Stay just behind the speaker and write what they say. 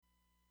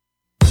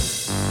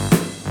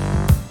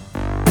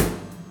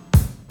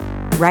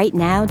Right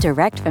now,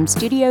 direct from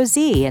Studio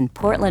Z in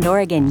Portland,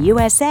 Oregon,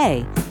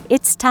 USA,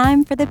 it's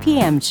time for the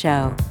PM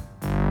Show.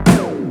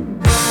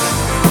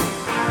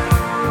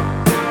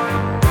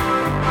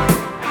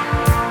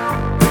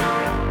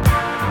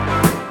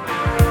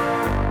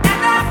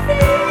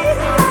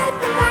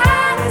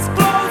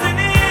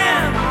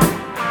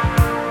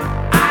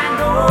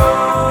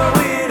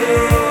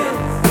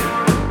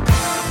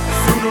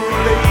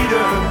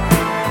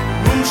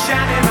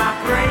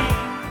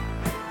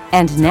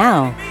 And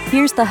now,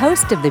 here's the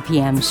host of the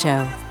PM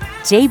Show,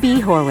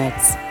 JB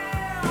Horwitz.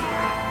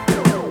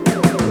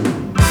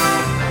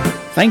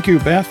 Thank you,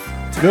 Beth.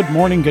 Good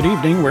morning, good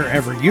evening,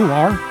 wherever you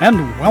are, and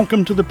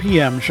welcome to the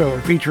PM Show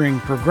featuring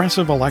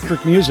progressive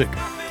electric music.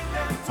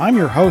 I'm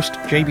your host,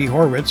 JB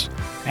Horwitz,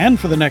 and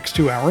for the next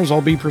 2 hours, I'll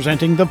be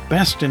presenting the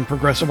best in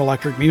progressive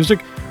electric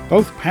music,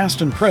 both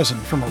past and present,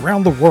 from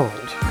around the world.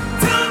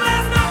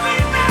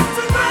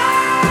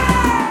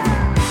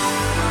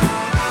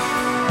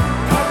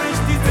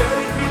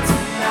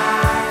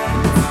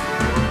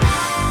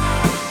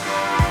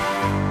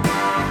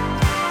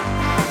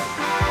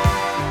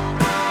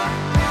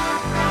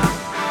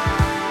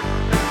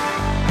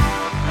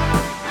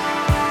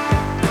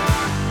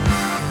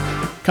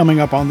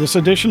 Coming up on this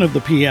edition of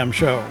the PM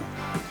Show,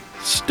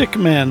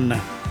 Stickmen,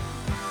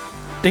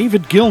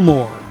 David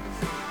Gilmour,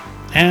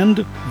 and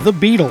the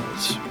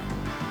Beatles.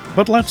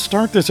 But let's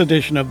start this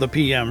edition of the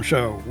PM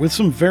Show with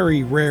some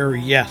very rare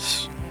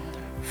yes.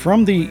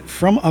 From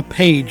a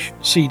Page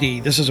CD,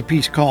 this is a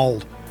piece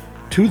called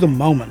To the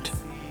Moment.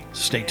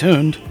 Stay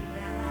tuned.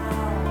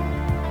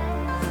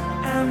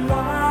 And what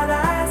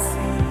I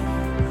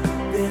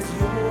see, there's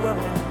your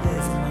and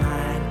there's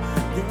mine,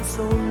 there's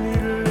so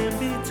little in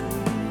between.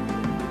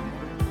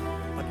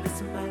 But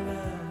listen, my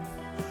love,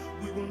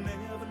 we will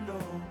never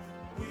know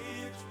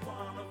which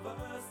one of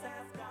us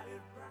has got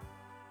it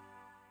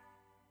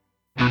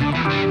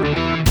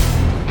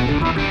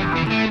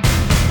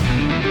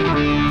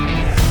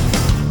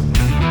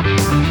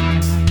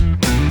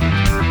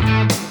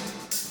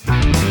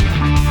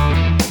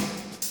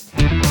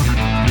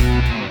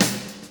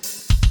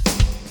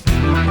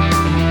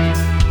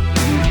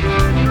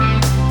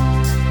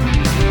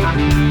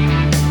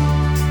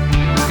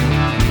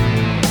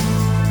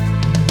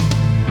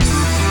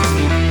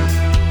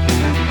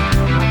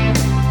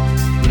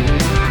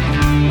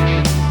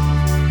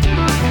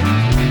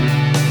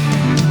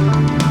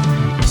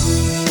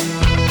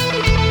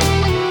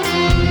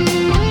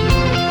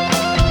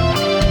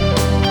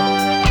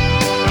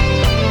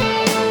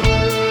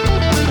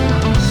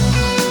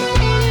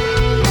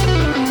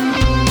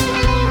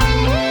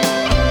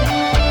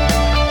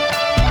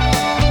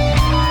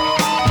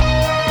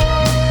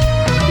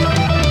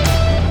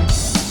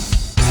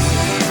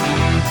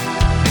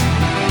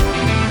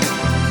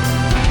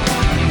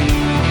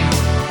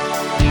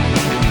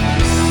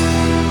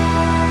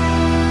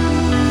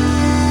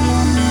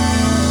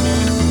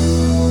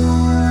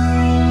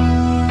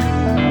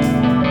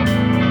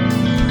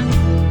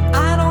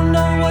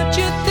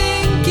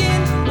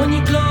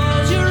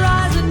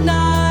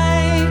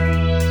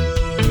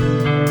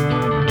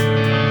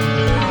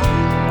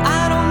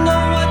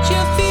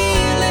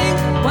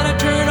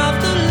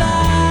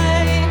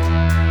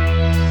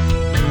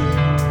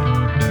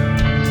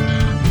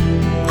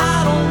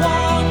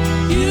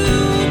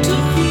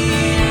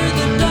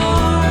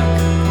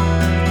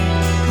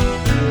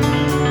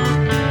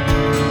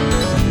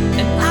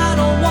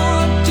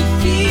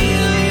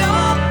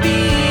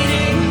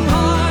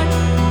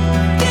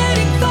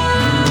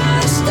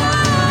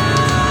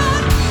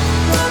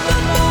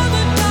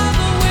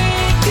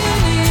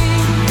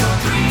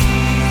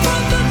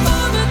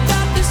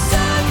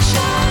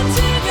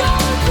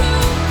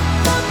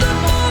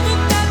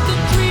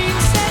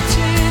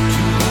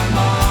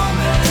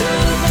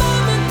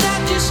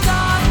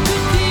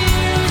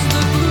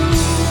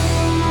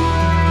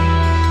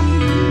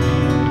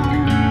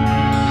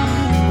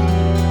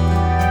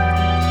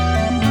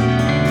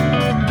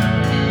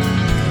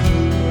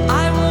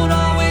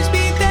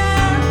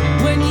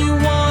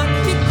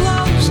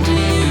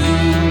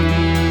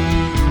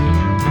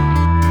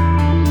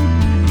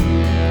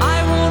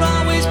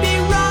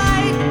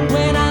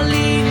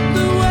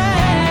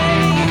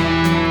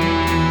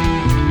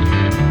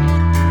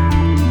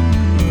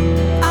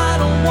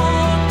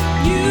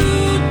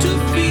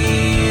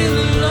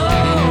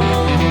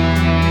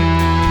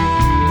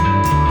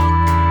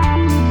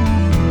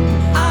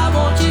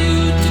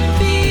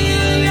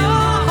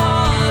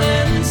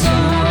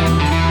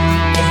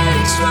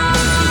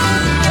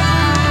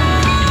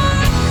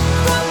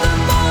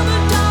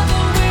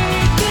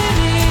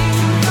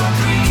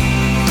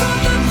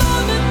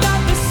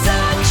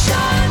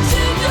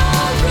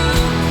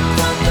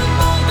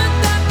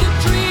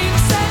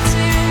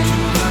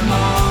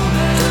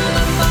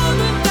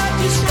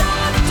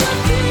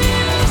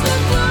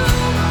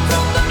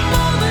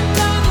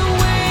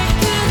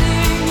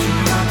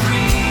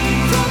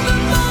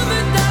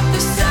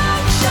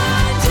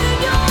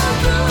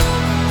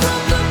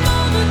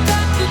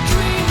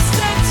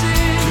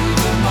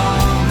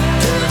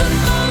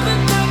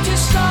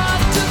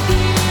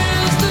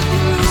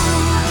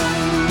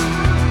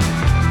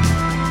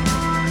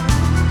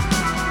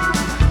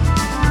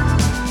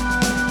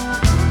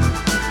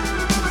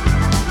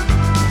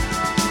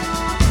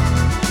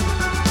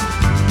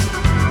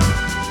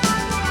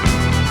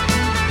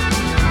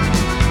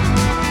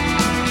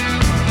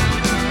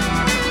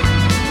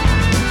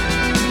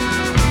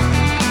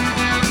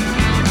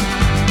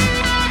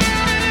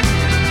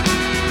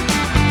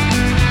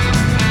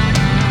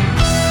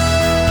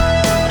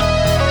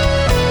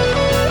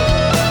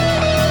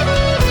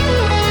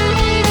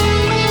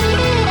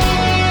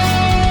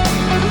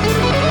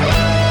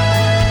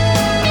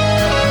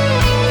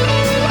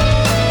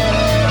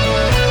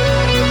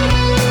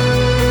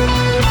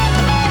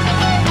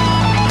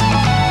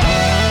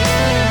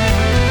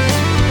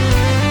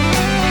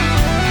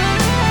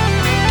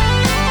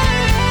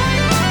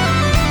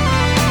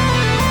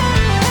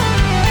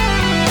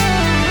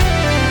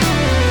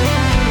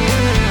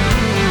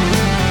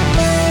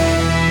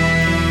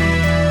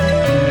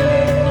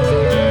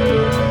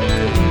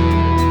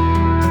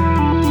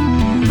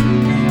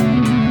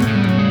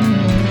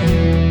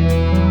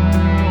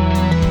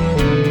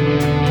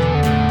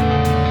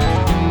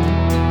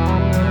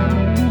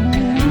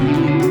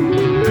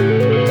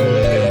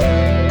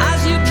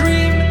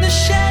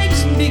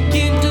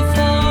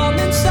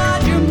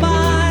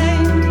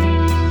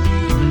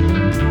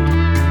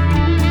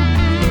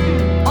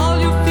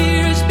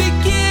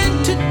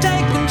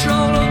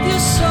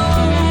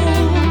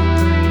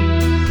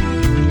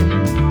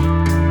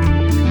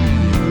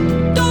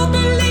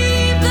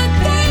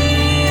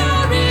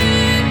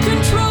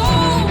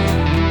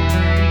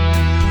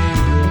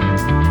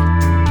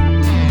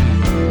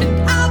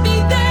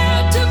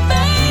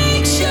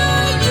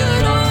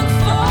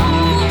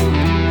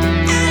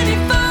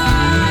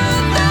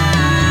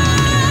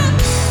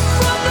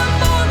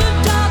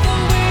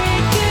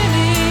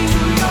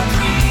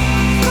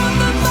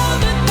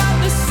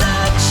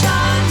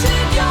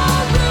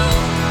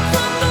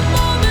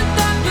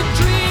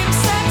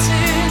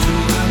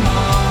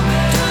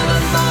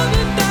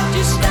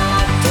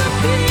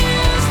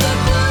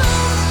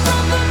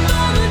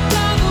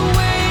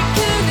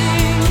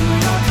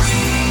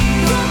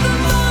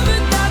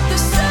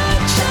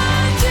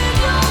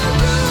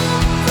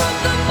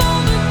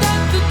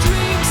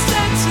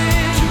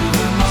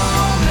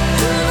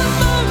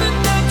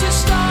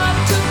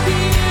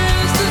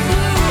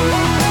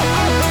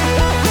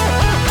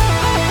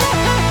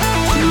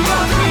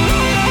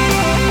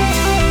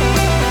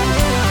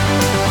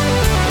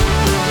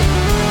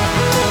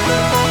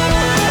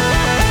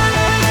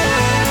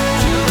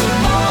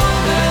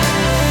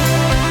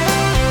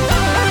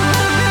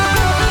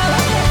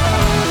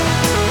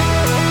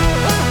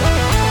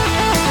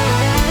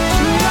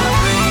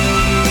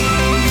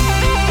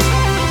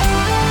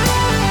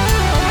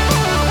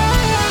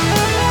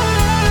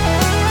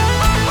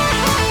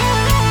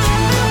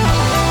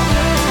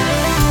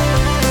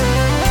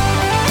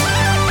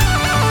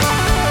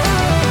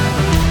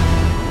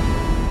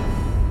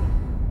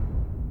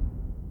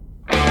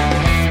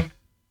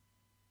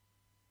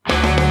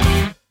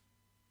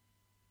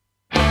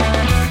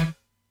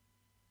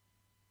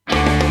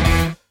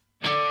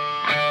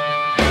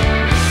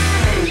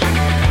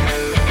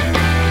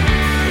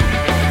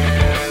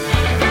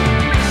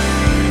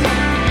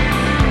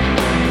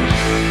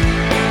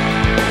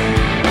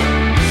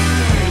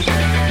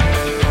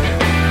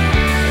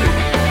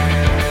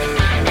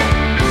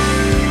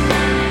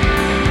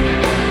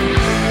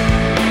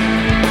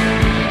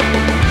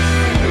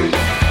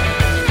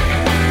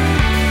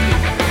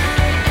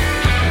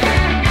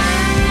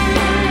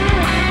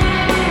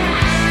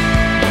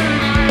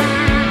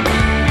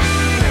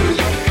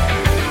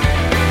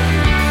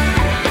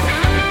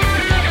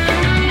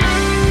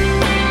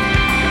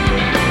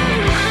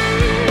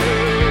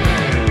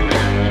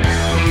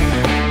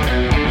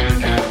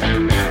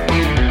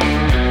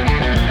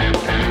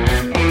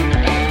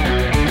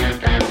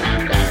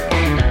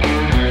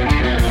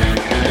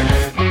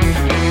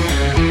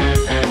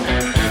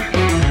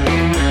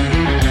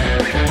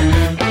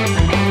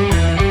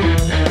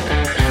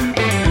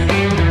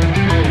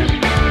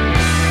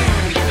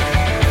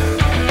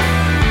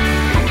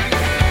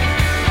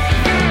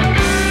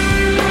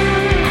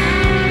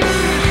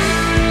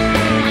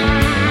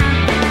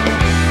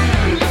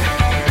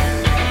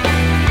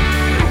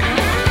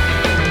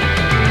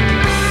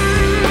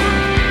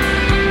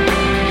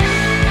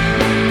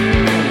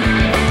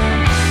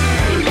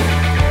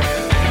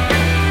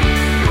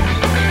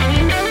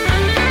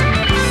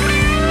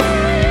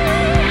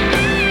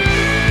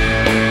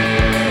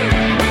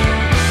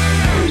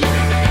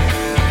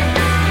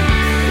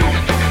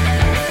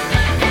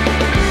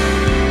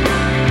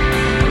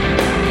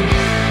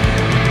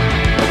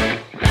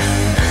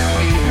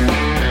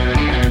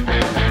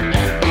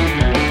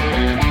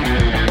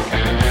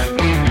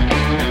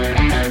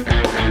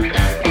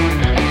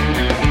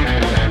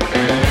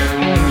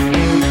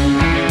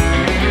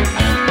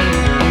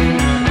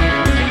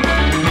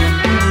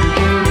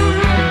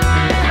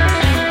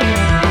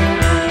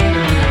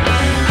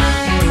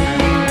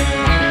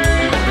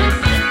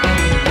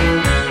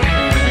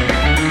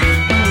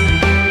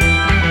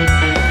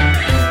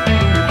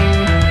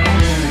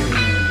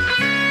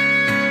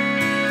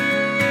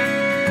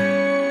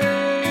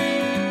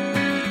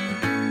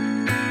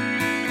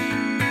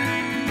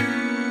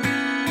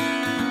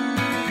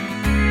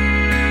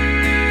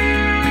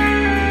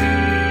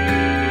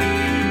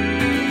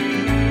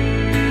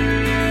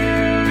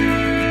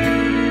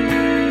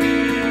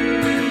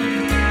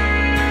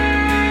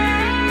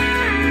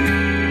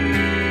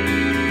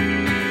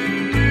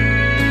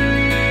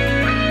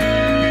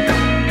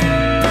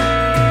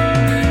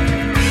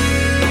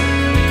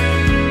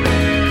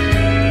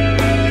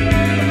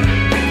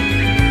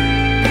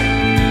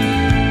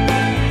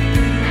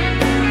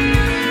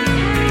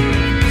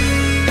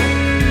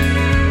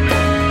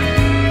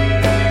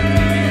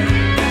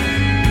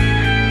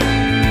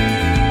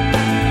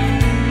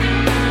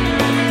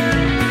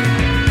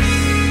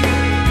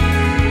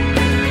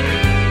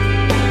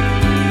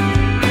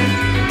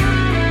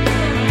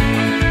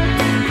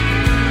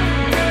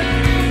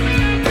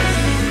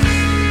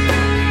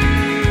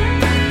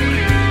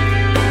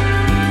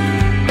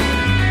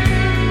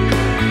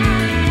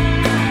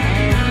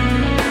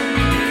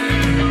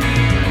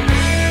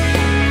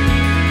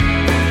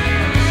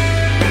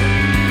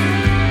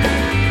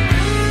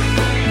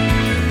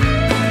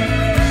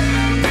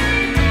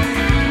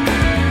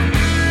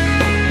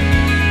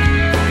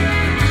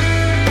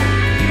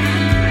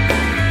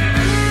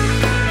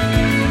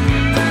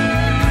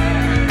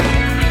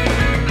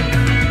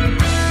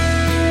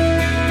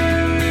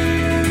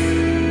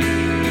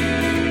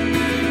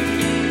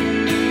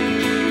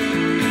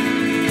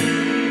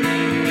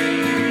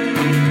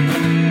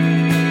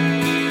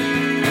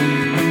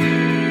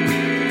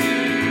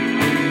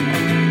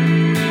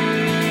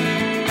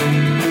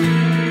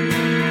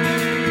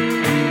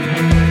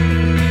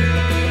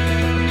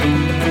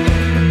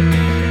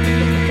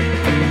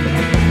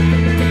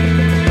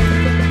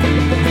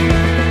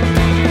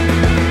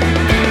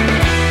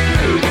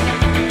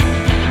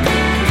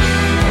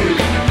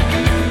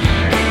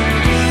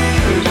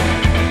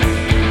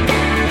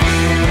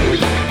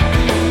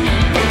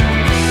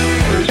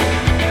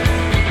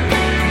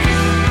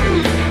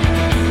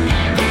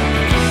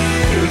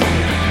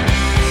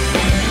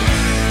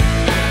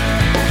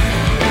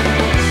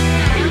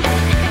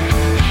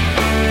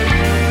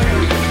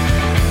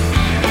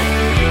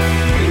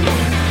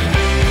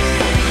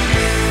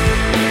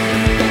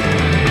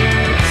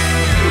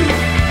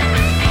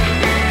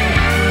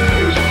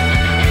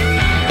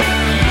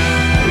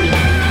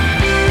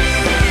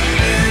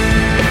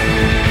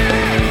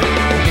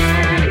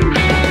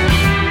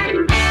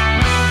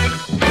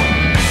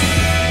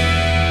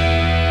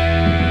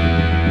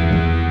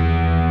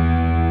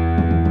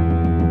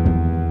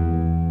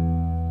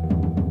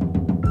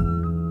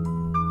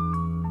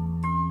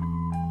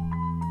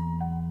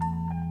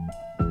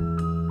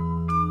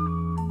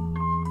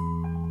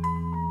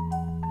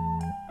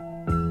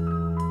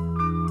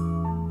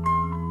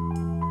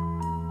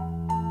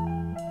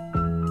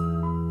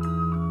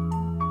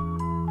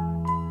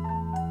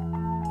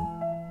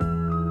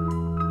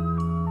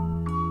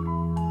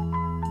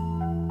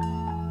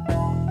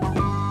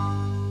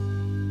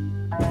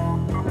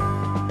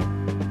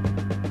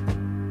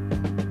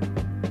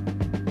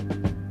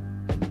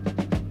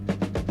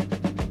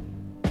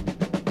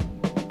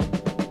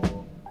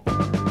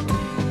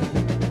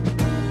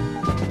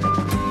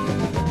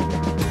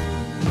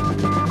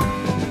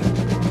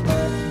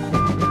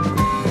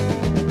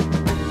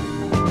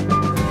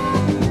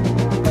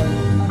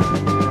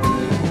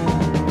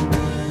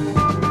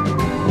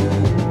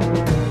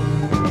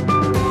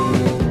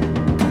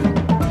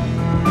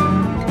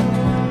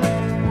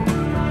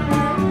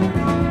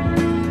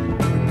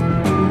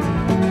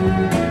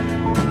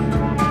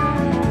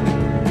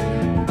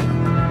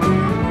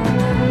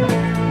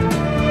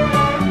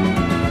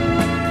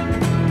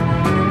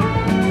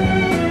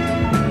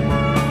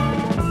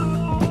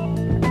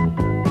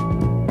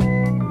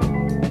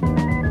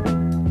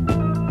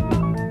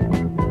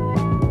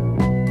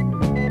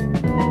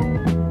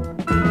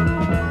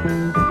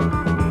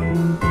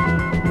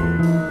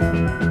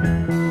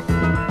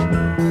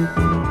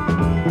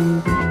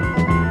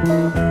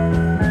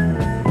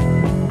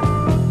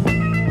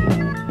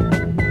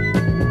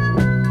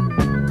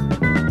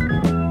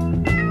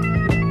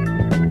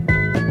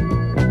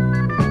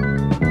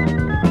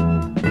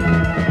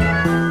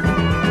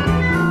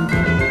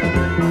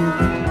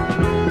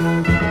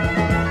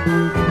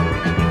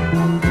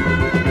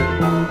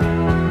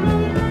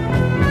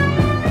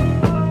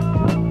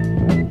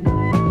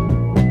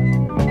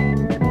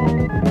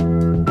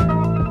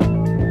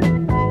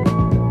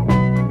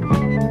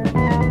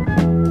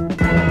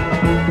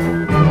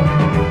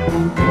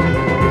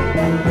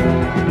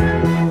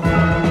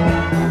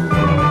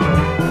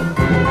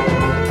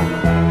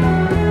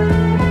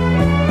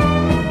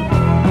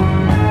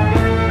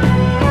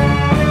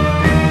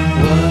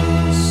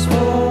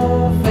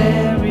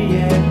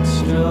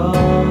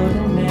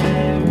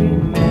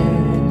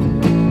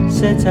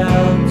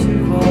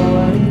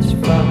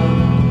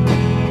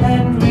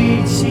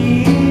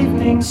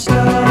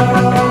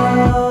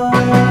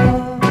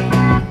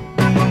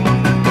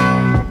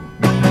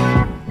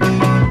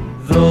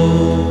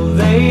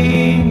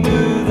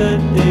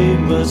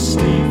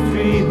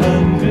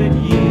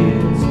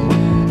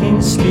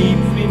sleep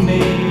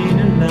remain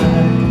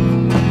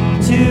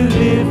alive to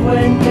live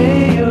when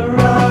they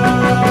arrive.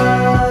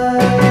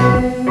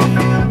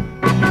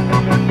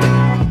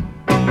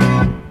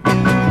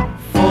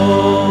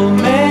 For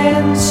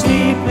men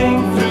sleeping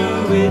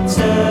through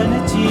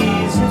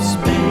eternities of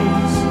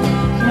space,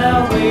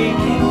 now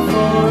waking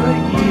for a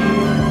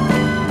year,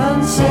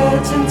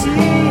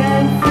 uncertainty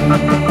and fear.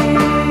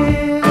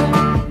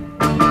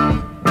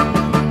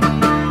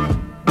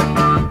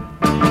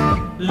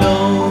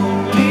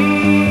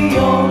 Lonely,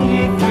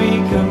 only three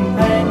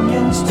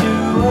companions to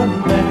a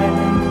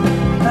man,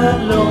 a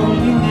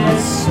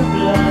loneliness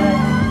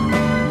sublime,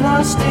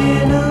 lost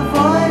in a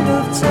void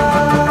of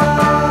time.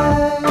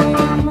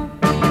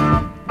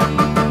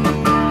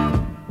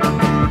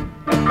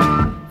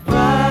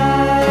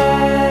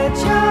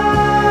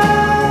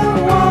 Fragile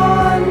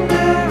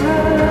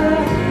wanderer,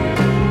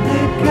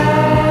 the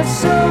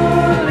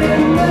castle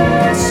in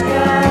the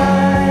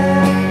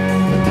sky,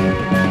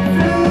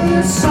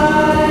 flew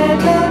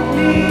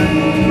silently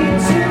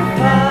to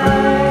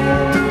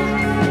find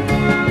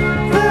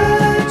the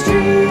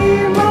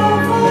dream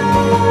of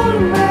all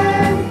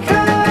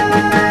mankind.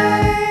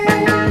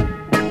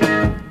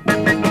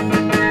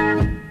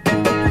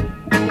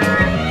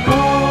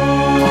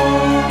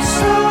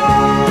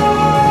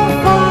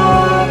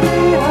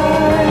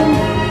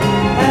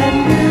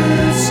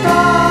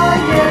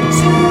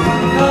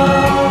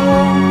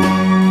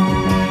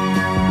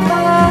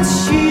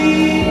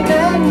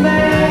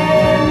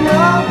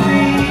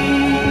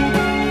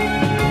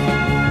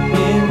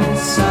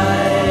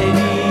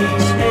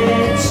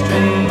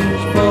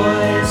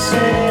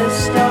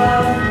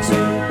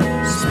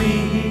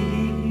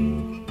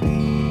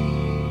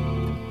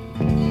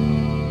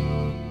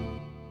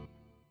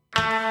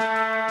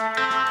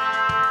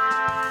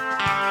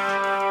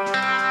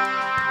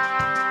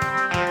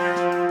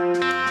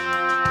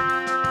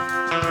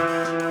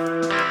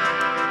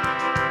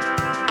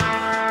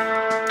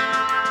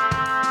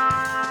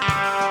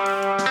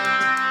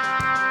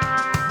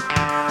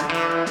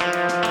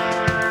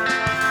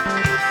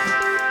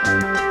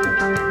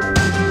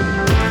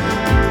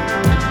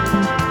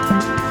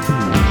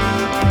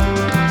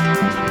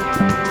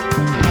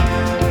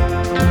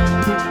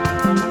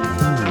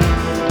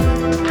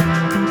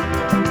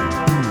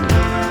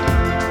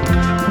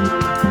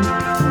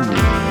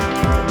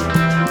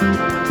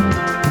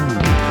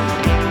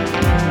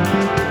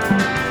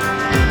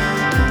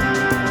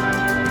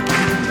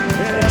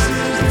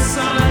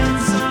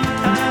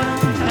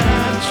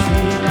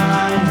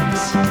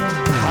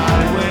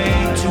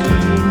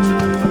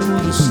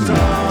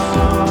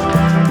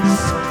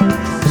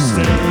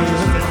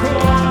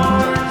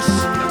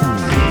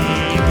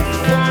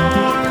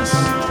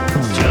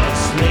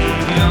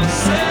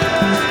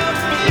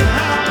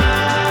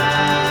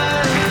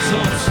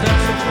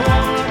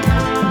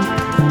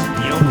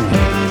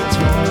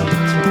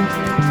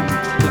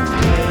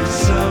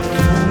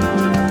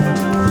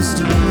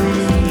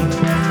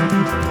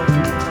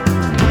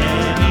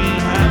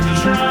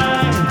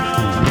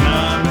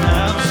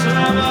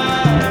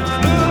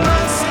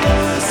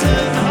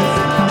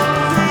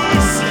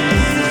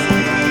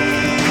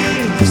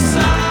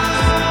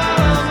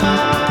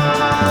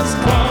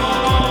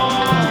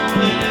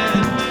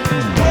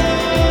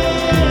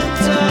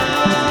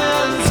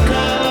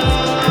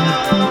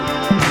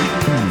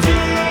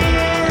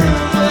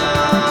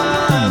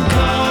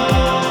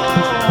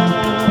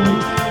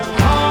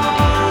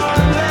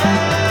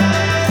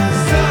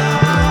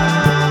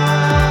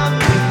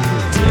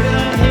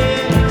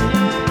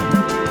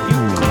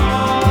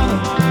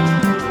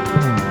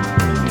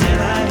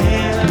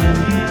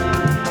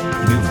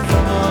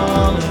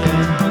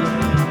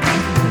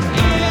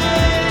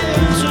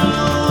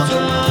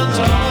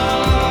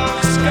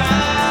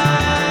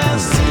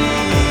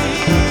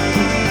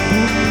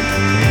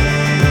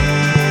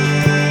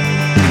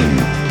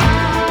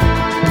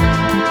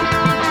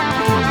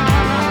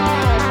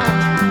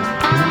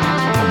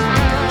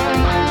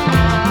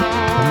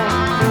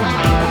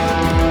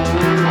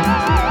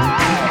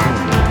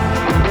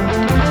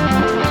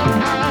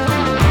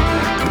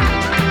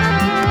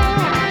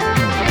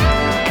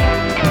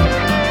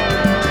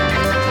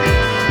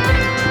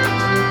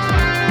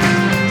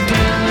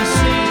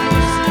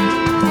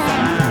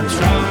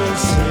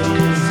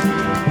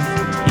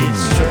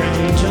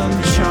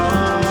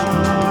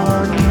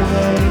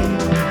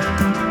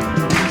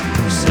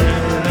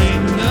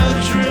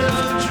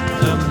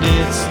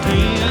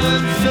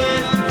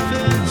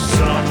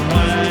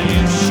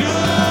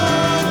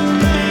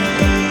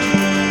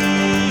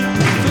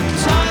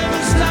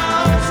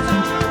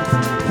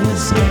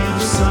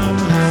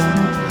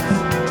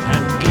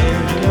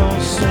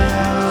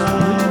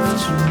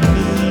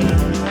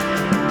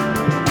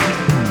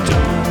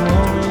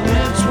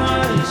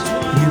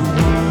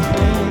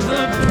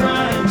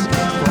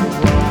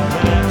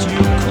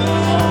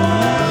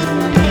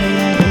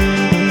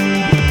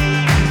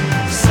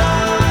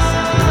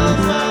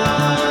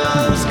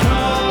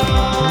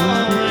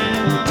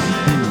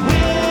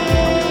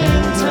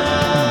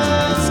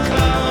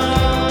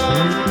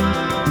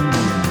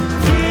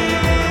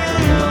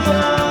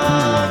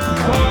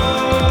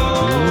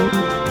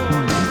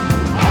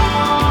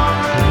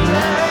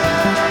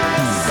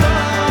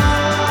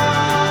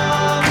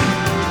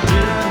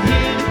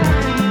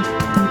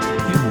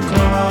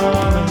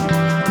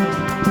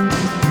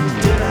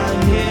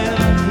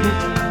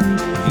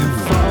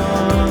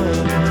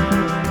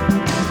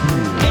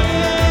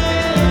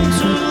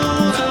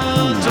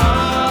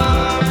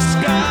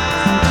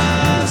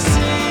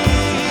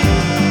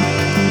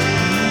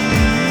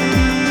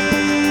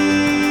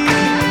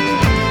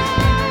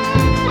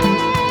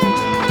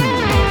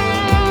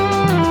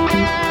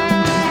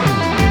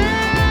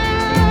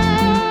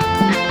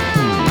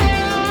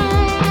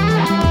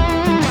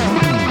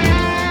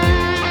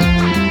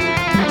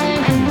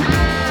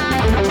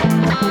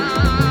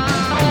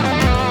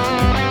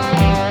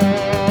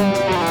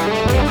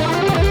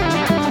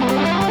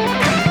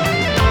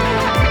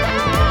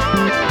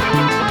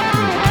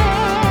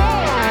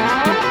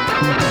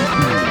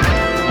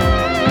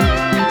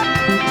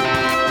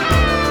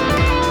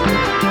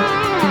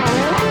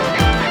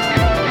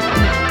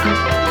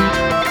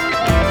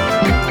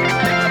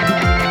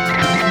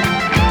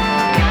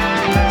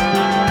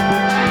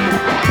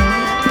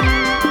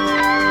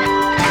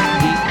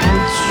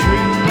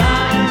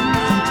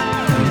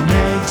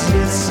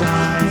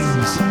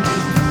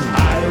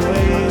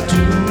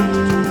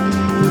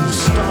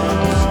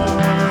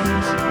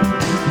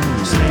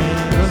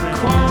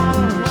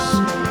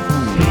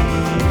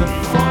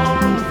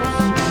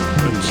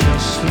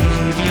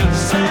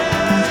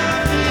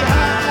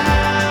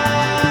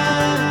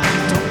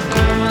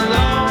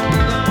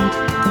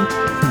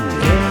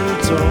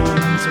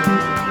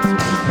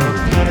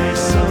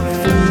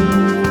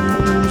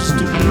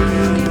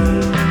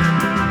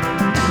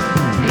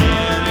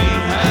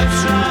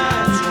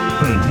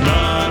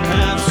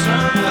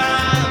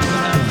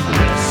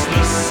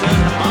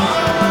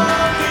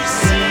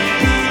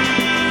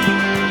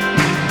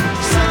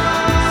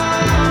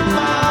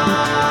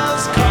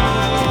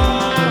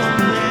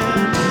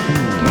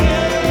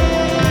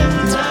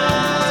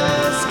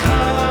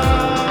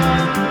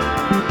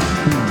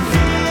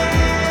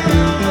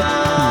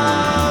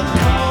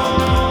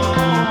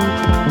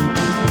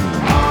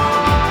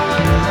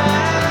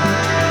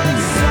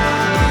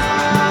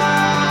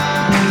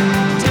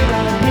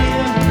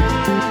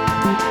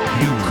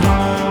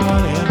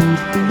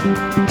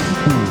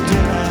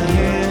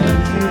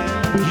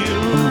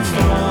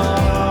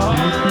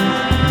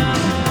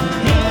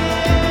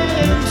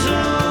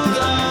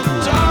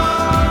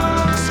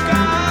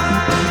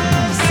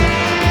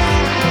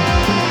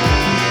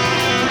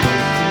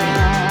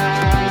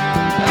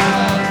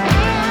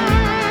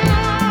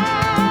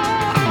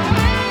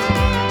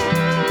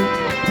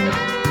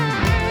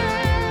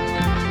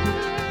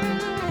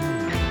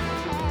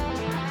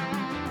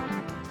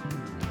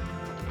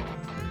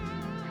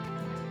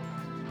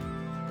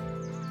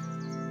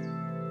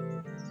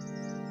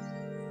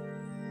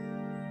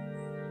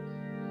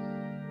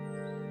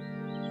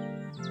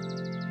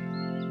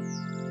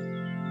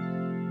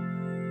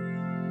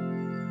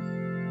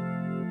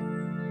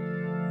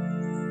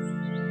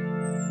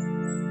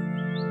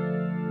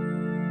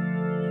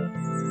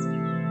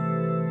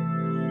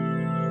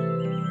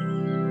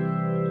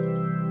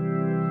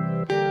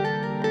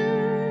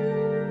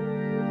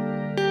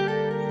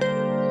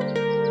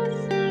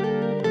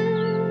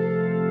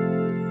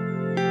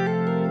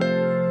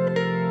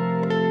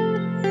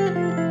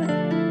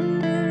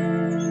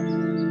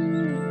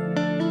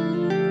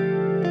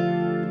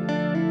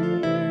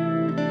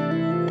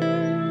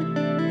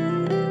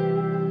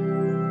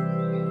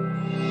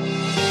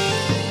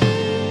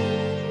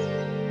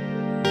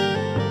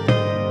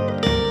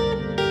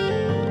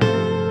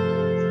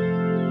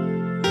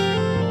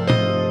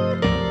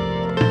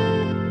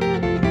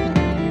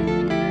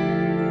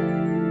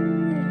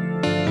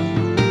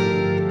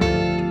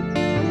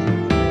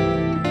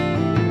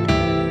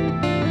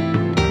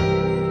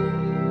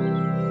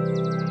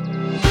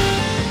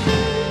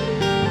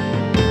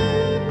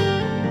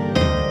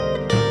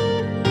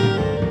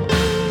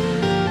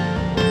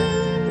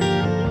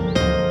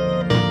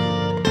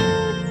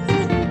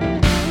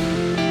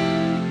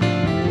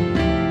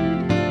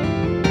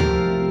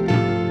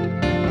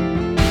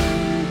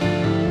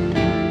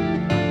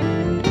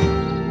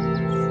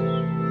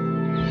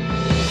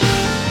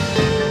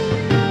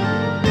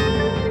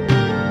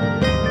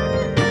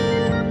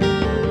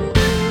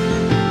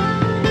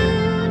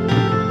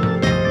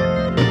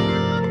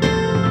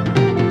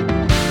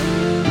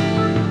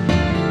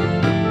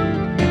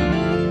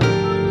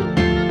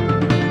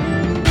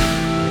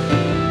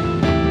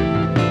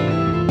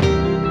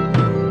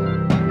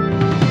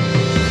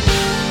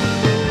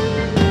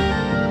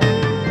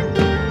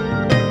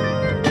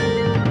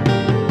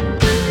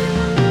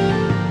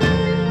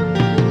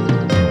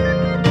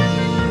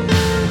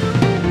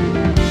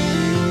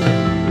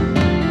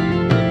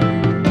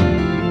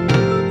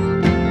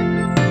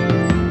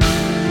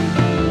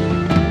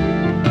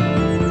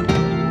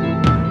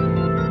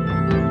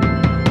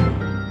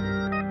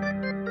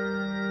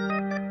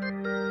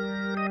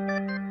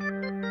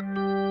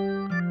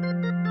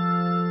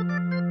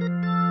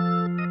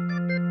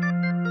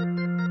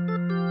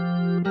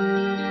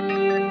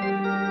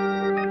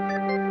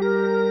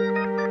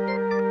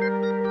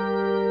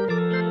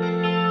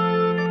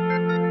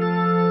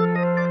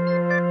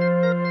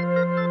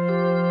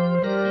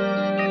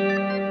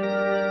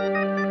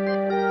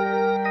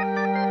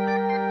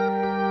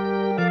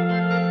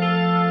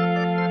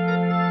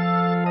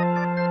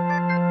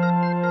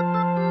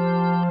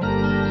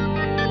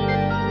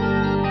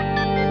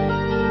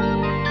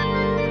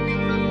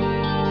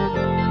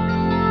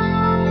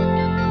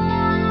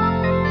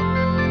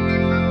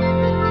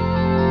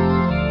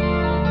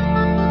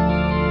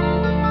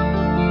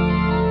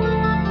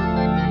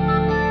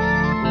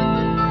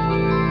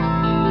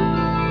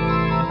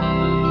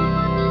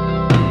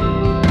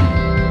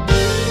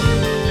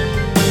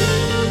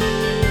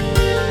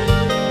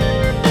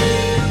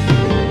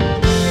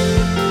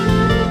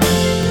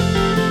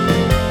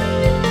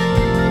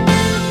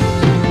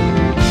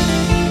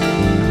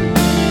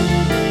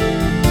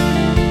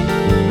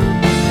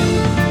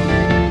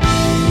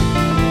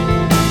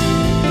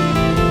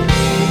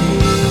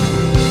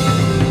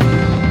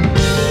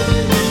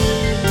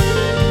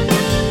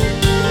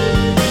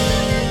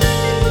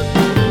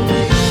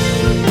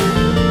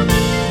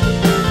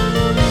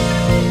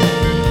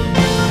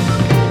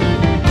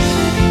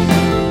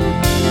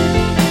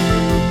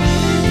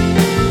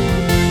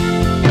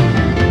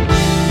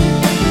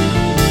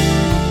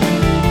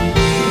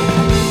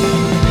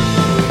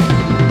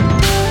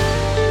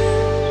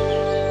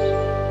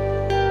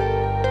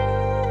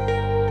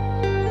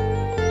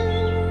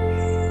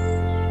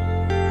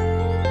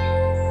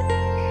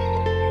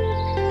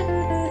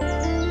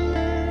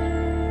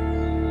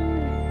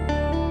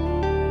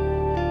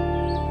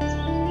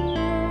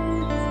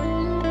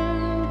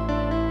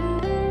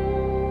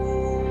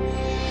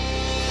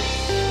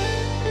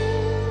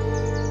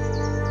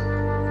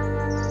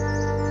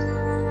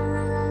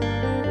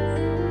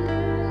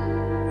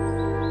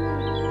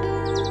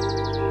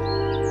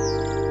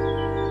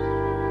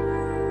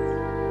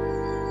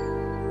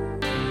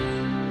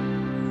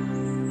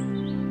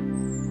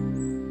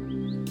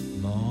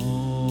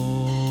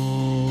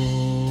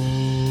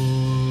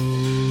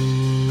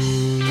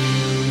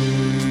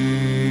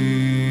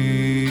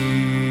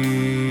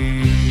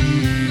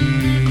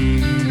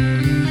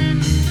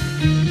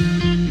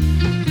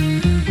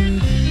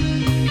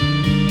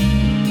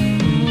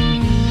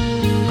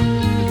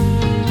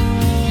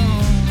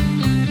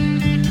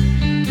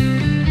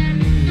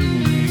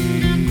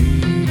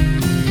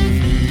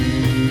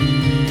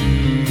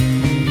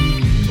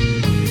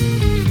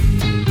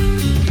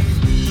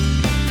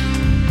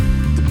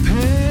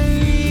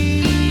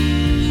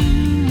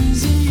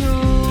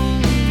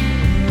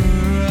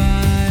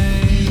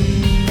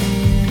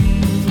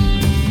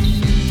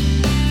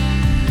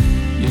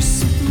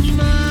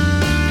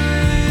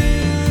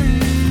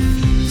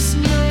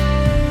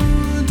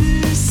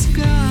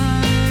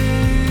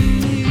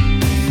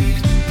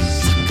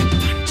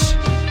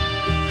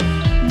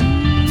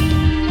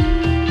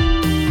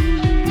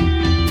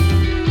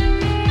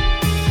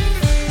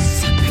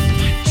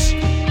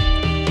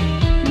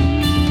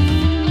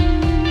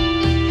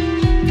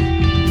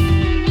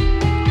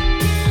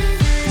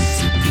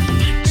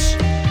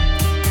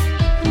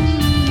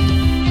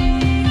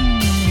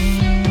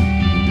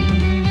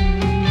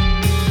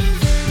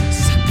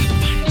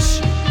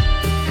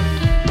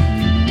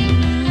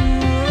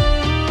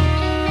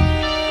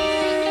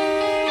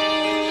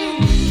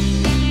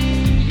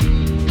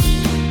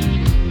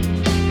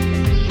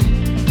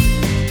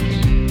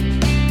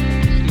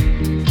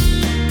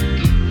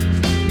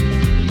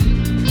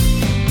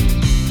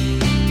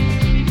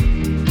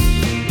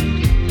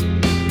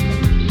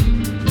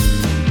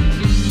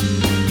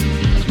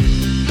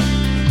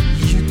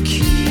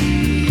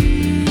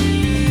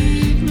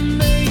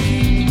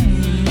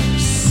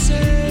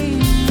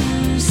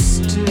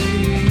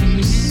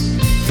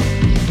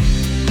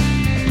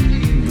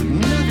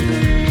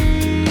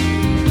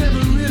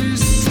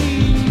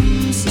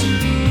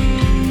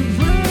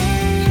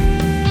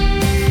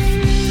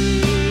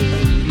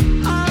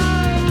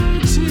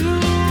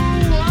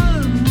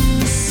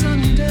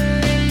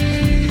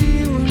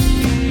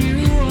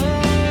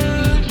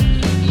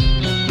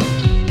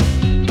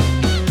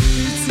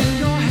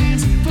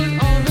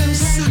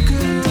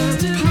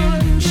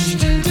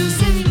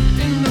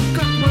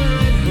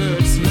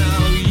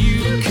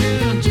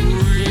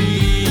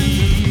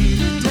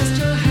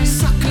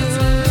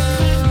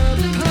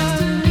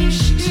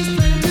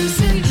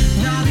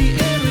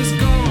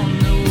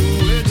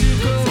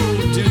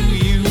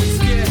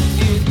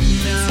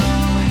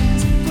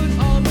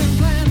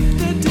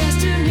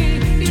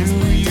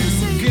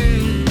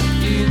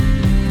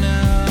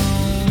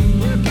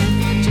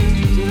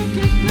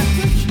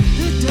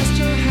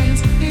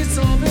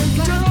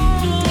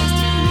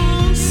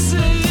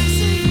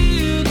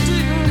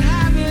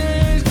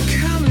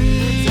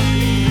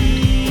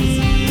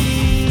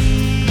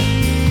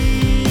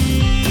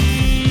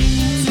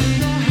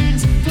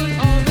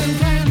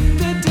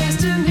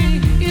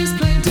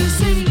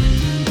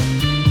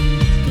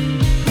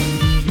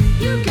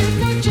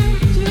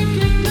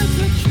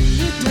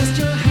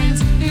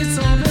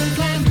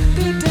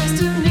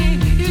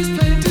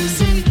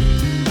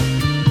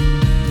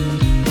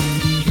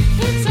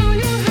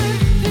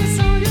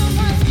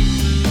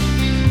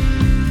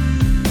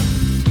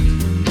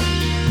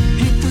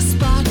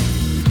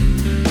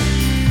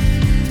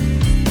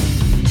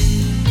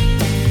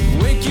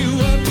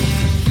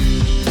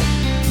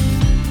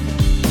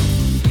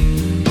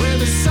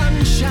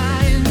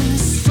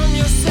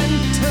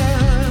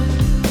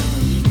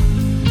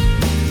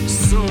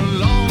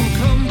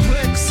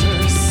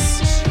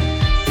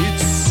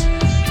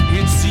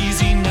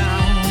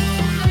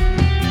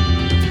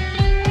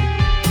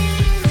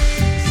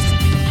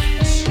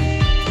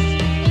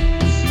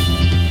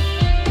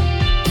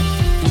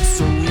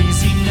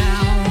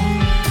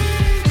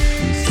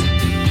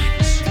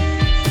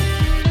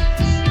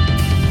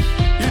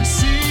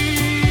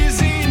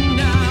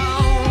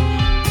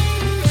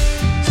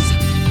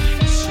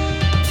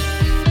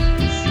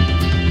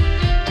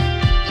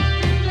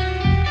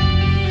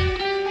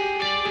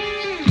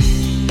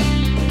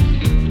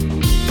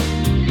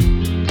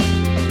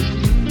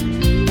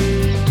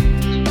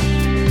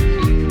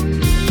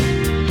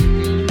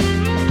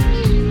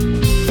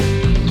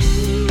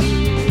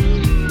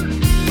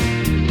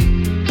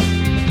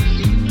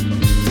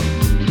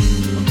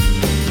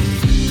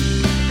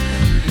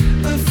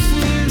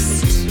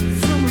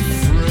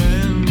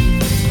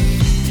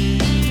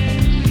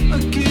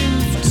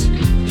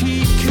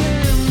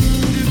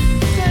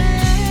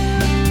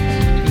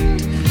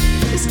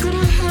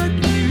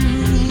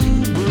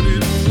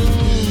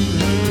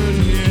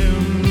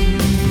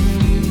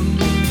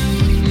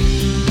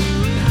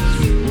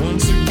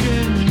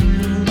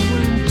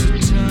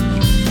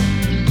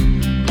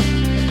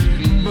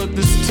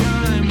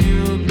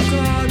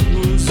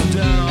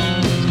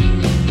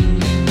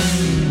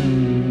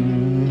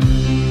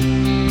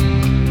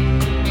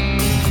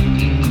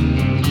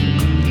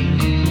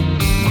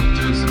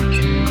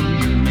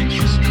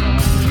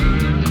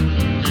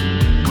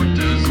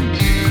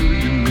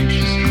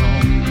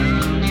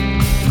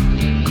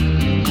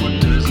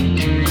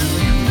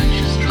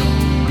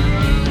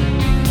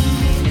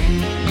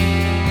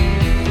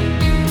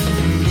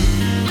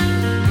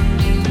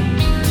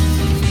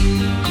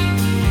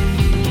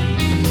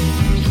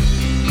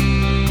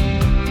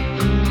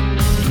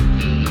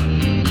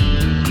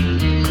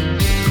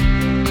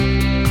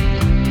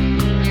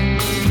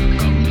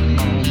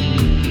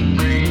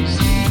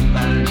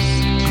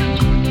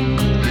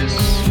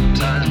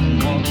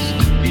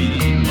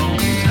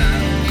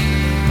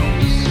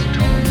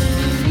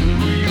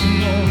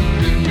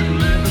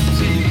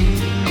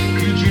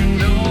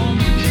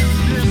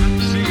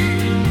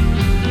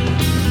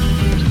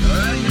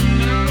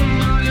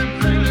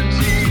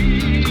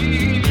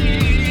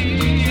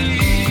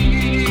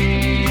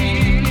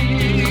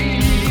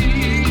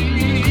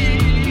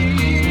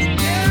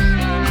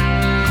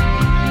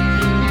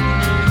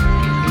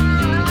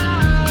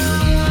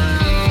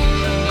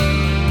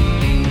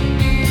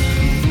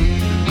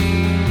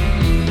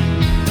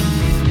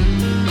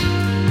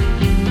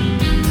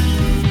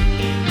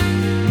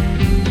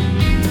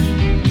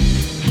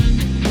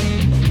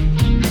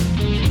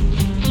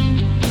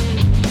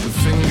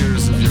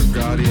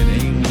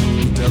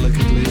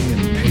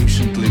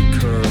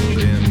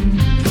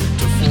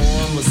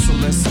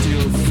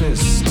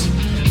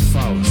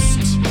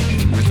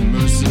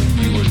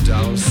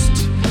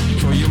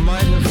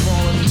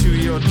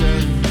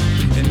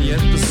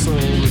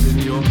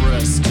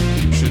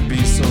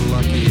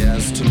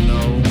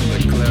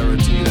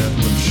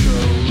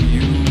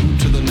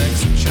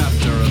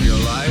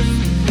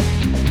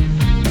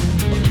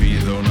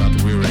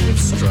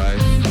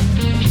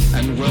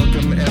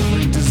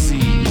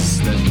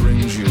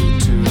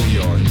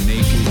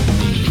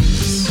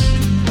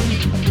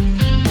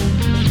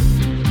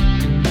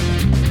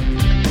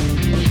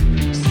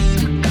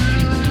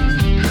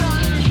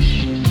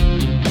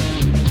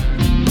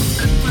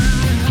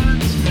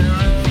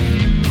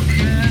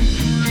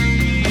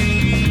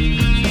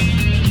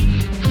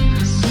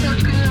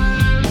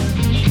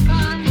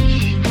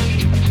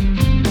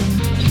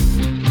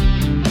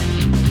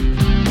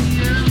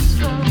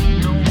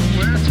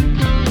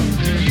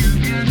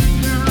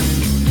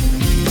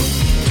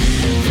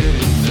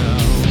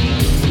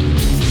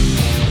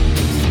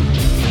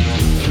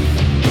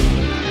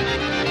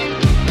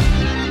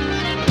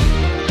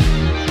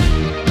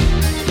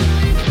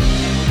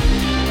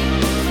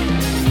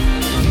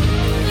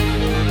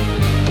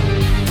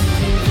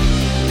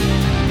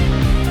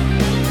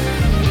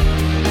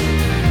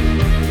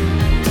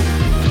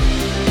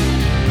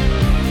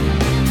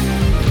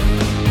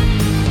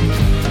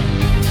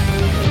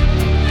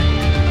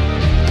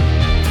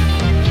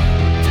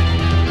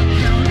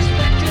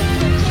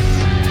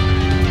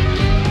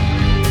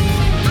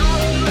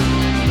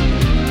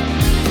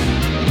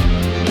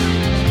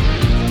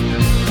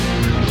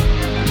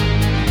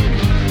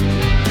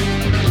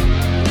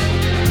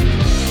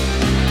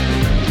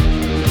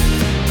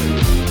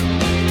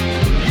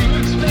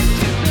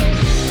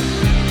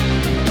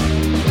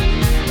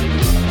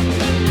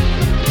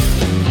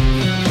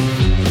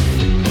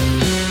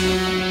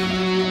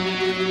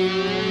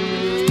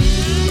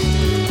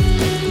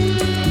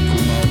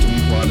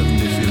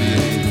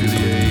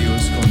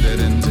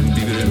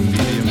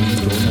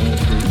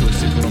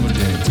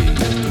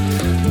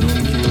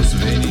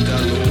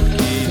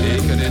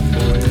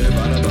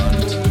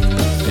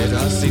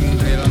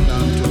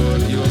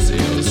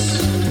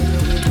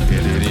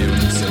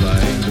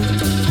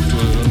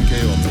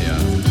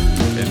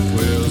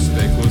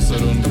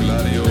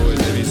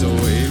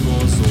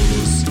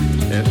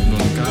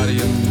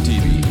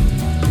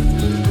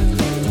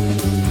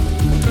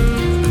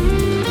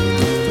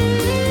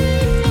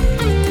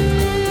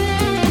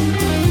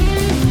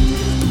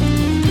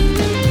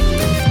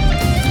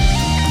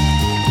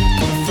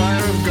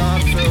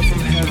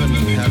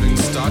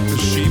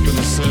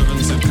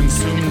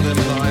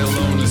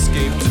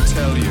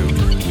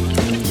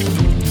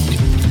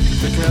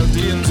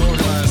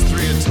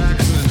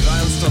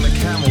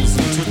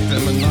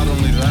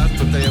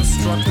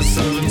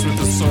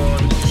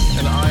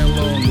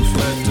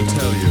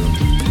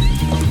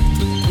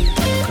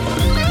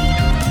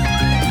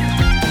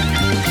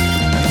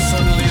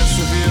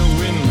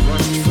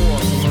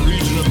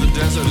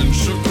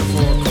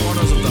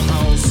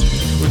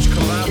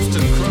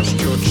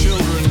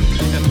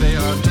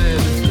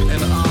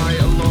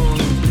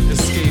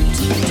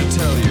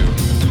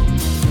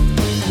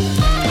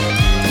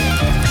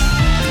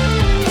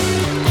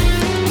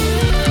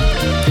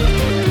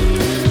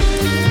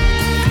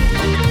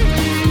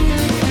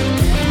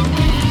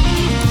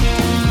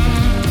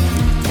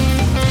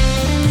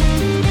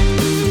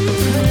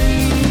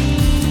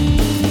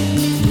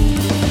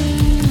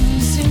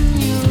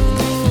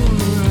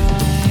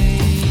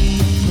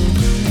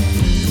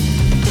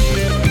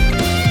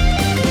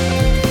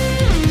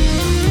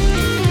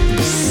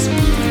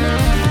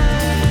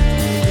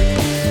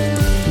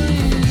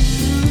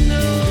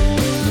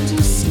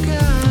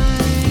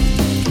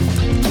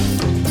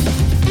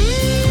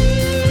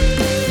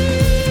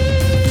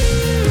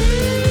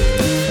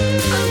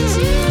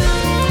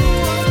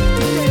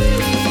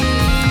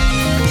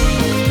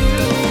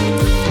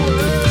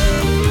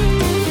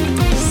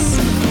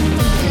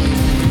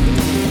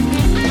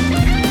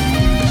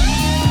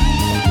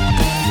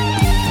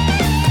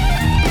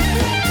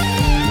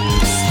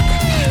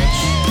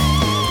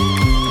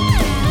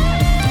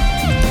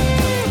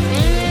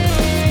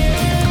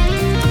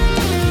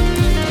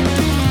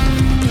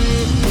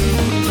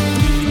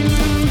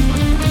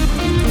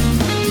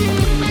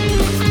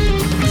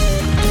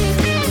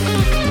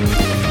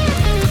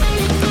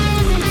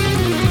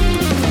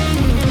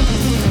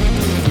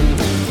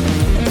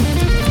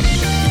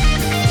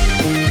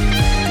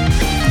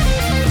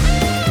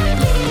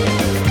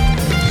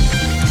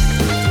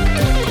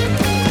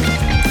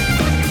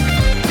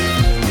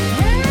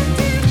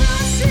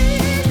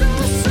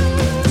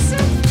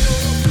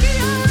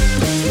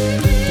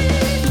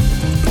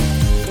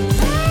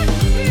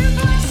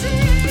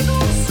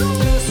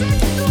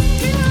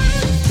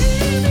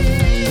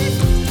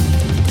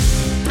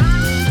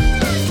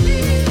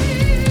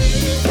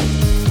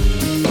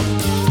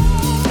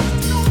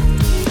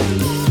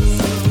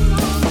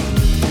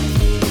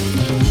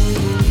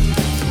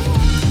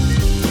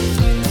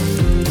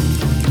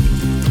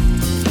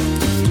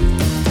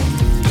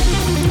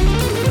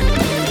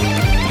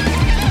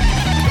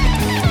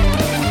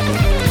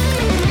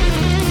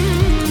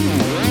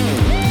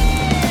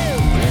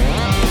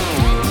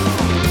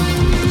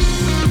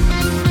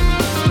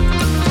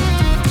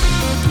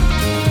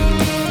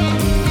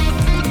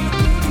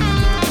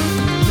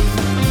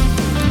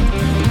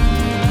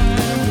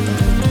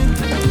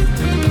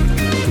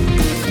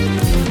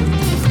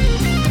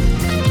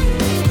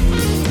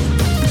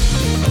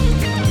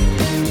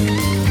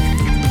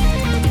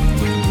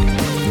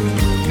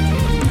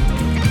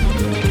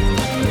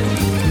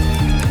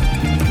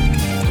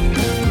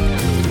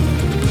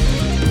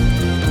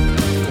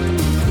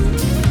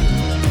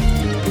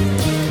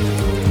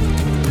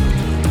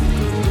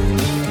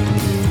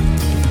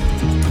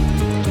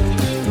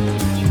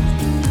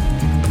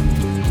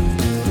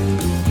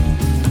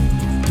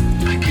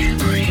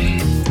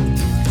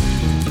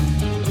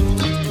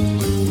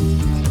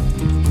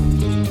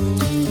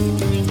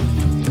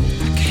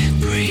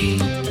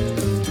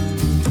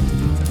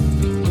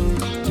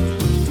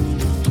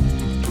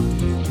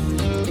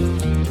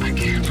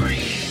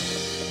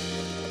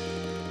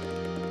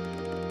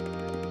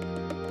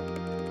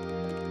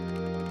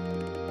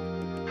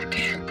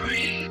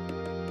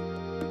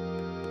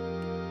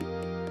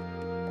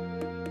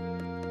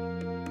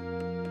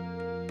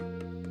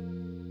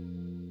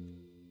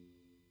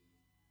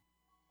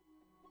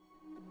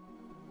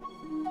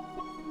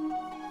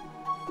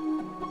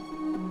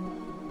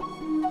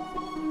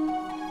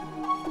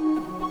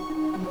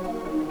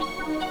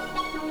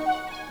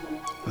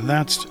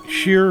 That's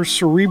Sheer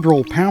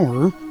Cerebral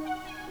Power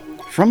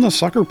from the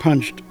Sucker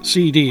Punched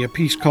CD, a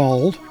piece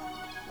called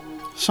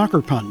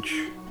Sucker Punch.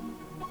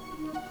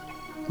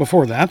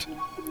 Before that,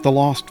 The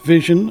Lost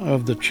Vision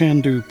of the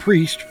Chandu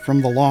Priest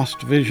from the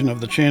Lost Vision of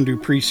the Chandu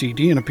Priest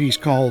CD, and a piece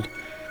called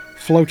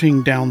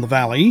Floating Down the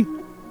Valley.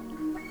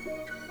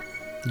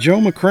 Joe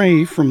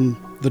McRae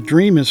from The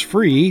Dream is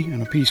Free,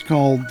 and a piece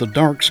called The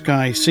Dark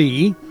Sky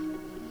Sea.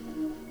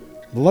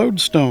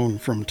 Lodestone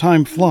from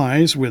Time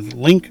Flies with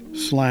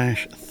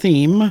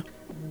Link/Theme.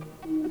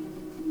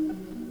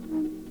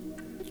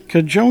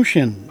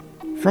 Kajoshin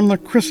from the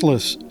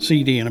Chrysalis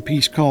CD, and a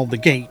piece called The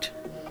Gate.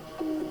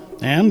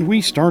 And we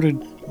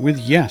started with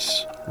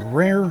Yes,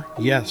 Rare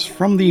Yes,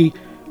 from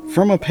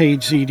a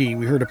Page CD.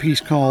 We heard a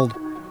piece called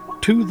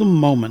To the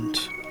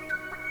Moment.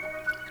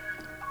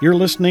 You're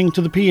listening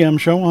to the PM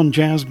Show on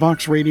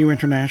Jazzbox Radio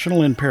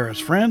International in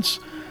Paris, France,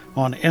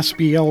 on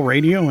SBL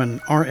Radio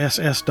and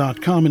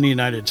RSS.com in the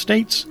United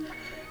States,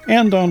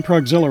 and on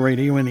Progzilla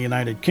Radio in the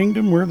United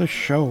Kingdom, where the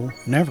show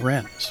never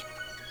ends.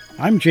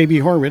 I'm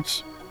JB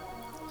Horwitz.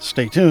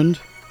 Stay tuned.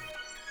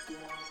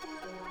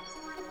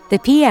 The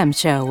PM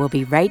Show will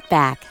be right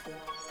back.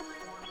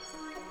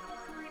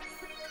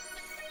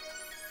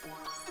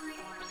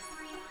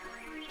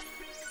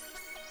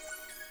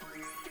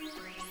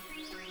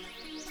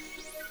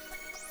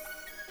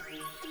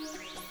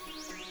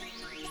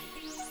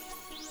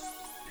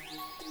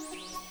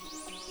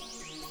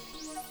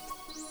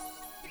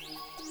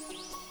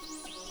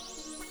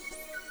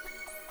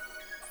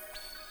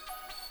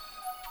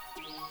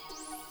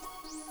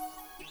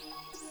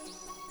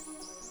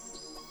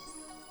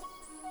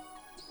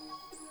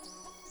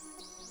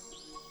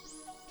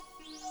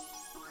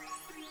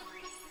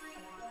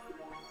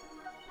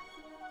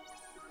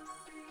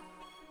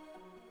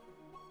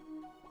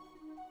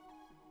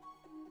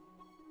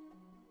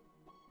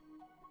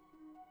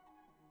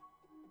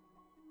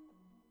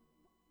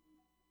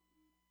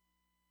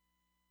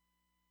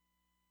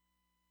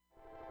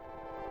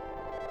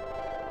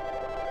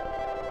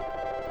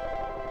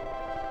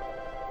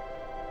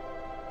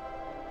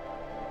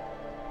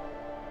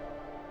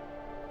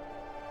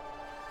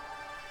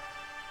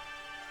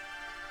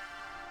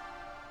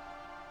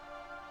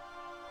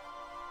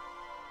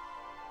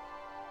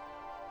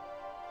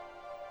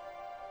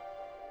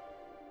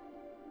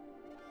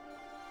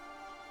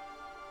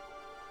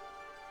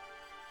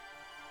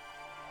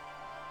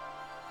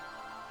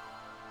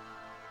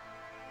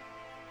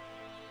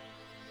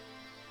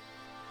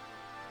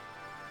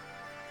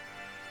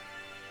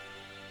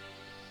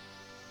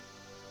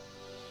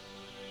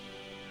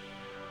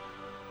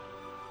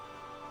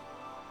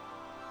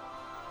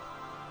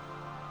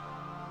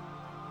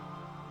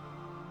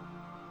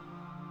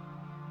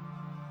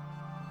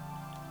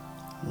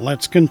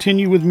 Let's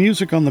continue with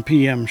music on the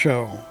PM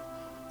Show.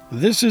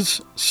 This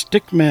is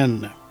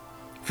Stickmen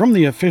from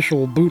the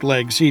official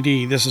bootleg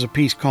CD. This is a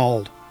piece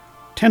called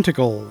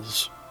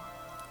Tentacles.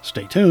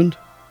 Stay tuned.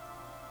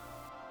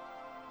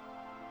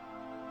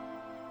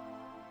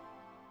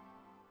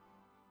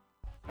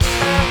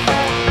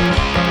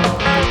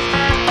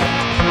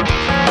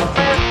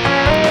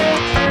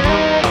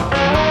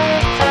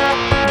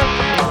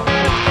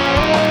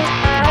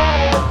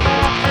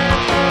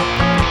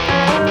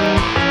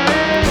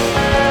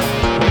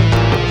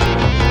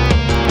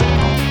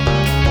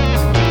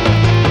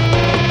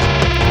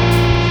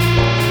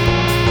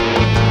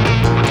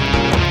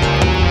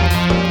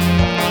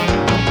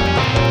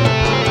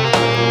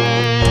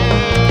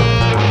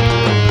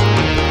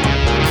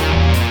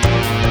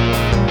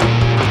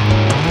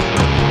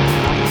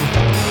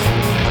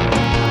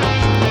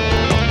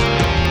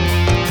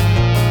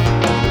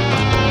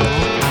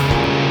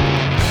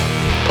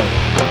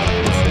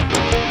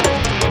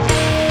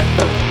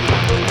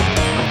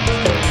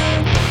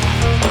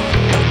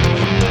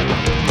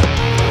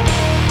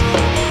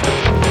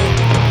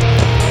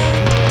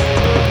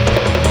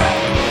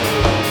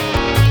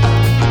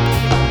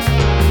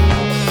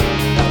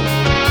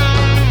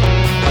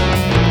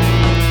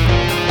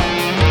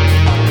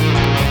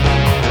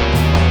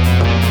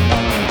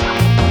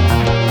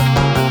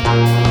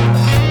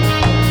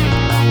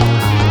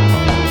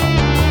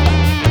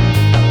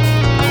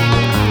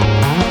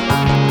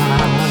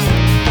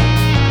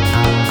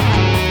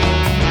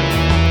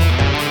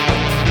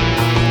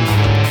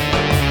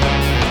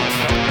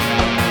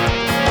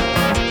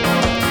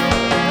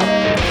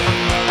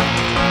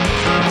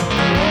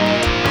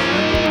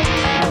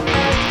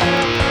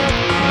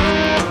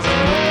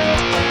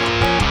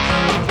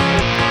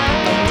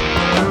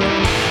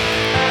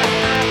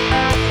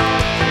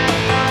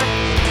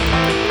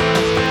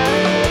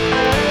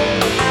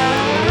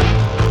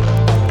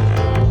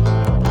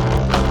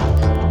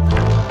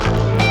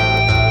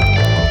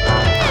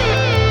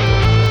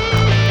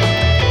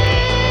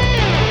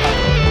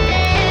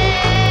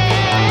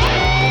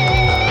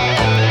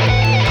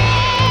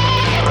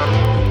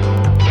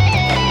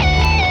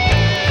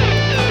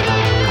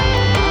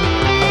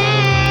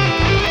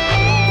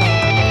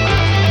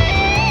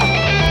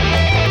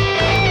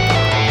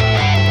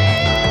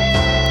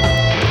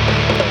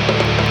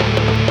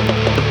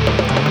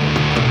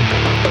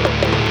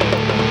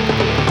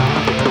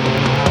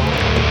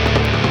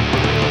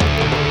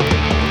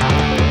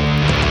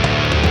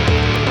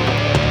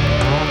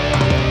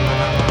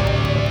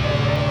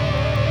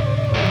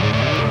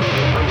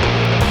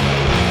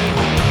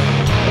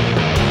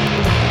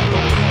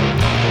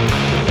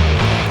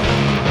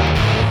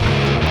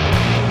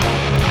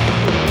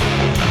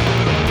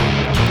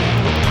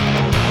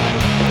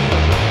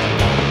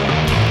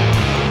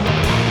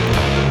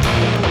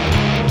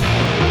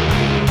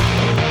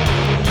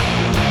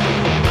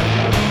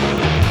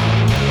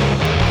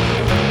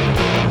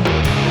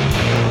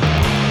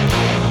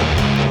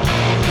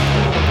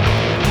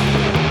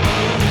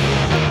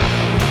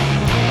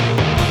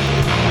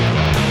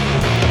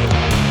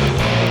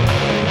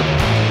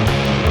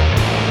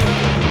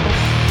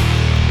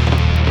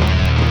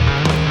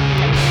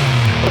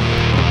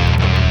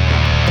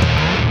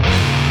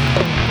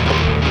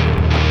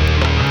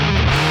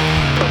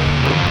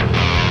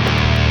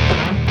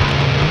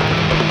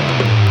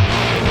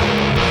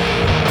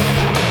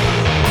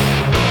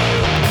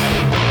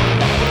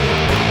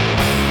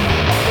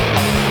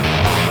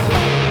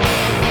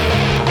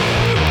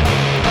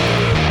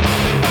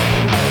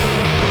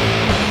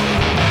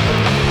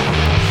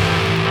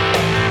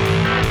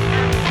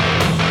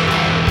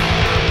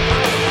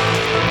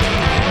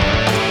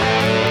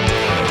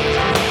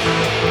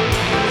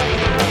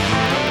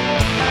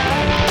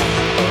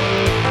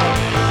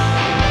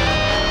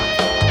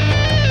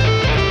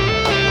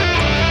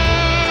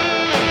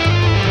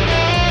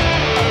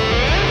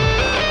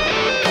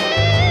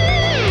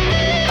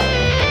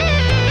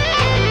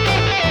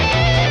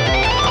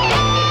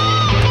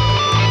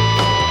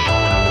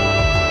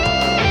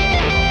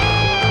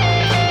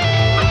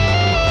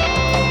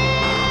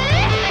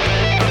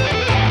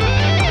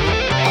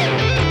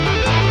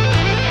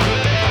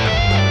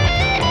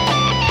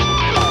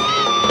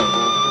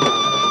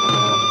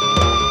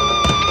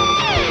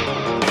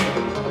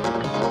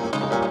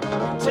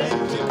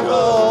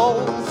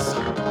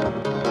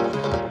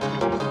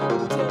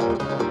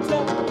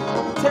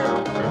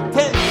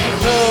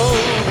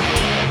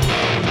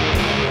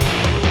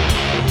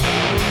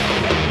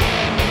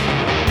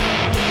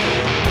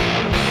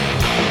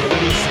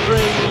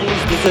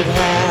 does it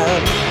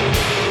have?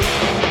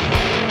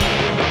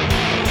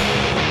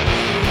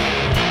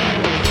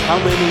 How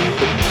many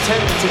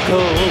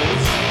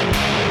tentacles?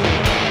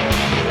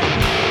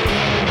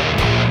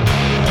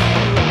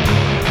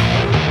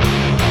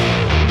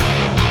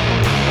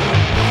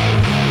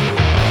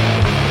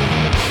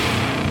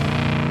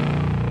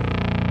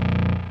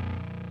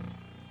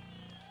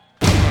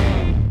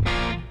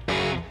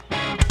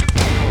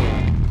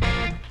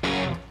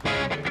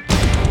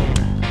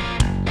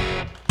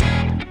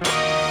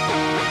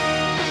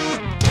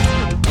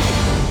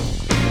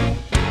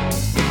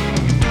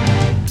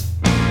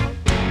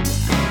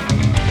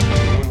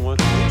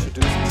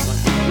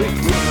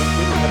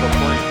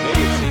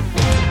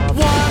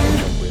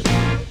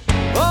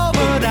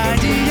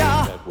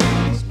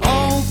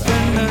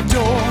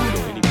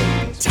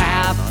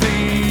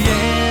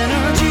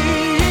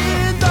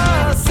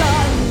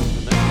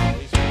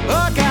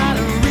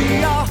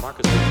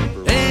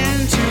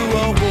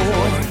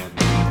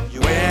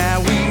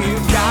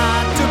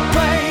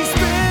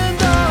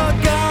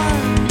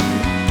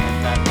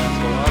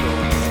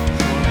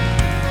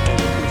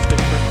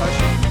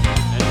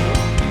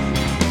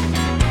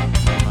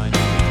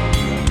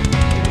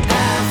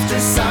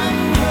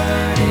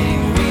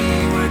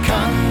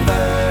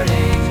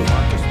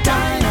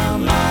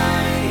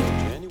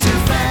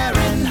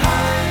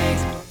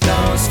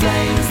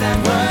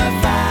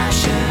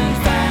 Fashioned,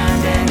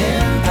 fanned and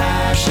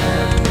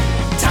impassioned,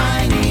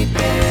 tiny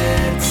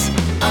bits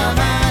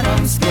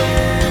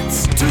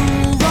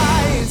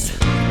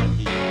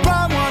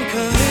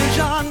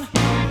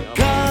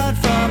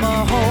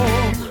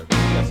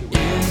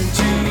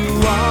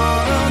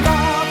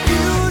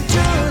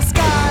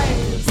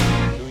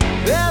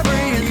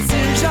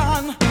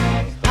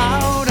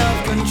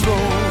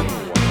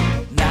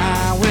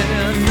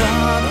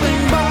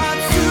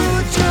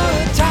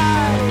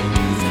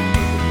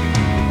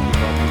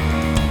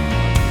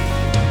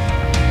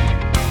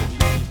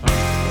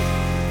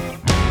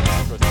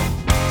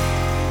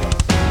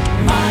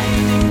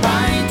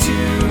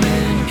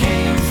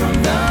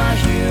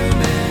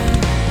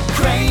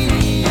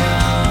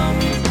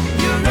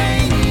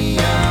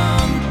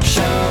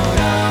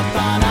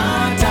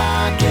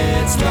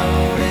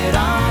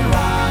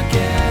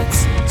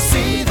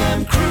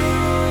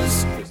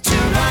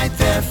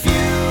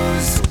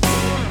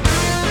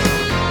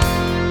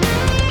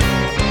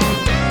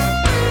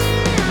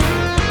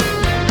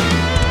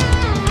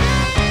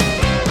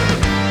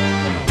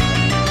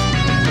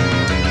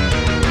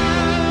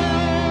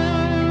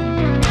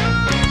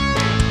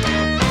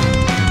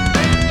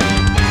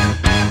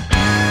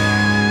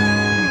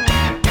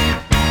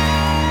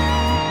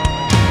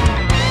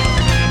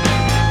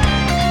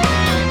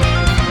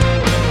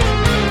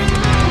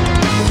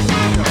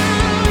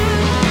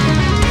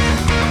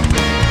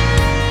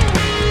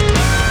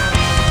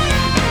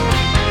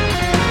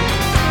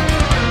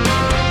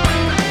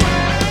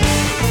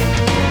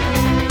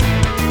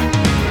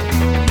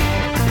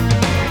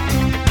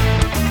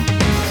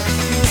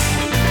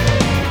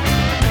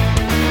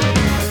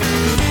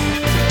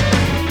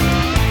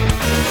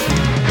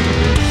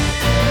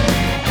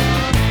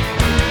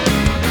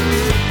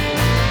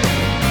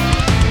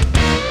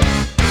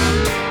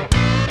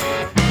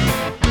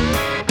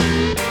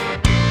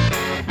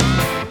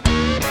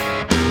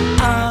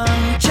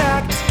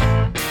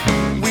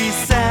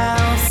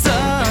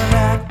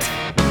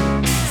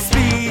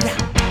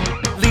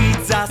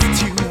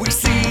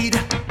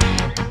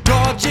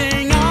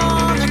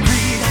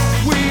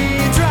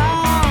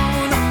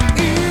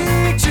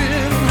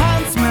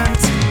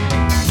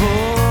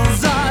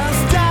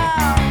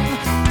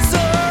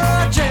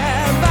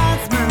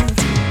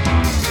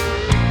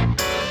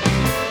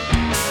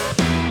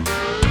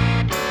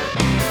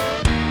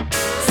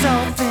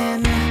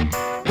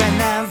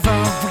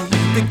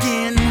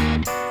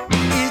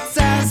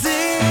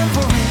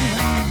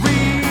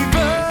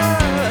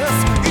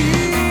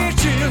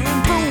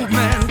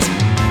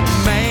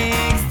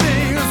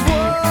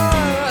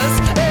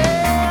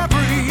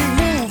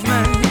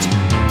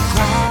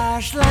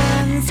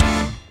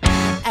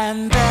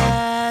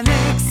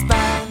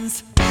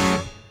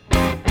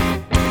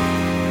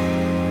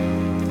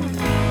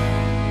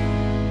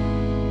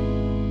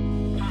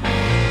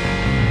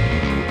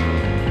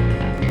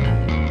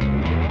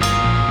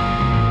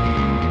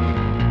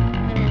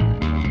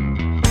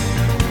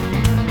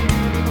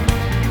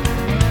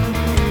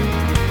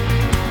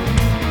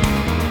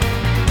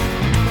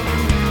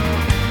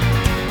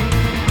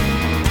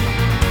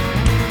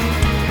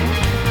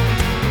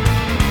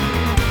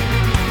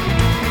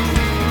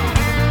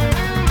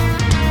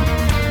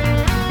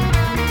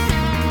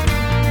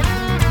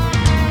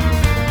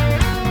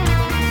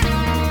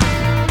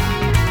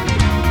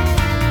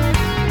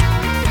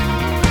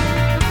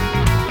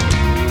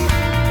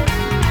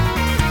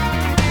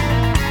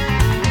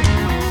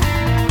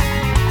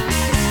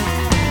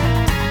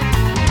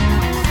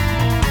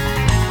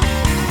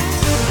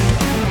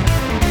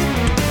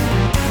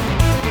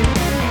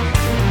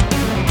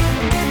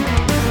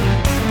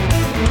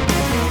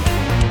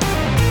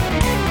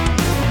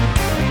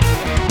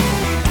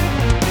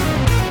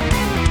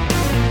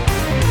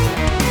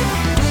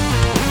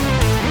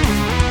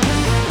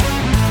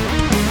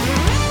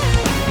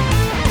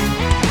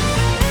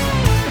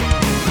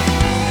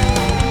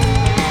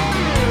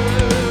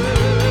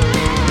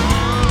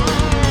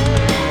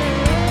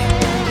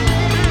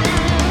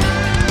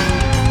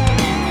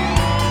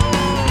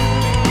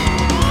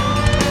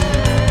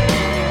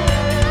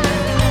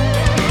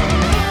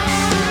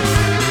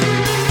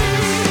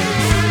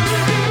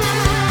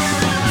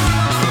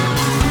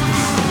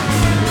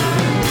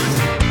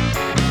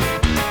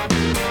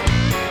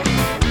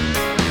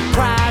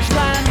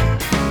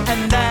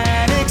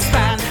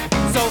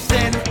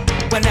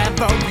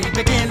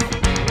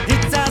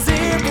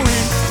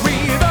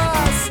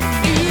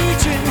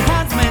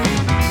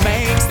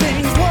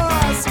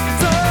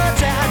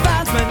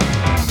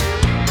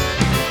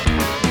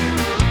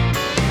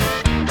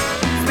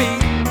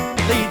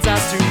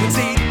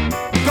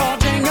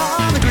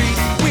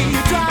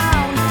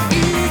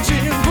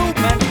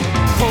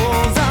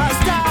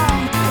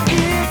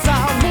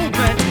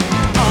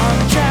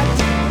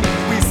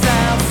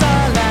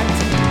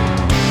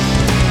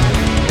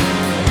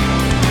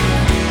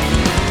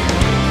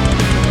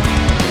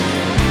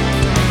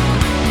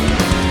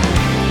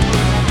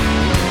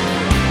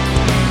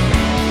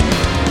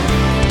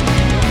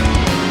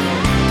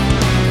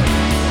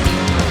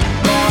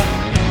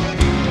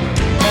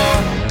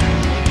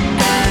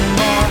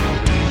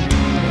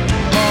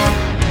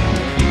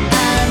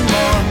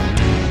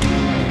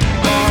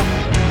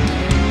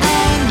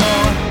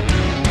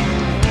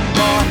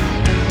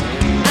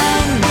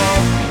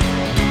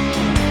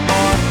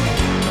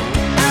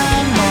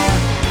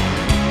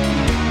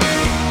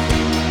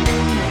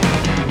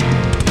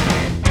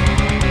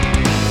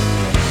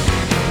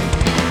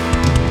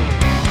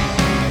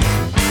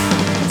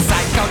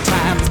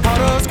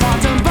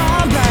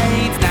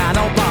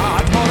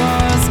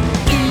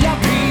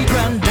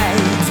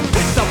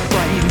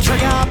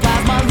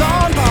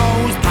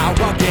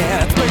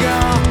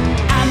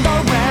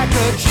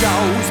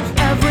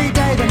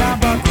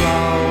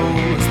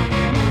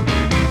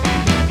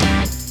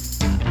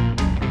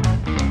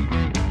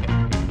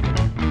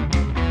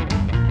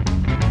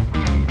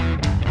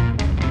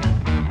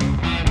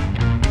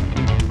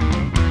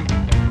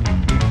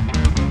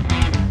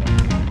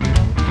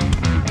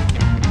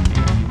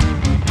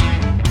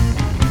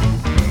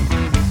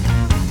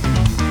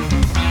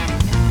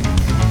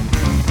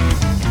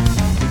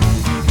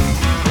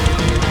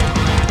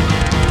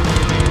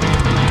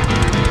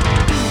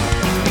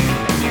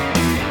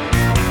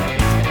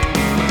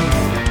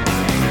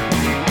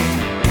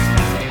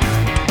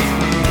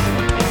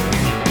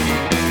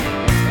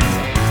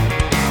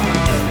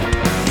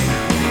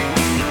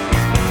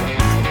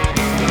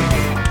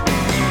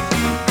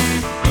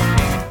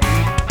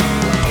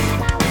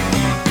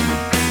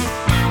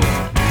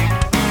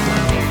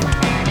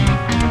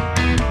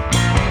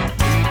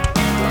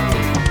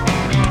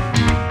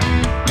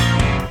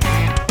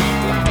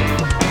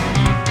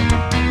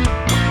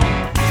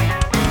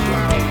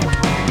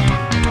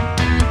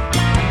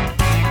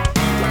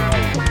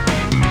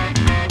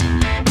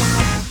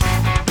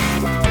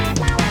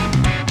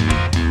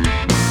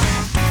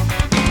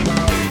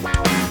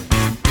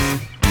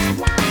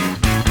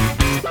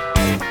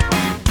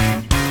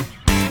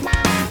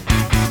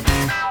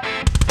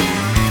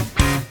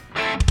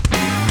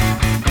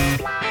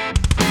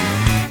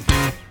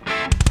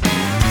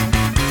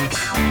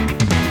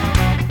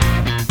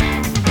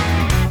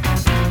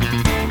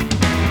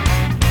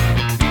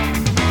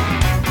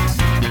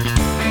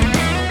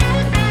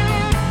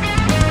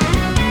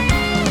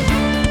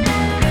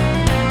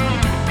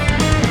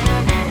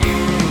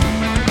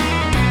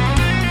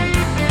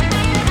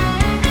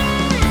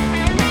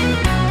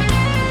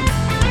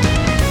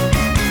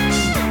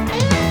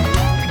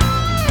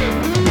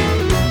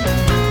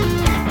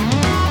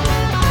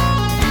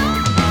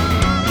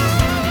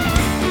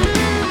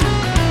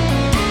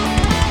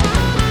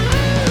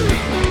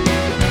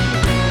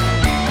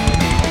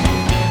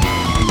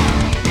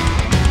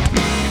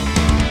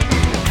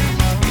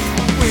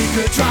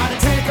could try to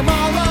take them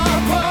all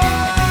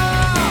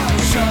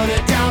apart, shut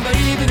it down, but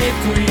even if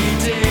we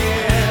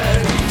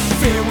did,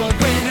 fear would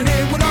win and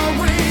it would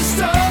always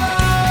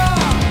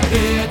start.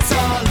 It's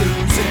a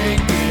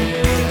losing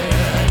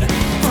bid.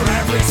 For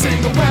every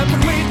single weapon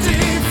we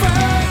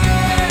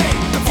defeat,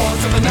 the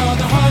force of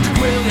another 100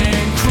 will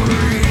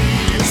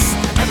increase.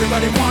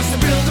 Everybody wants to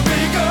build a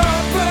bigger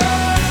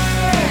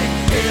brain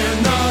in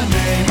the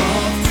name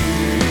of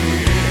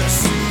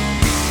peace.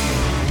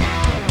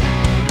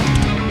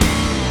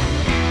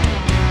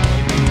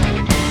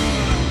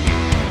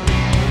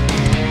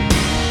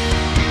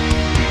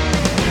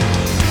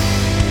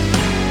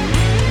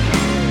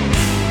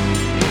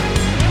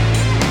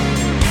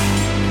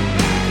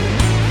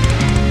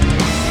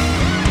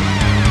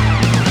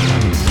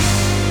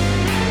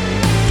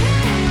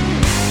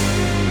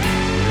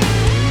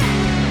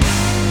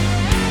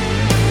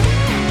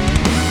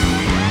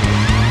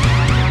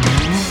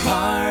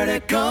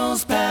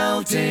 Particles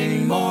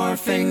pelting,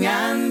 morphing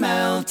and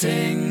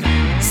melting,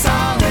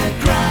 solid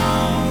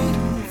ground,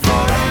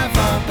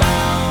 forever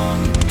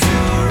bound to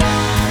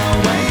run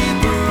away,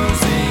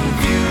 bruising,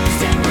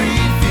 fused and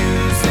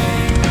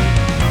refusing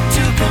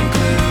to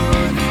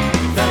conclude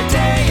the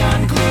day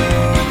unglued.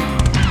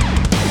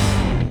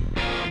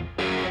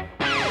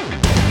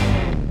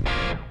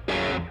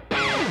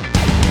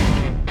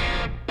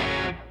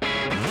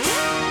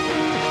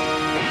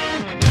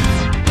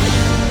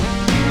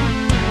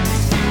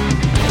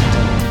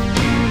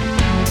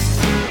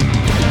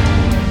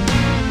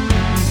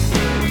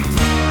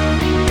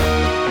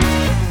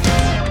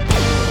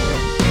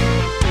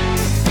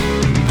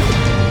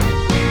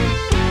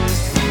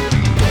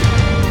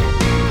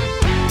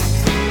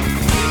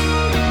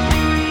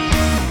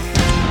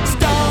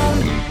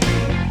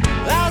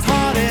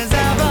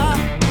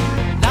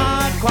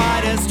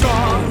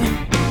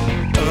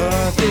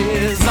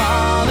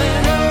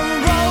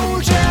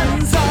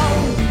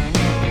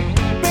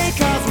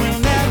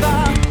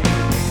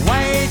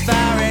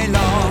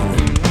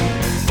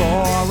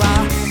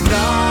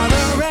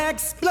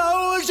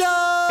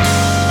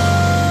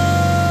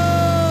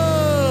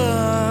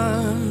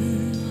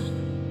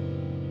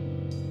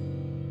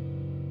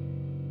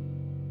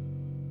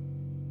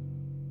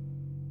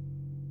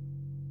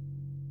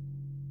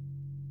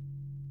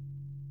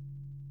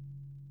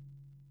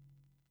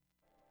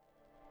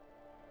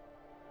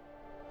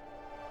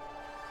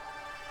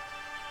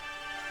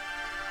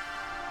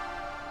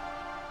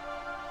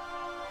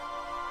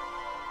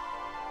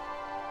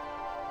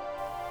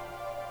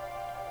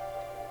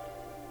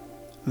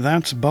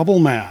 That's Bubble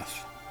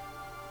Math.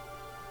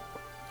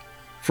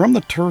 From the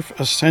Turf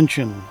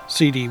Ascension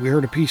CD, we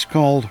heard a piece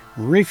called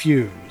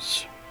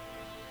Refuse.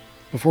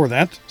 Before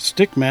that,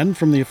 Stickmen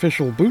from the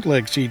official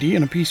bootleg CD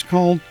and a piece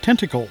called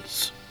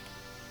Tentacles.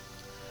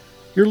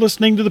 You're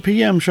listening to the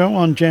PM Show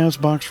on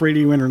Jazzbox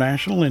Radio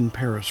International in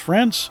Paris,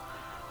 France,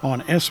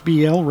 on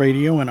SBL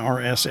Radio and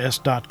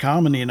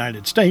RSS.com in the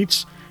United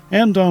States,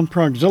 and on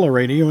Progzilla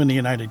Radio in the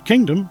United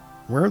Kingdom,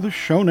 where the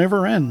show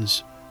never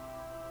ends.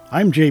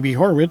 I'm JB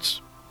Horwitz.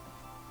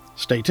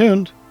 Stay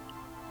tuned.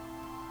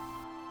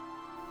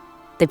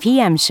 The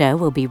PM Show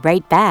will be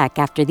right back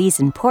after these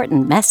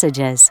important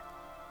messages.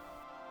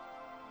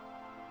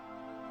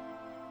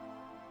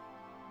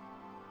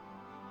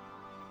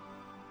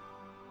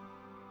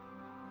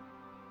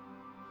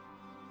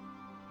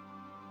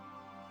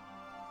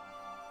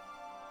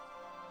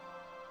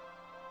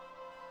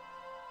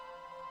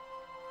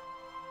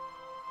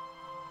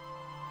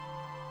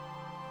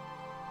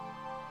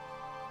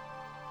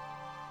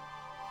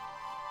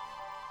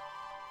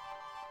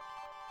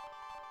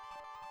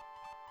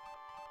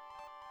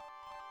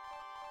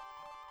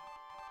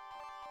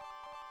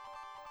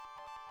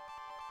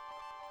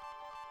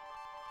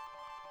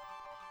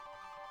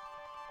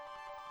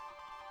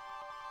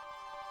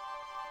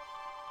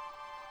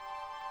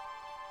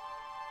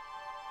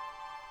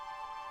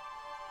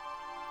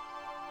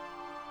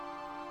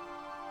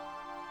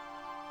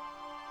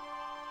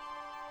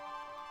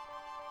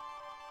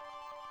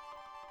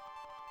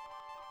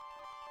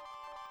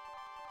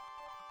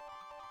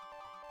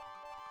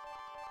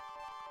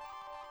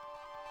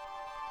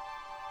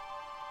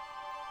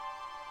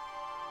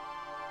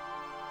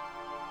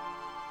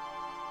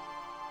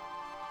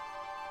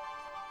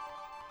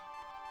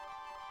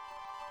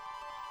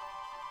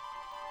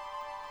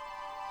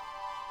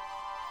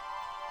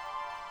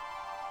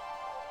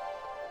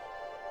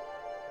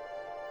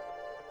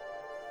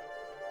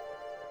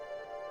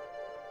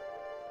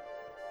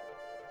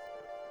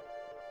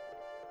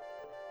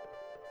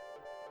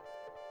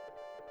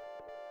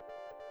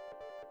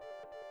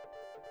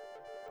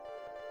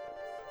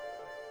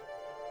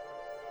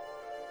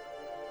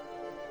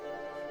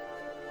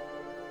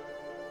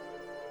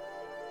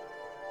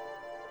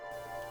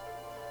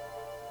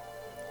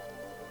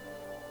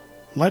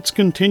 Let's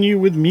continue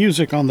with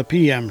music on the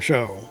PM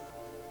Show.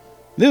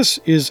 This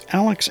is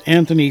Alex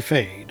Anthony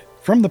Fade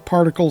from the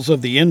Particles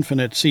of the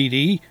Infinite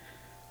CD.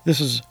 This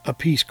is a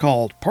piece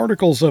called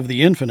Particles of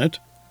the Infinite,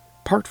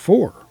 Part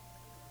 4.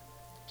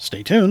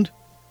 Stay tuned.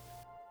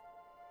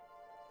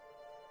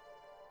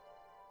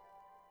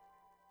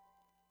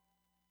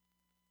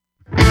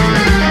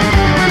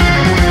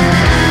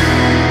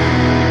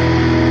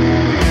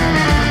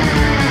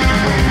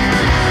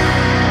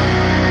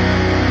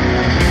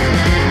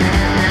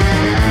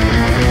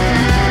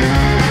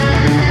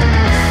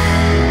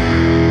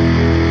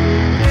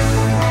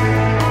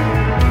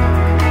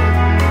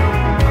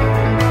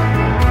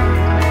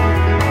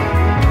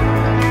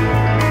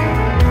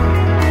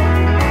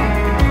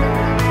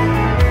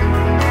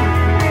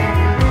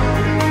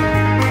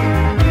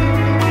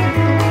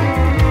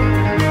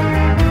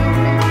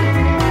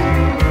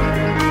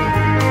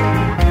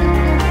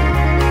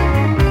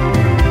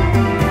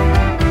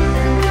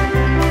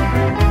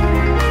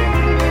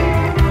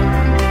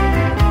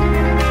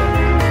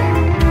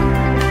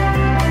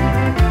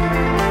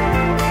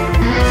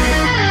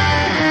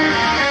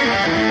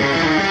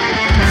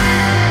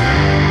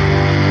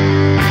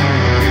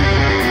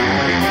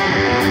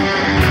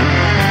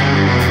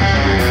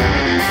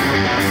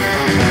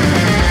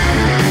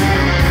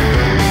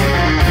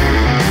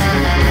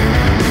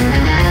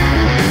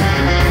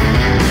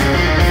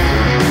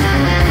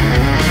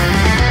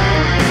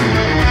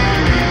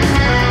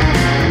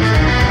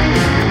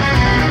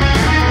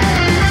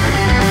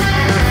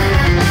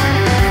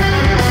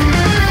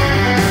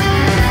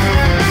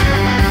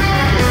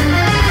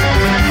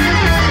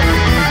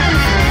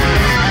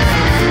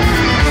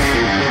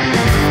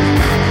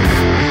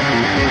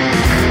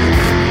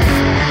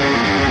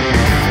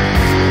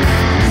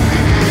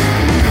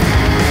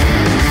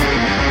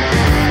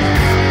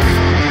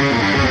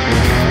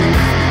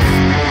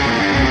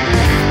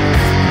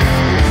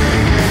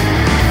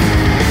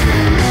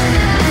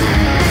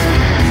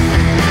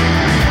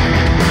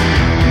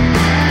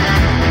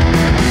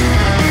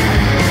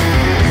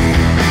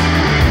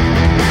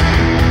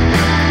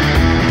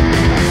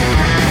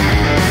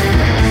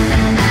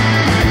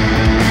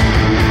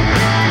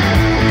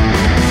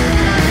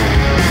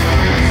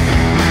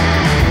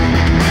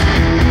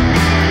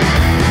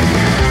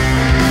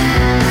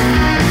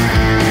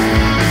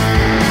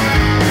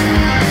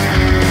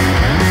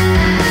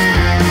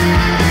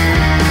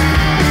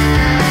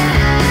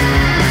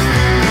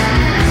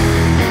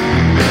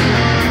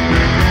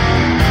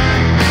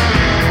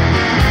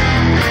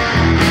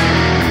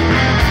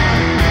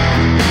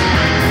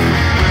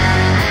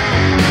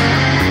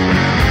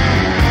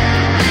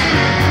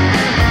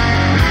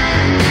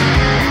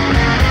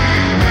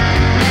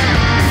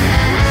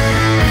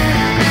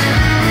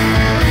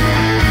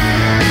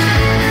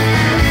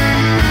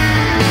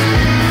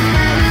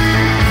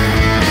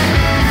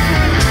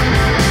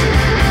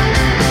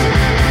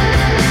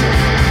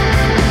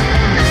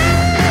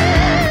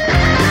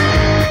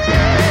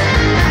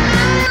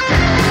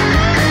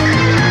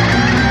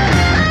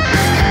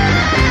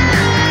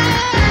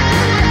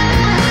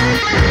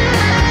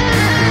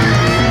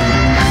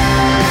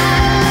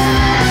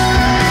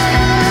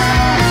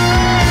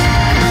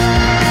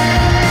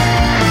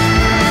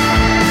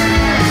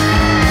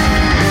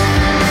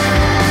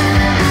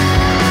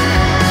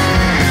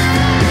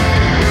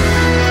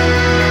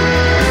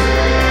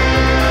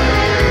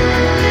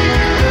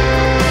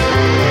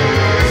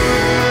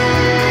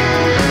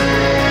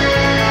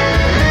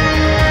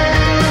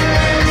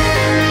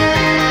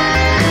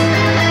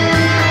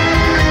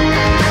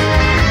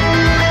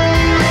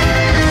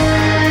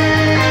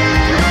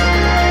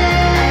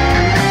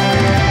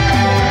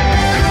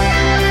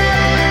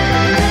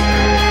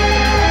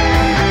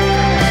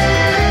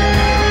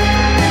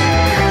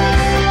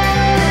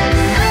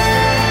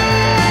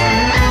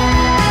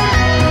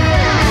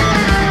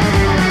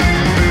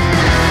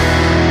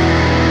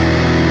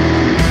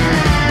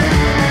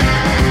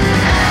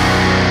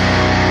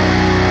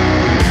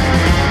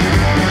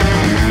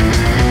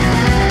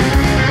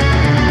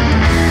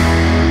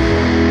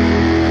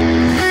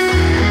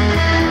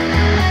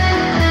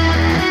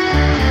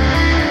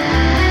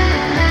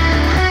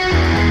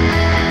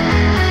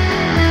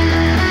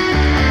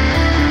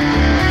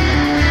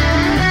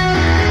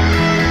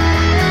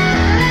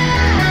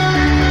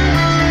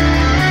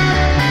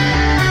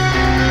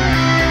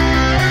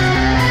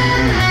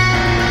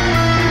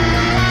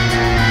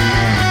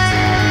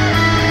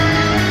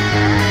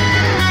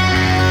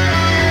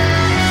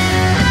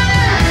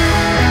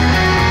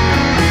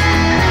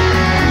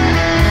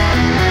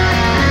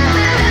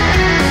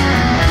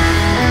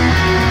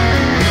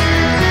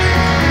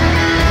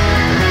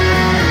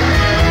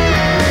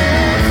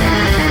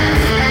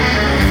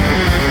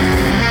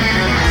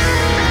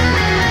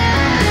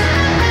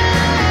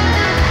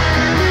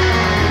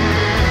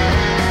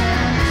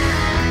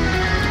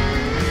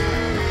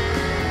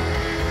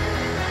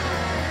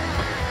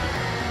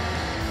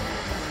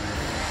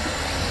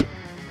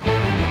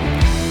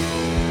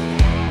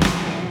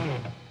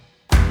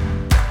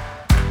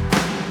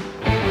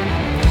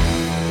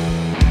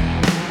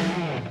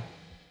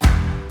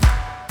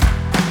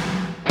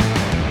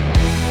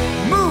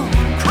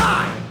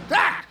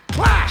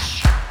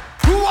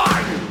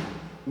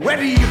 Where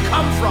do you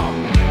come from?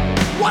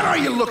 What are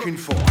you looking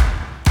for?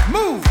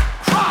 Move,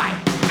 cry,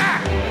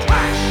 act,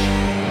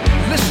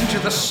 clash. Listen to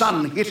the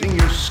sun hitting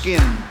your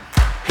skin.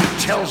 He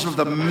tells of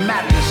the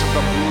madness of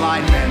the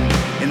blind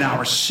men in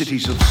our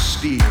cities of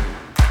steel.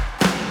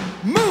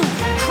 Move,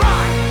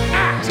 cry,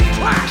 act,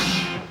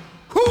 clash.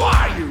 Who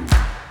are you?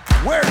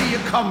 Where do you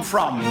come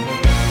from?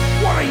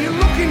 What are you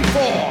looking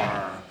for?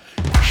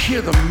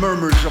 Hear the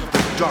murmurs of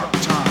the dark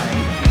time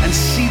and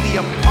see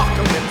the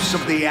apocalypse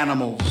of the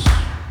animals.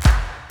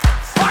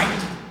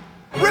 Fight,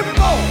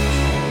 revolt,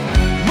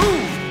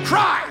 move,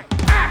 cry,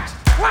 act,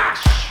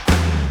 clash,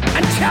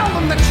 and tell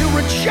them that you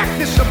reject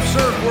this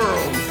absurd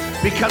world,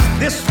 because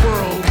this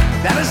world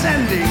that is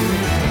ending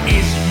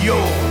is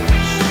yours.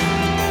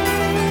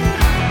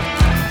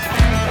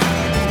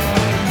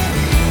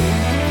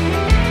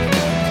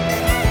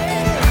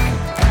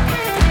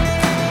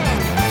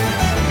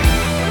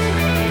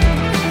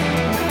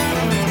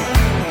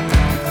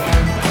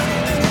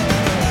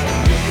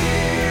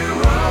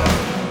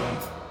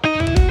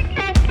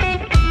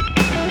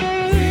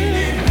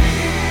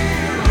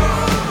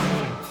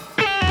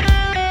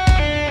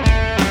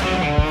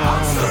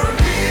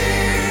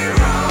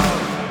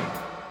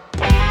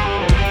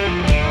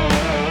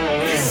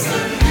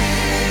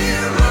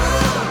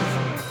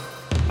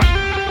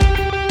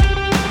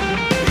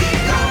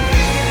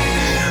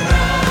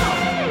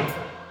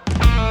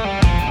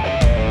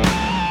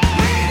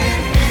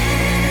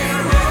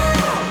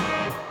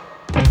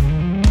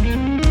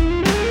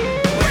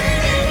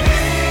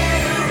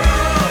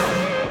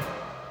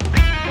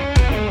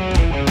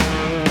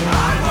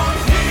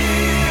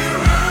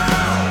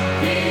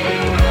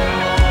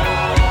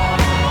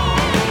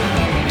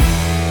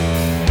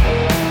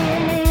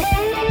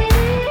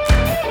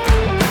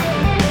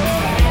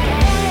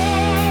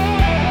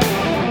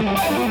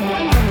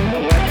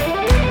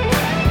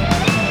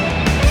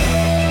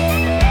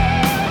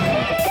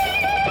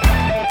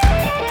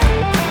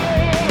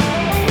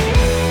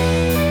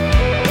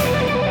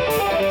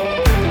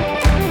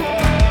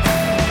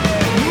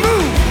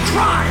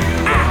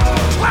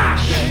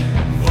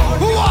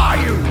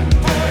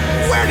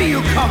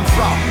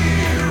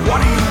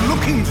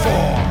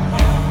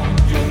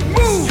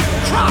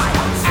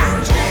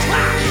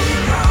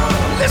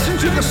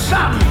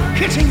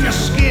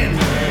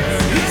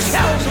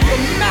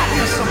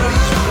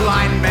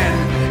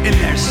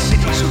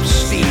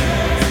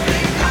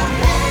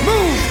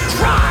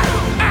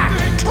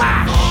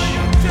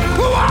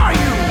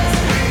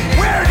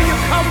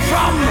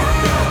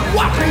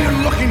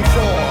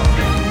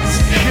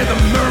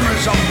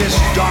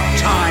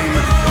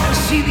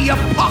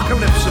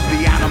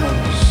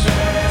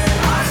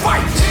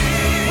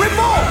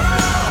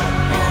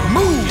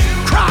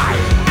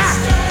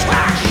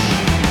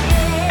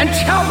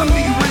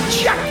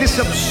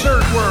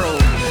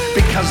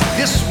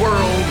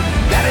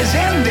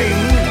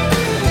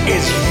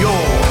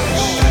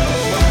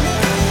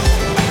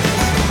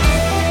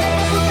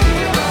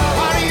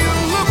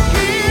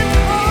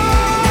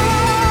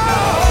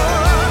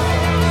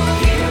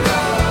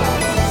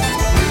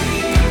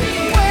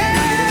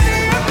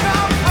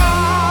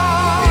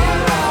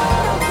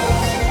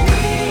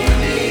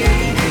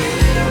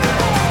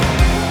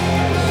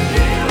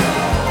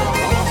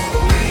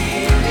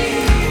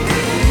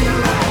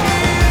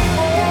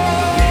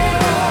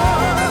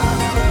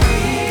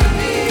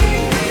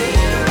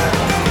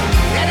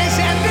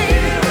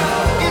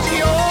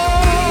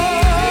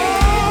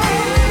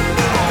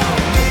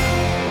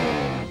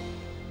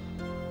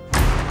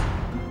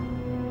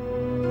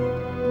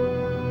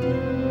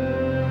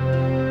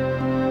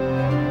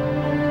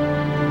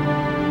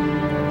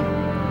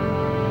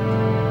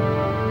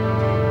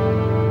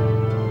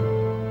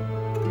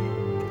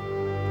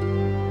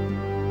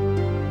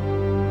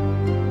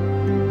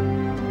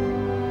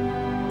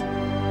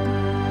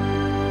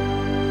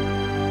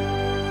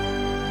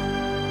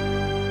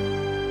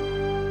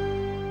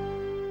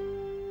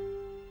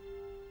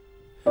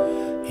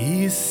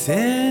 He's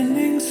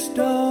sending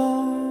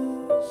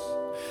stars,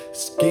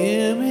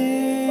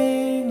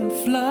 skimming and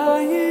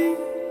flying,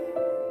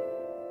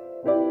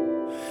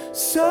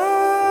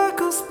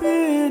 circles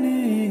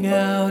spinning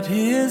out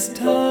his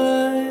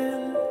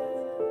time.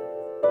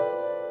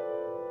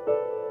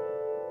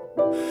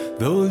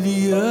 Though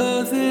the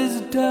earth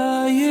is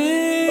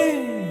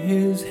dying,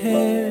 his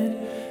head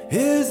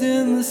is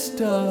in the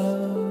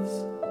stars.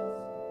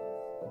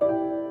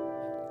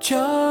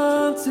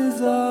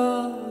 Chances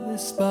are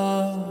this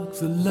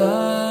sparks a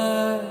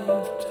lifetime.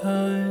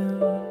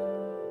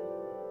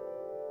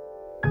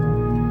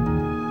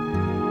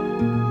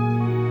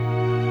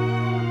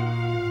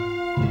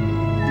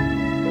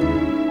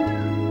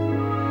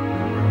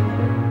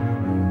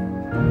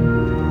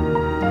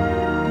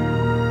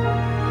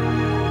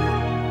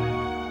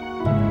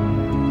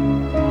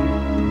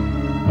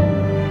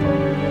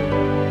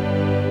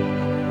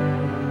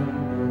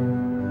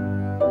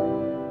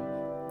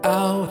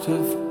 Out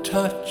of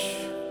touch,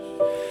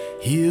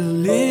 he'll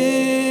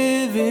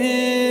live in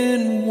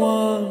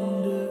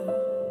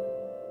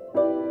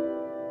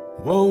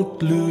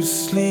won't lose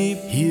sleep,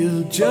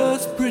 he'll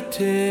just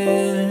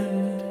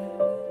pretend.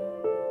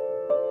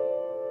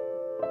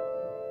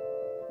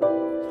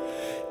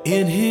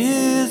 In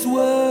his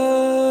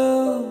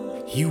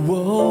world, he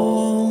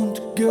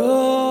won't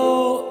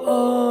go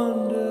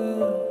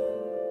under.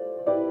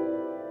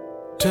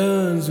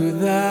 Turns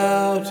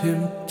without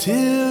him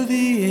till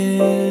the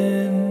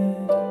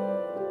end.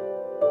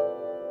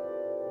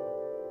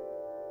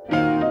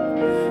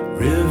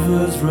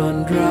 Rivers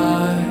run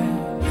dry,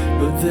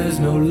 but there's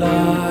no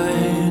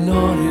line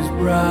on his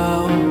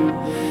brow.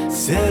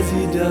 Says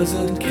he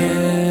doesn't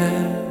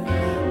care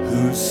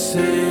who's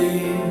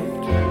saved.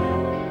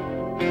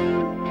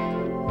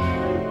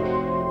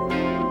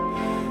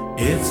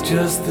 It's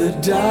just the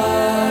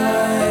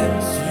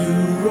dice you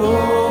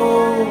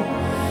roll,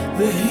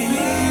 the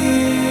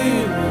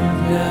here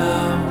and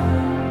now.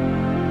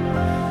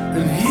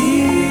 And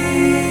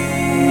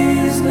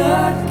he's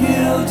not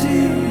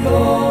guilty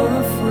or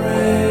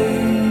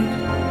afraid.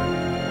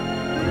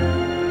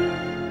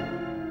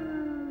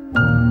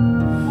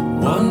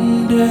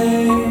 One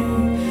day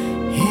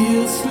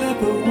he'll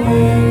slip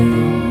away,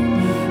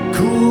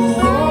 cool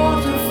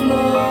water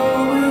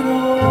flowing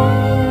all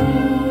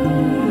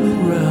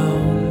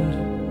around,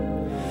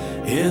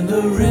 in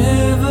the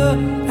river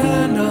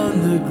and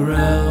on the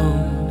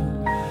ground.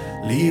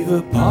 Leave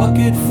a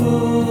pocket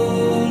full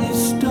of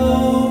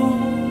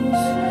stones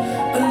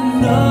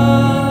and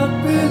not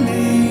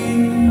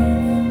believe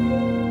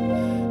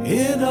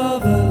in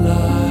other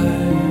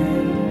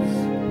lives.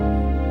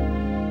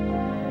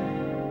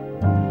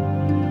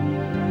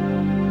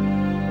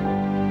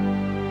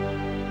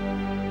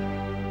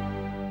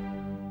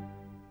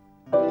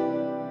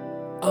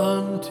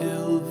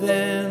 Until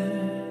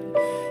then,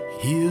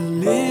 he'll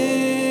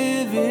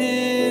live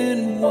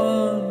in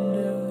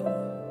wonder.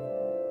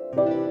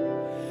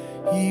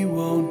 He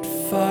won't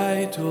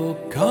fight or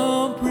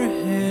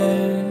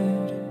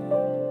comprehend.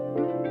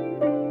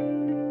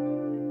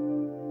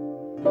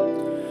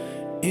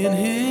 In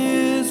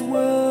his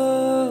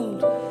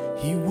world,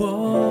 he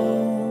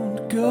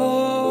won't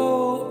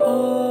go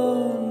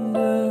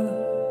under.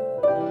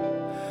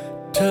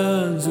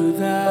 Turns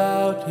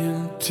without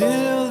him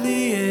till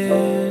the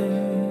end.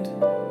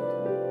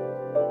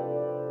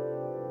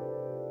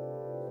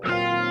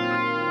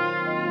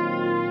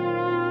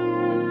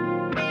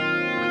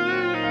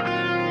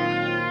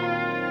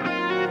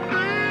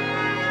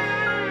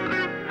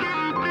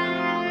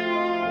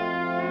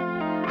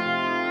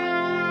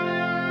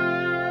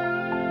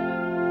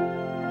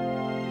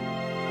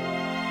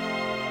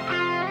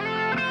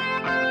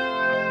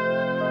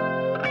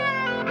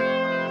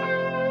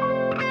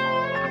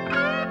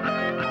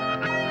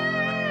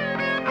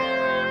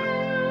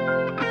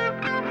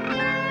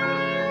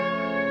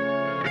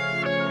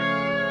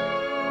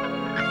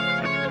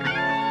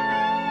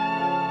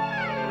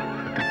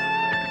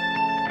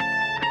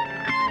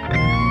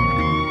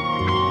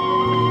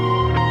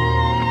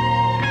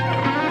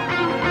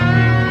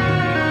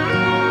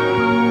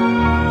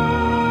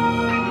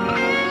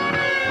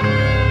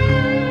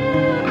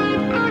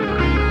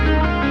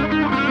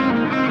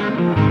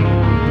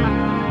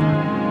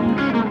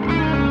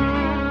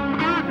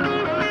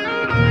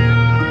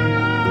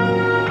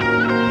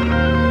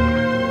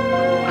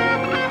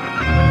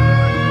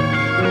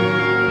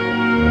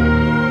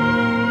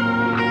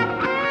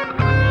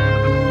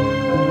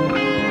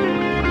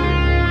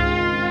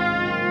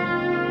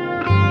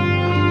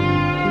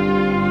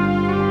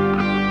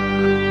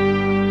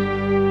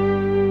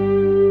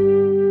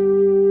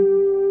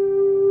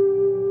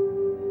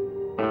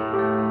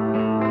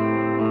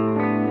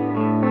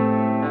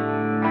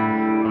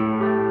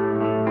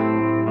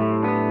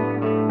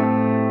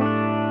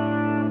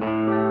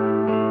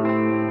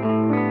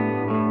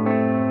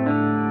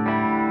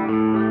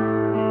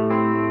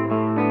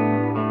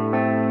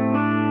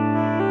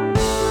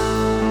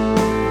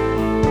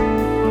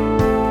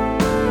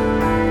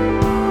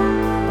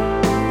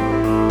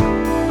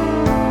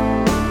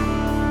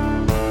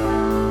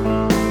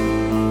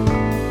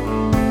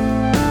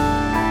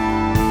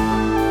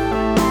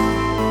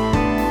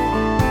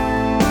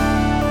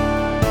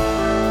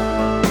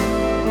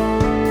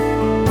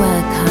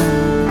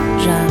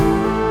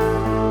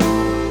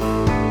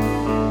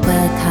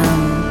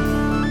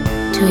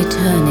 to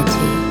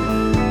eternity.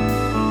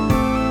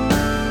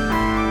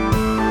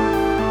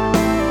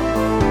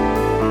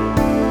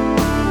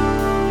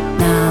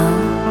 Now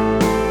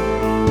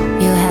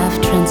you have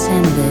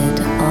transcended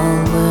all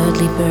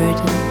worldly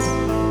burdens,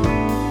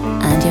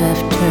 and you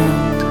have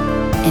turned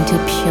into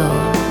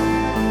pure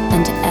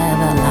and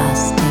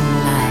everlasting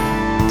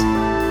light.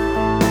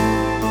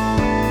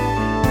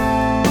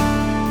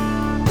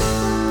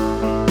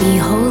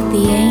 Behold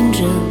the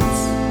angels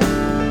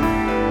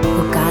who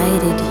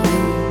guided you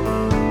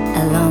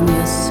along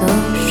your so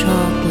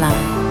short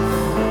life.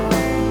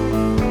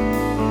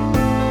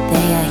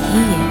 They are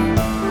here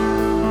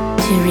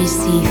to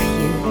receive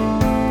you.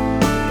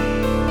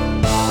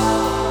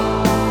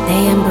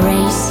 They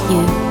embrace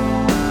you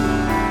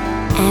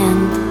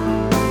and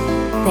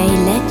they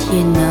let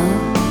you know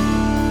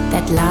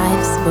that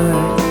life's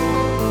worth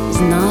is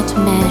not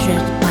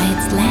measured by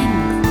its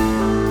length,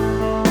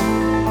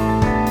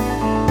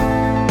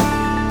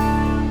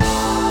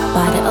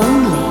 but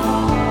only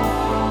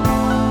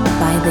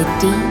by the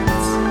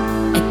deeds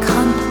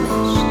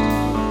accomplished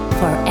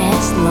for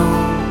as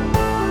long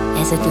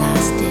as it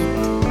lasted.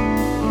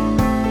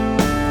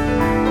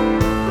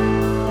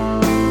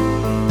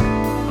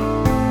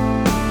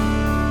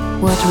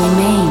 What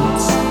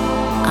remains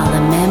are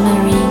the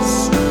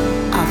memories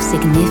of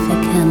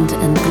significant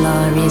and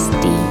glorious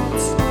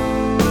deeds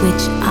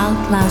which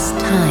outlast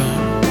time.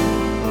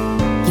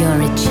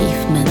 Your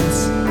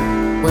achievements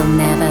will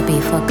never be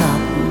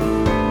forgotten.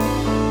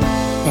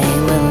 They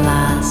will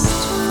last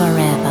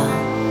forever.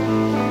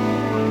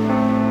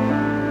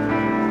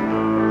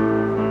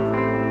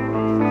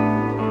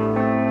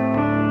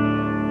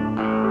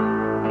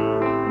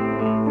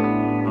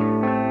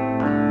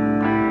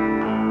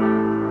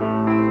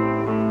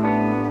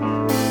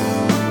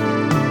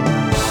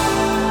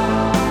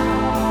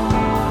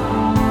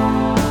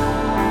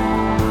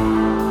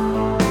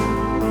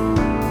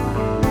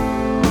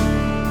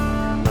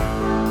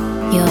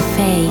 Your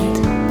fate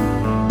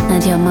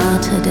and your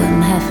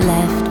martyrdom have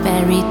left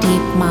very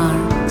deep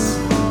marks,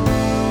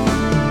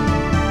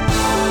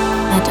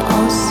 but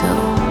also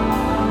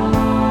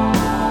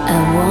a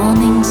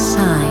warning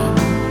sign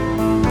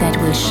that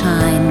will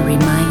shine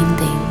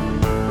reminding.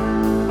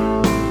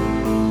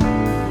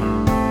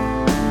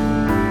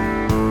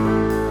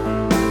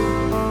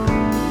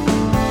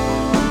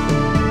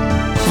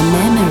 The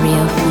memory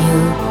of you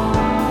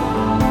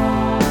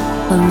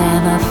will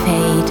never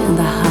fade in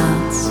the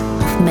hearts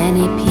of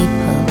many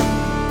people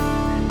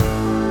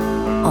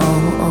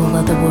all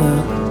over the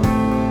world.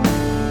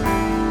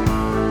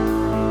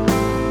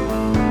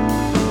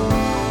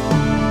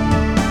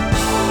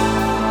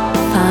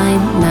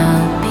 Find now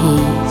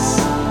peace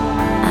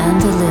and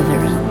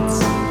deliverance,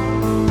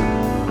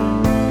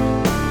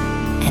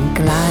 and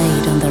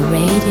glide on the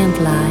radiant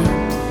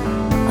light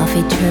of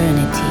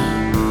eternity,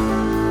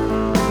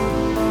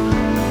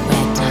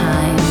 where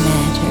time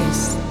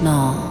matters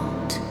not.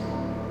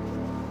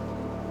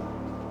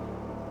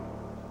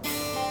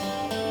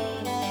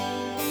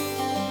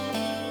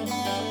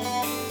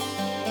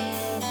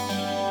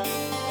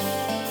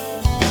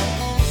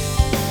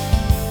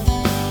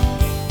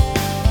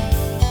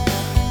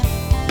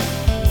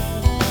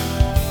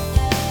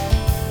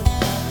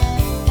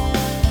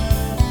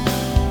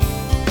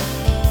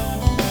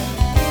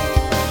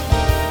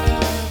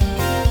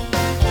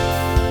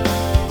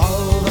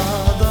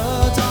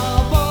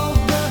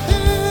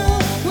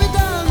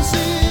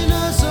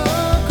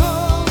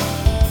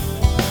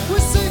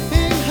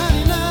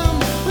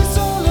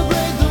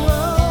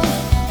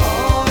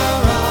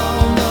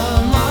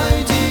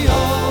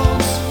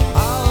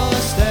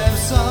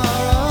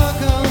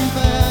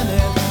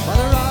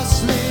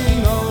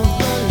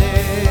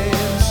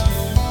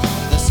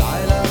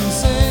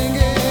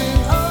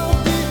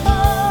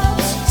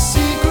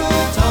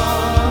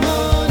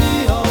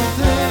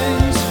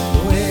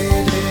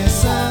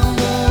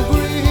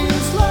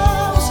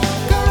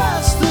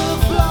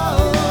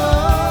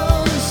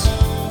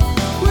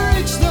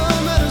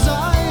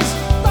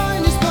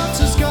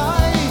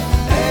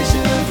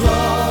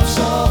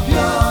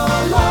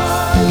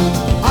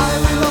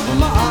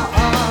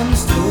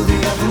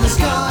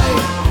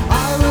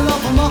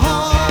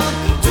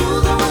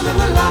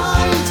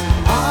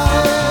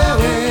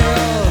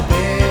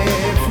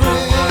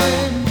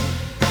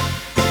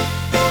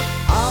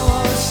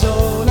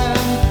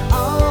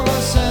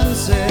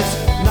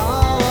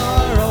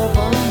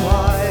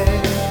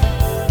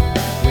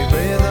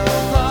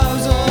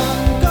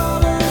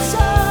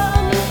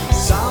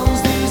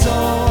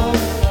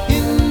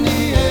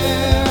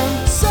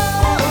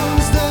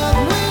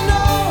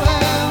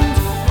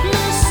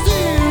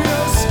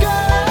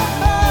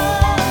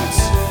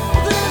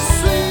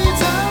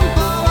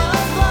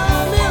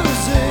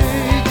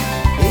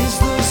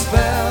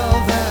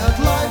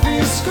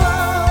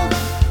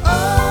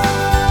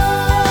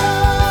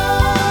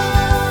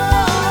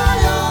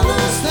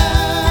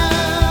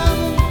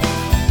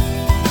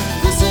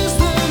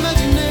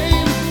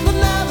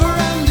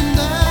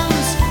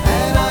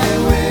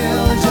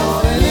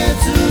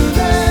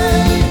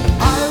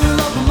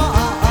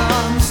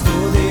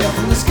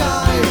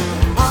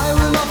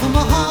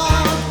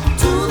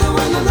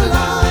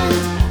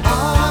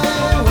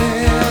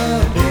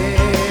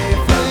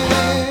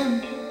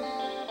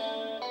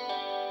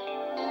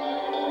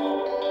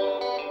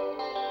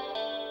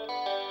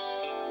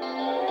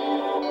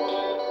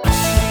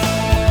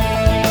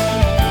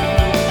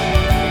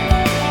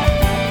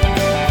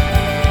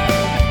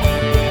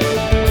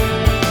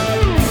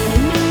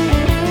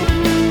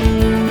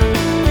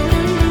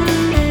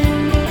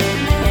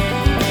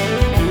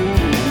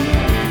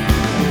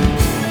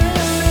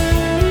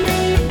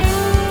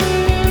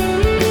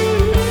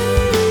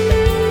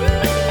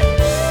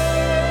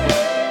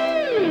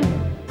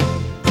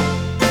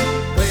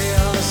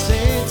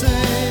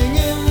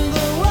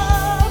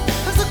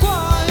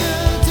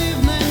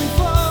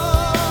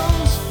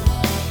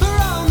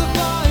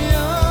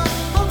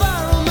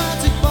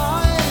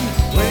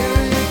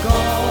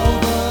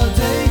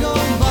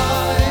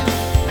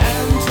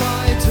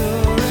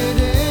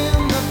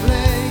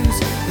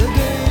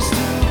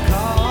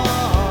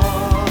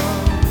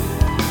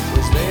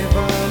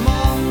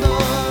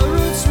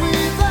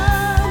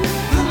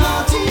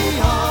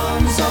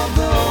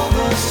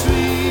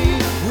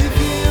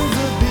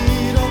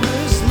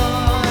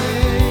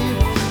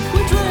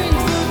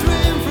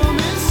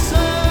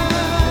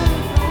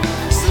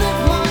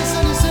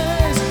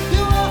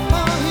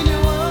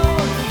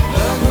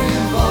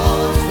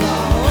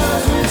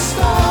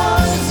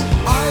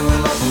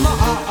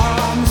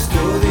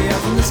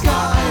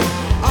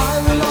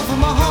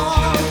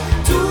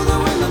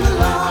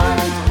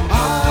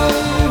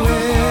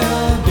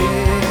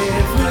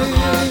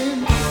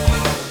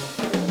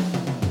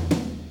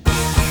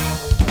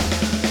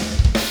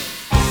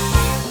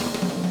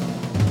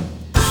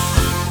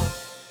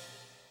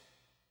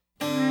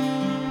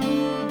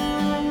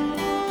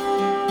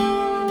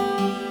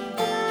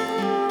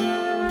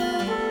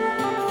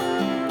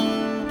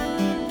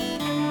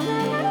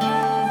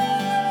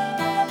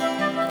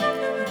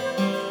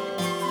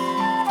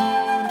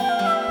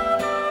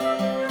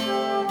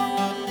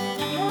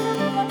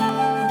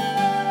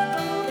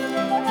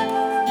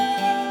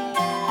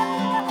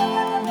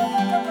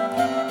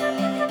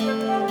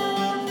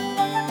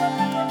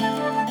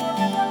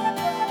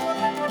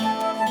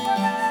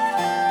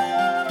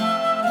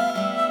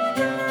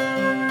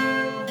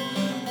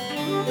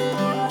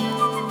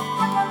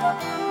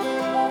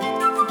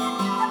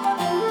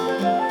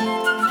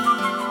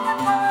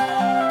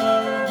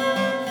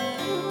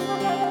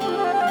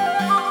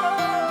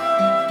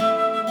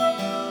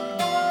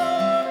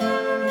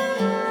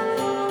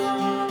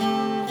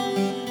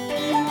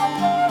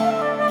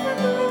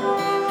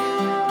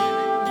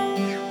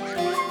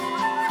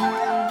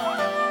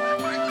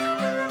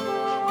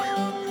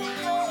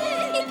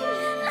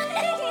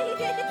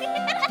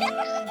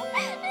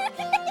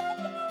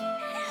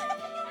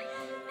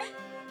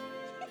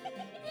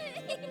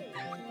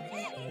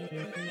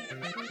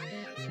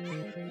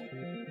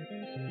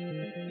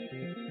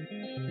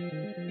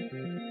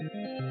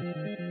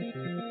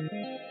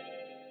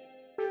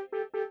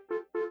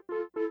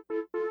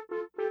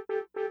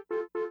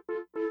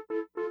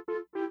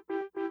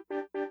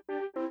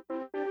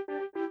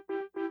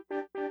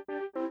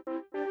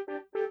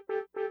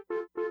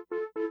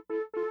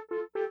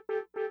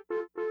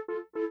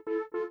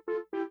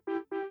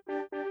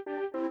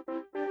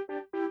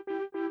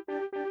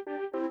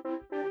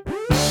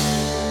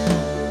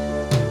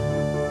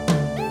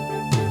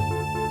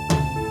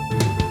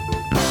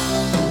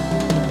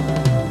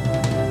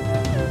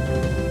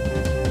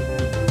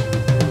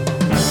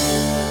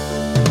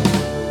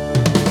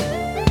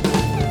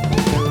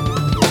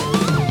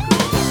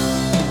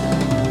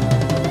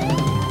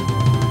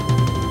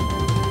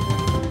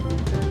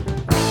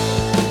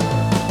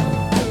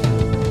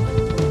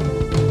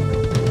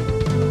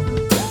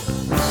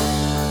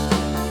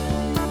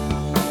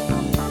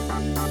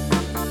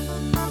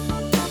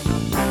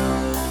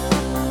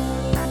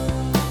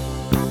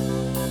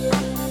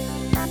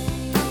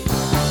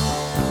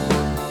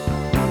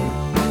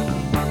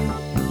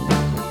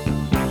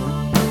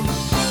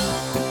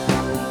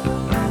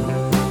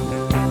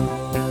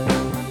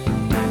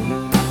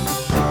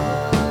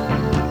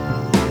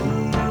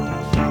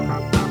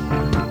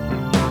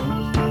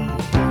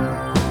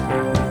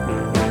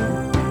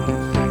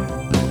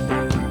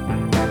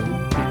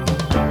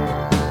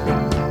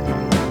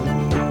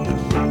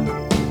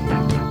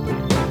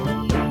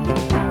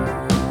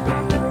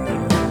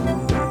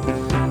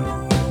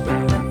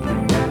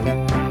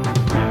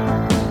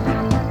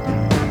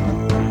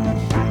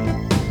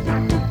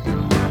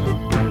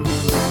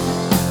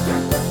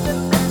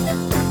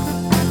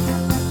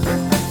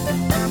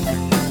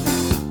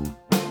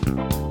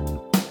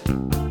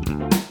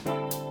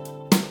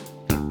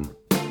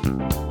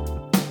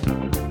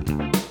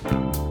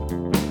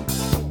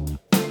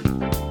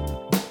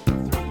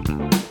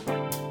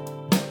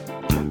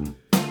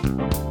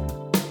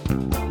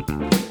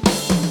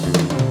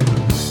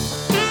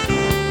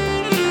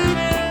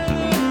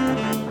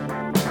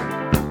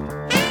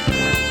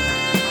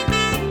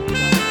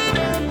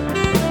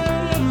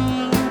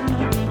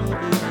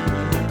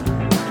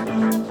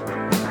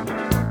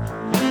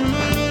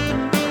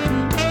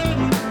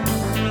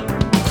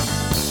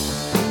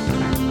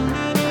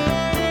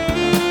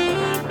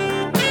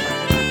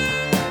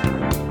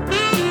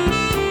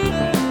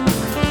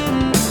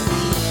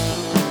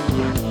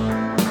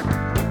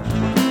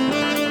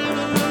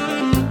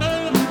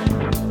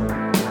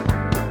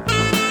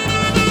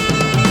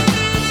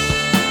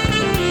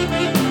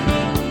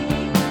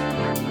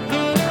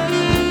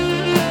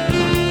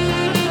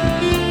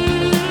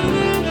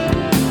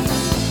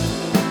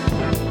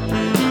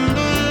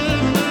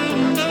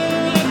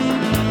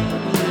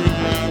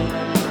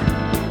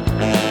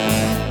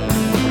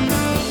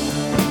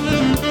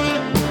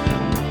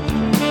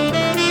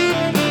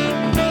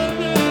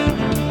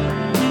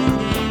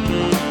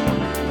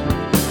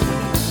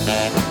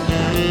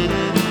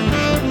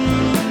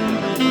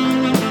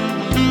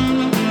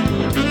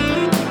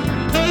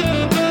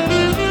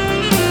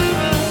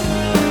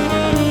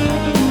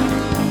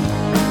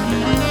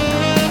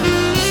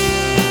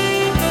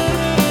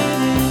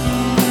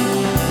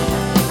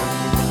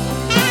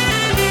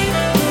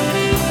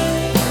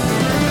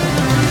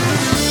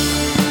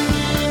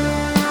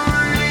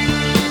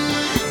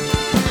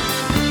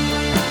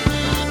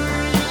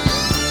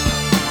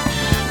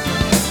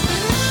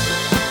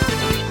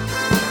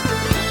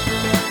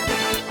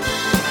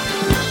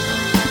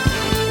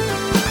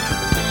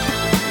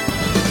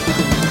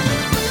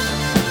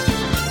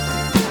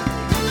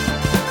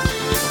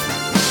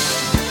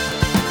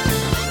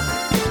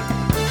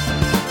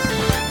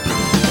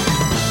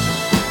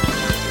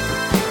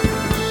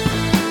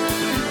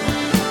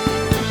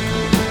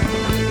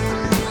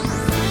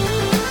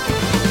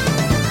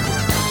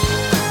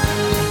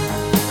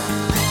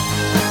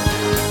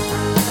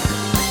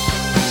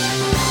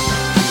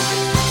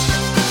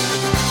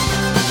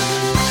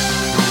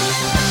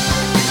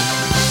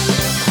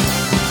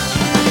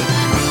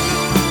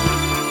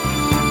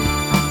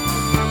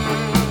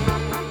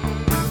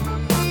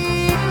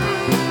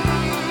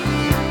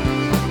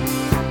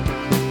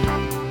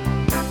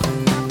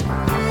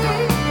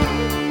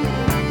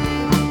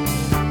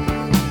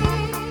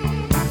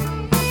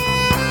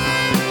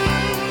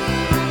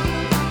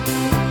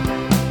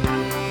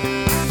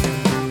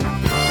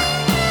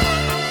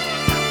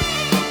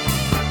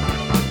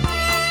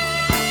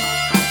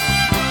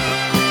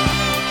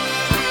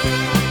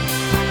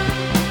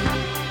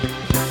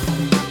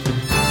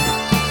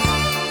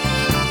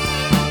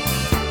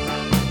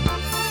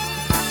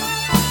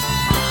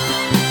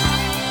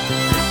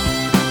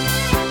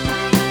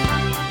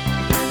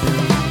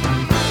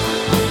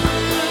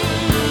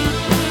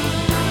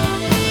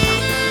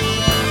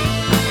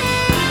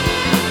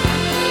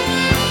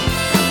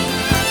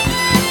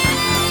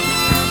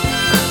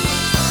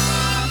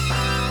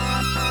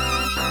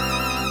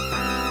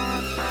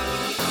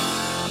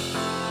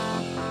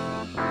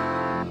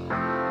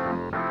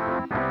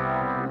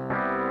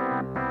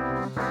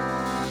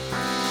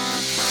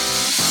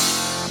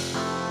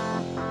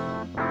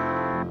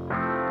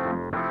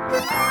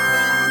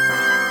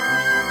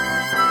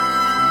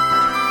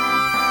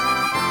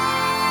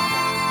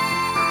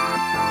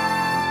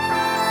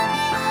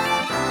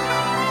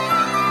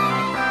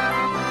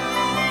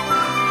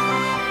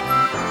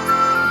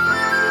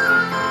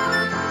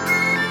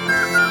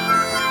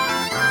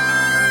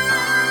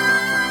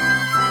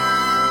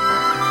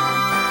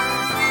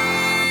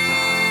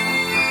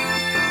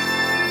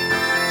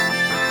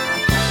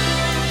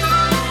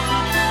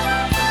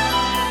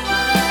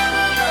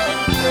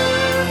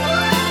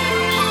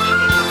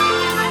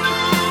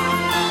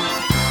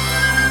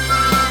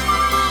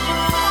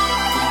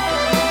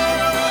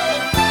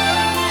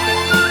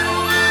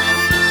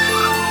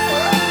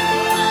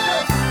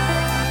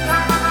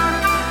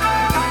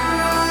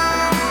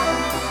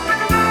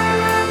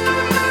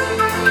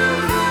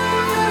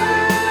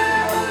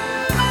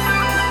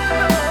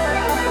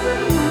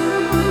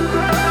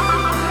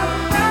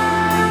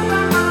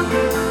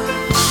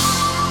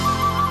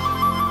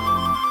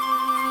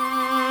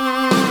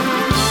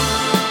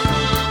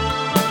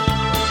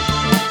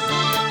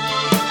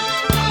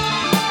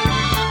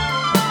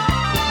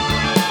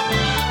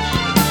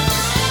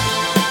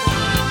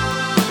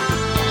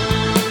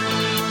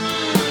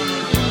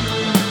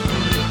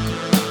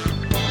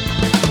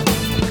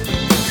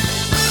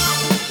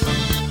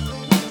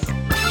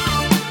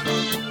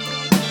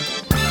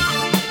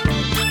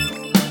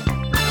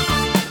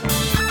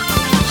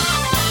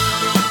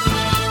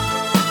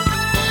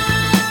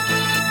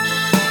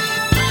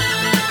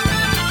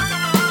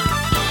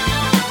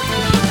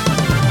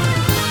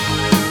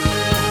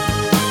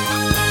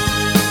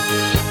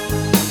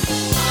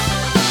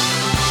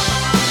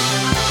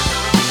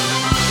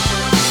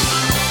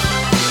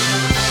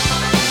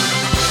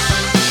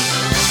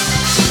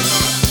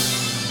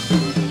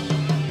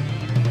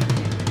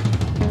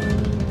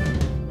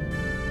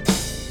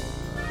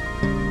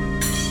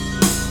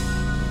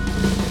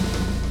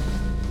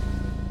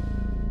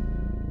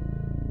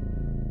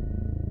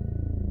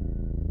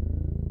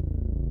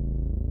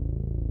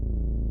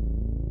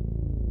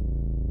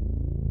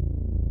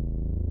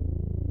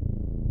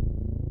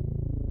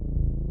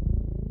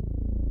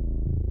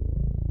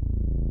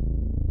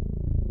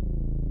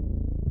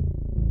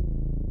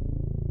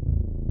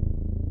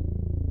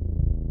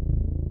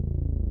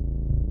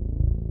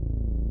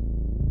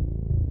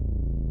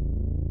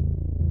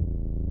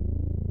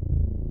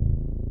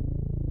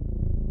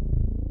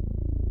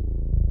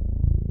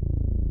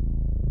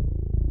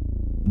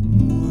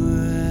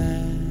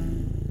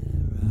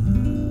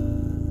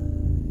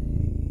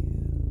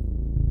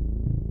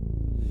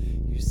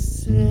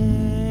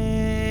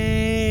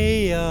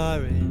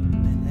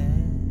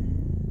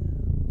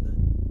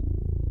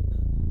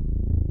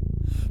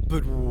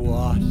 But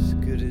what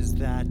good is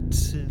that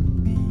to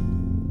me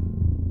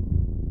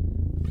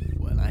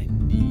when I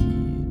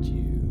need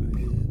you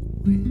here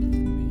with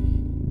me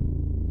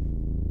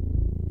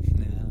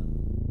now?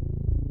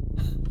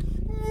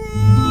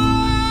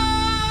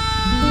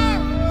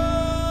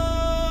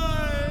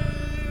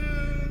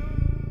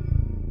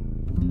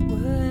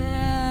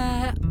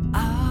 Where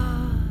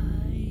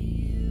are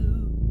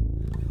you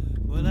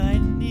when I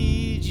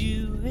need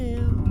you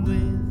here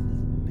with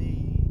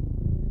me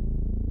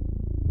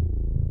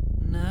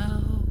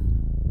now?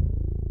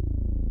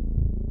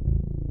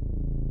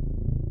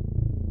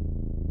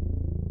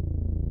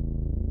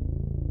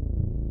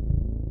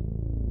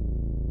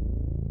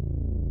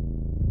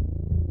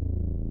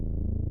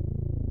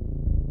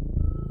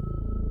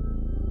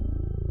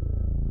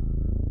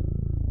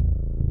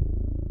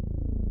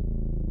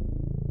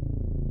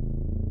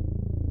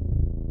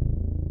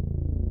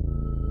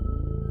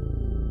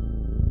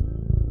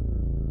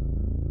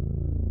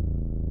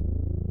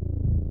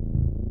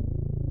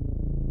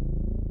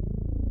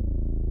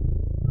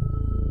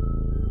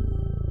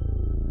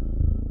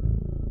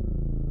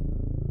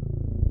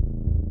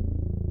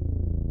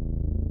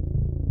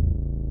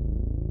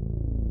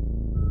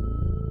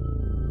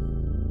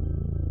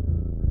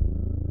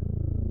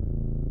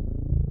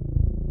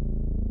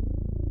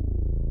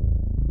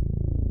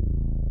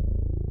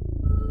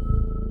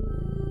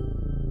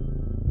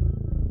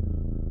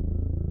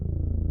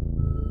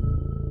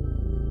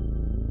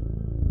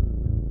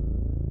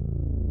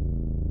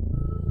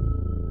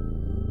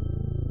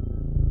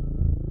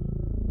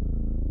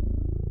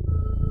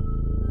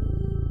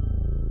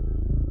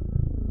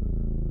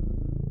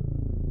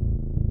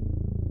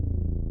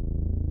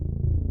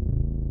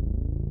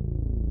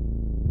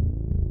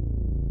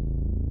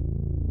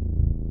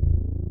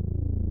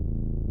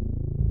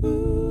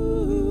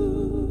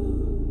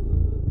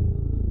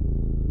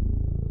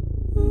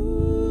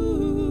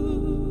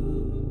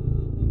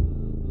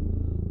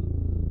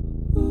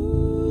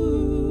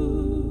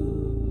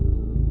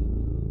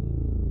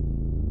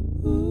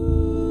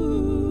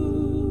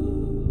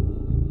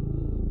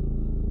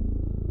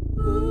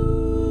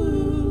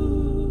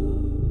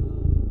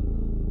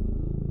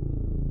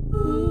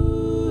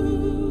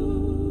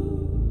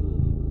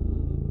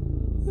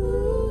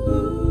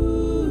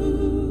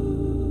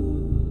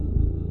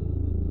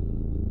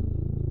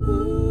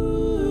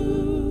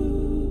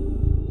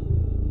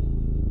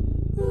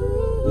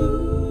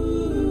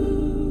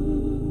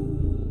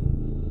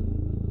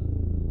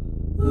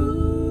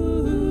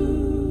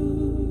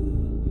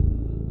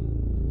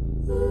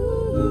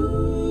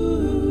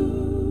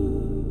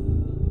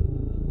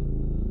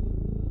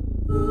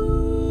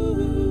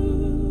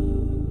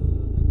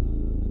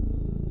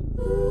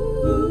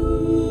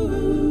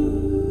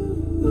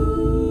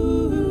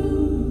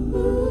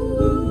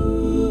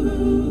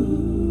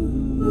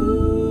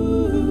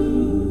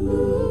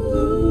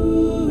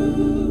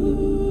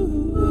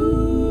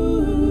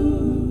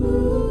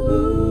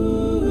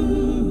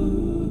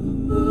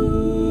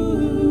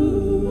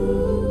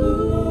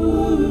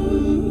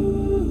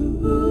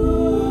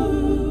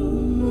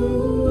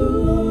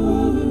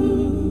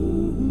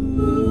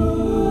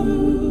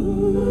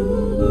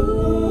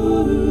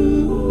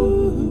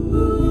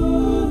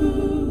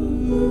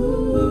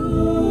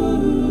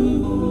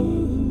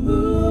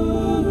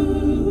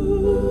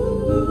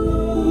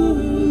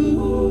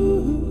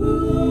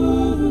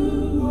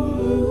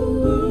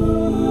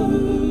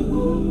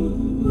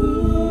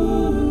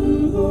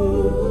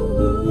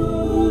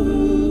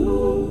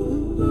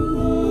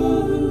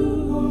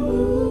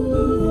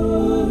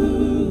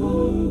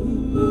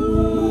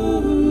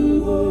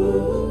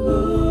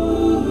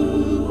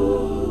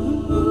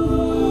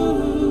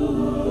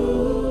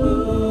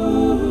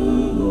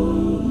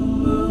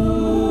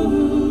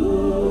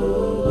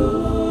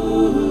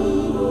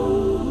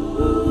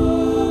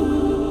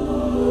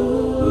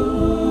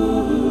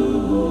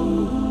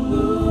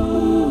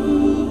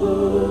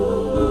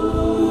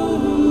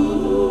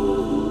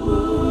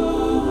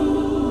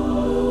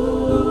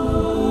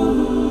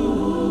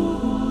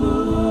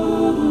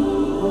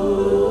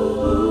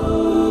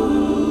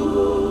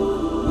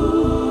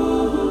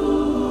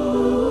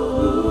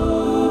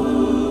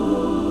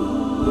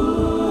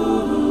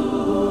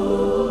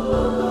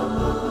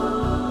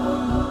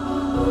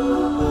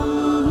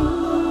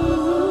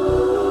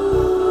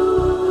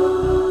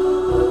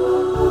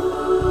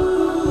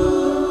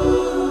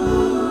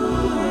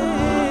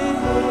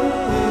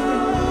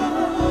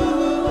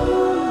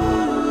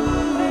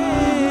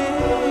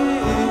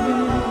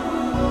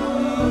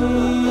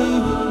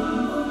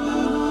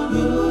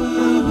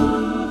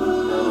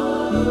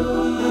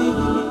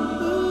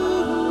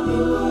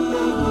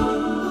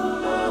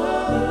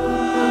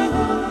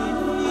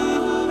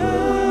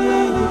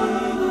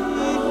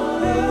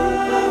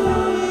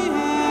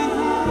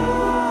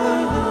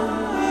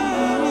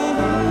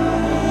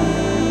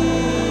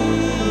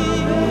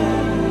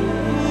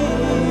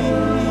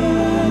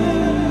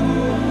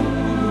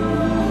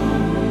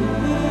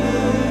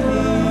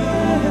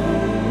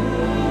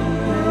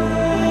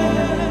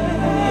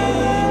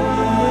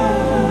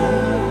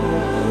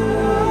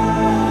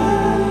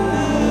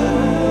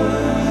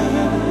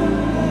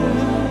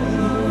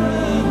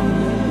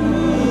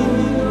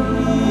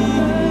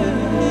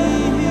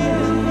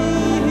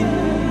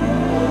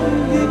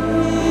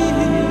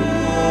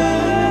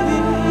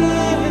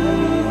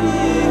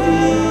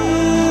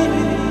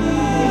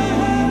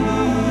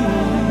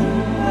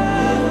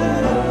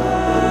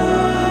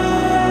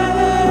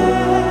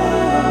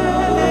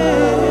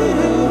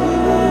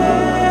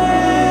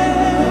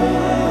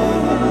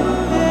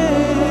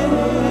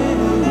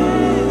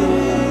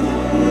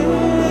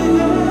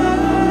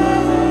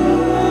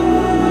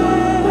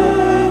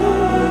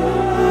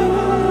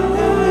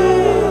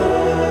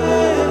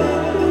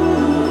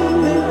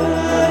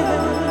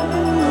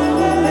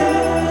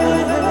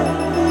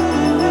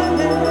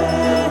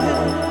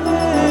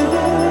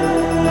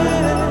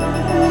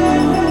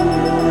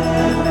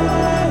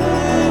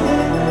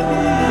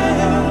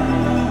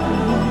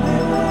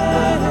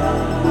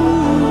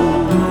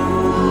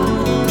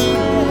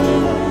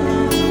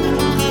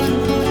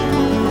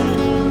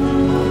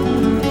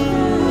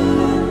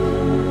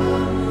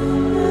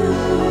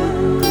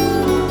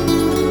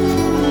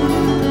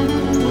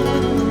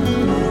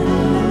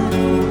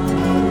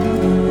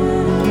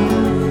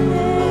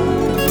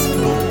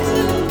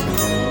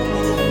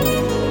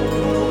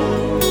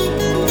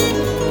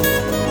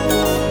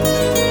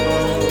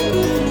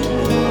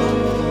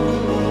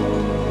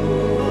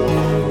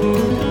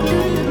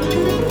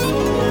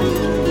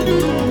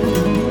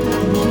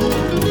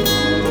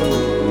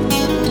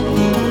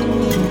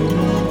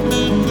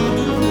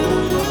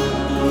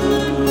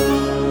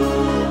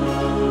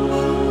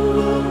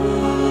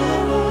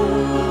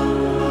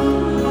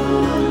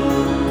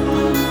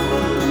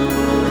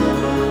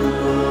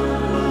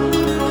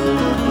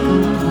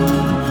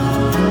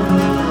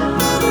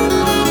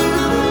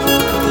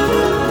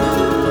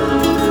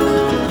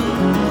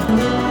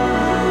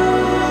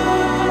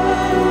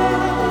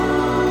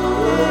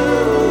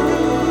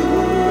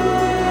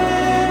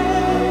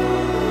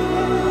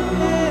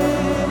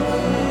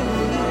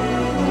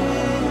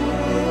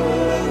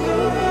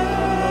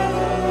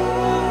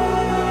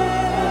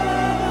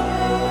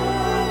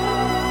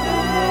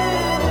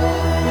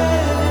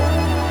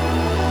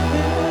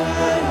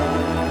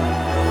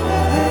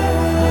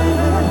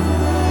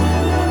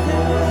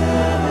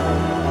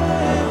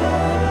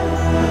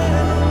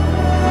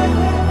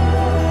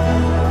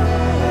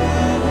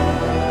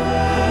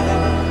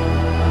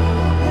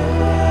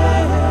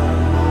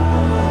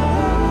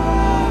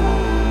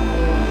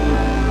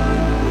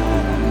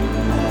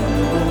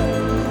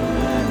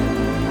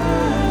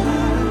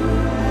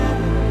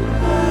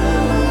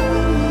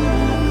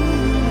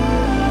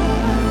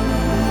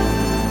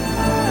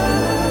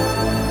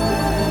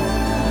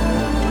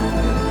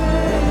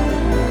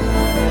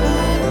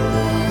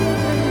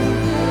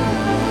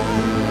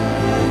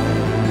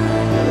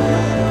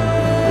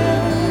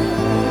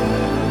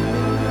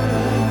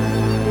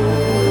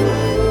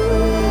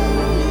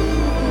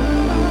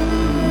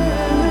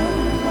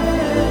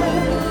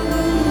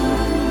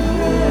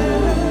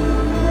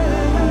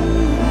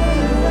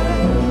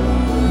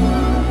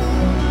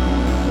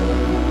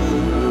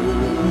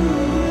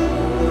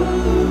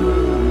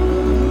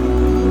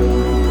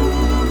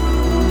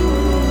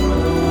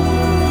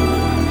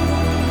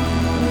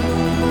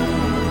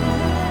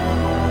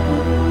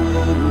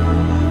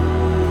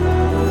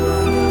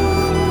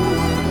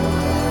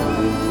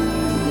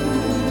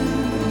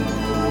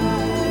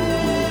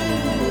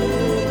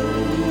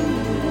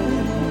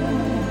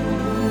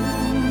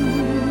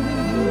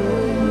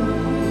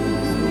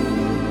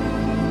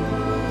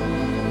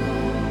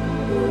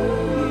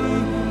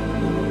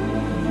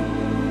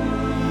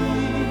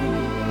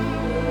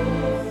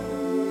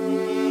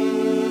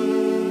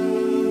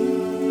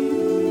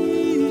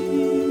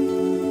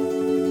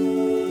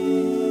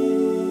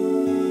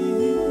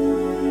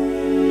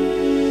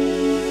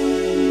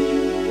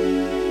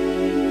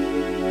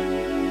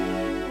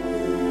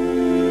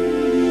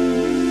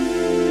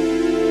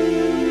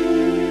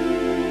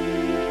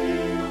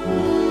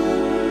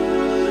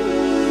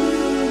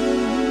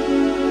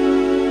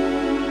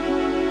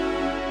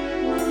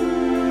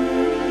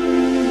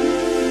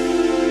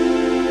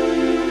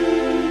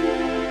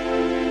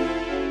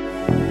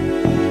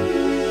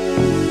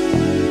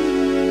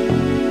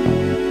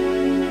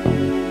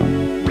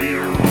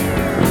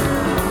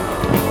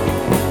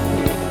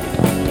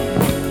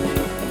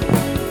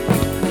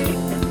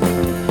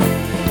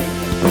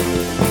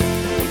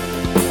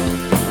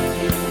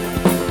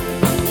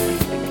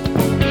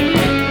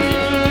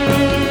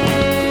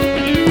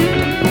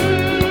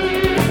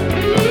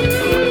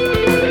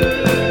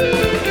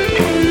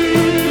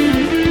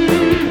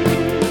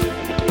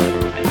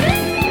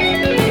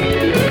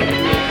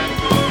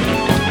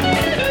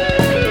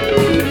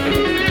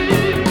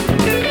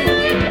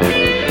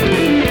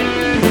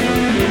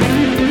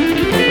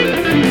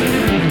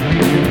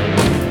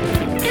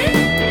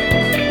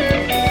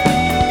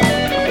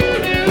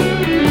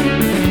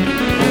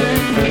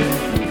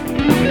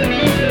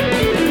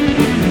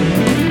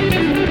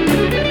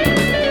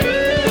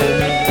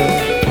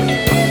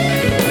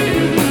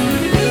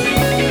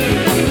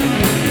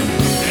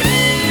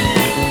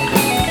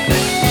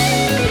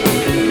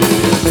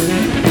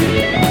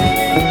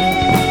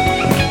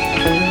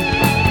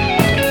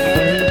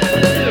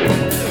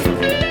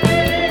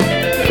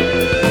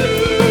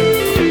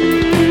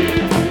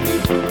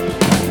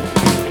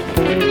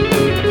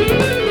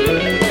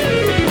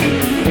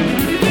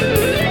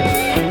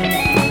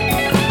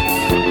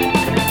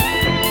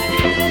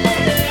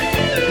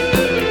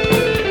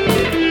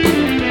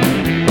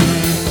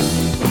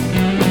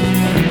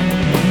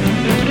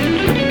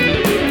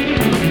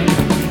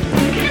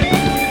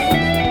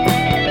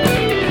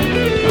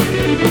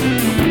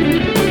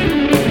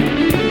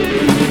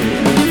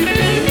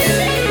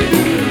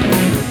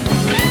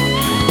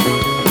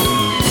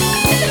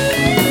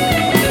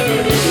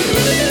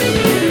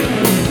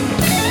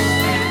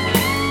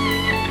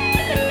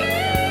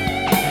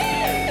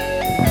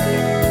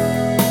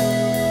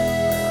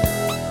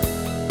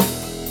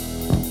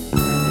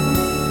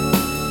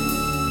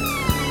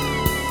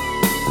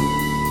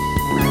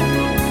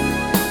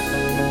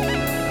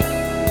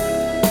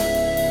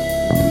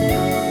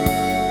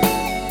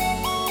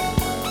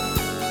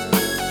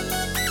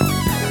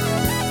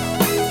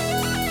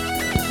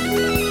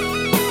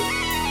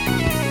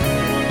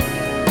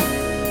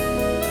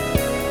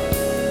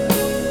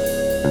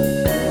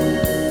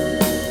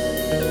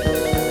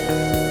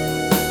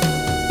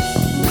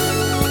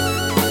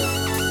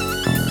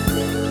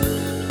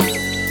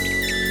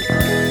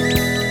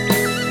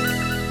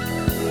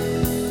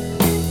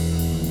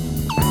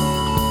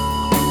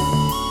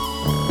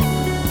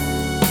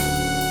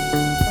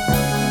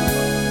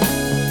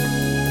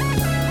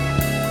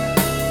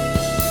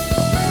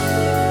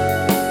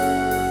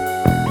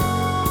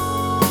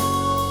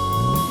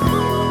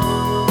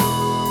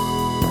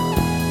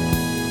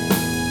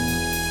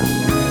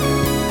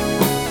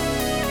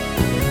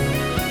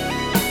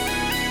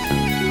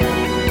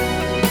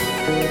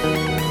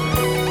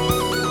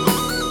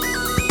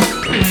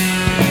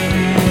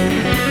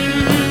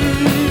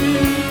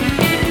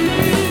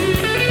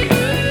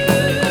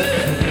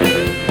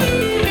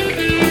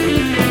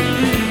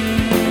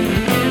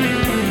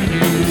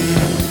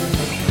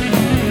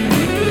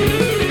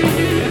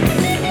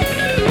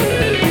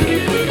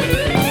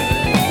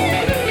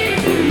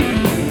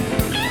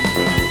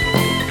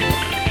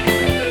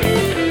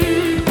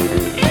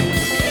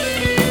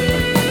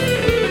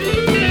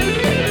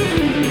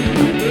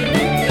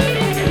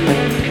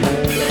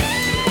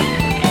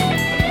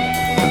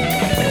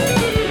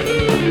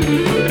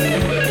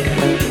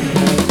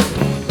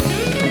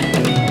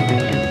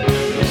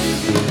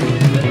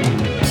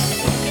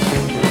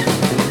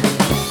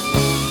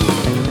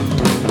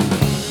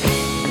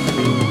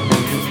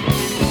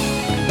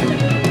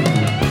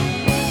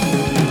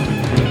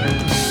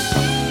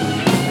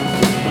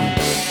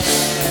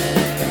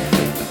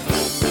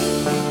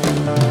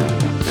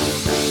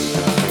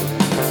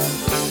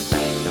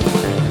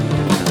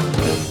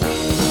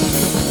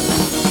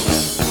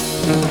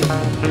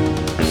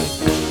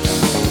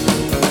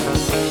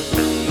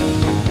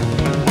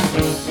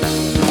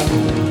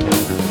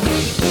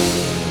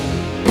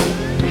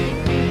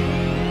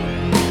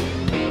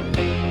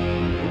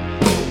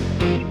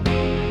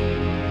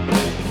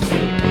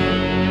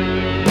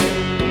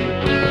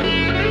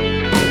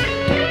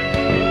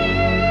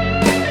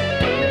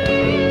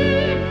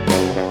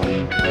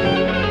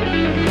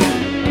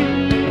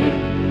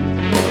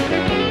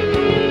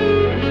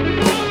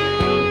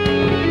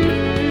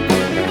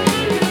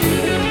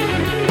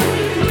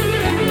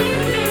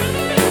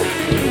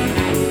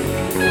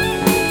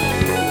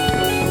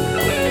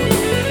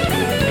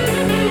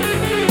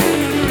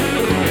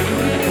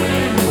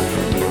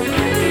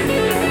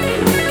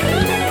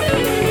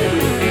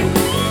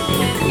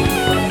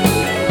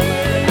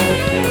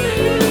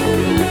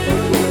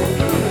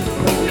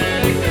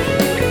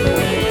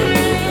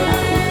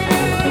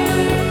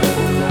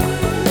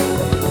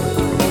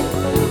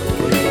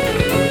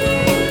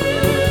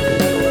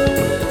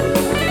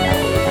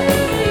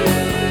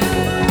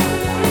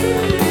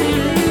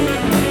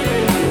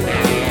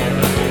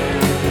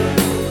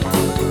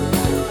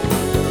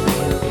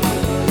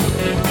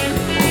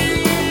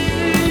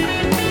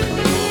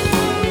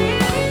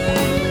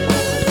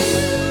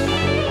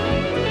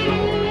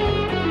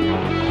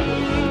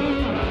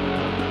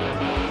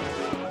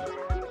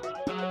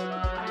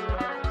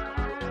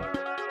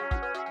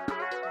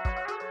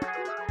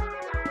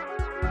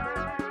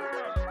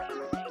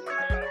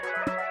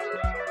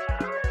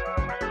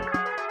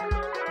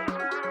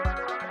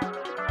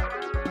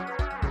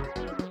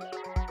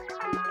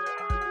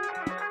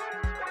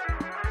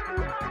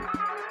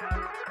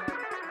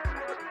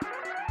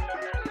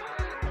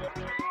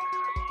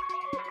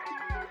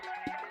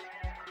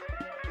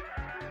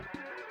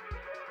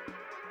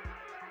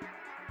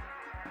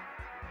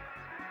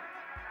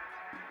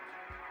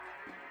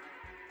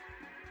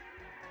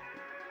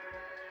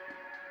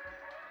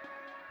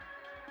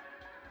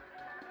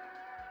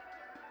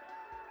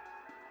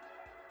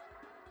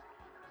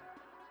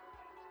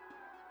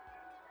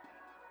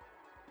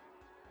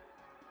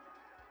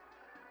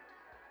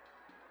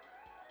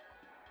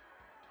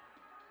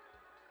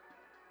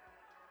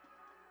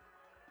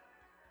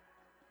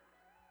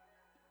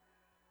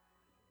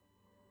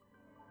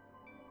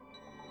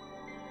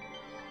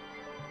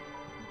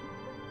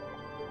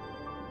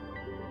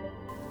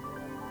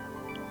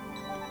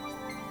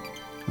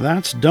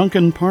 That's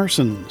Duncan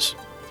Parsons.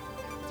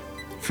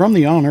 From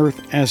the On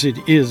Earth As It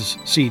Is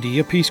CD,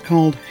 a piece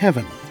called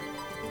Heaven.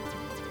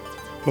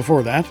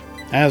 Before that,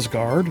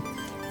 Asgard,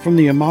 from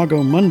the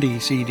Imago Mundi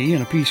CD,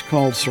 and a piece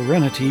called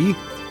Serenity,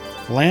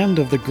 Land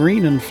of the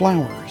Green and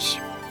Flowers.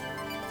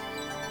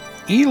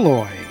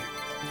 Eloy,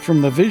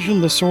 from The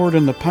Vision, the Sword,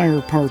 and the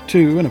Pyre Part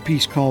 2, and a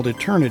piece called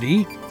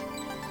Eternity.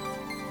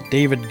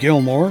 David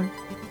Gilmour,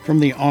 from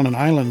the On an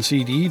Island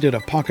CD, did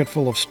A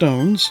Pocketful of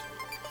Stones.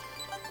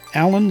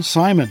 Alan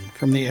Simon,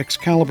 from the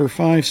Excalibur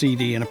 5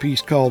 CD, and a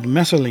piece called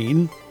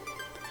Messaline.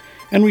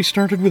 And we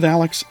started with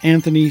Alex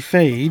Anthony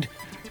Fade,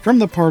 from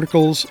the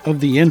Particles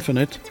of the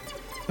Infinite,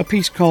 a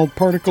piece called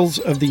Particles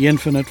of the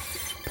Infinite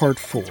Part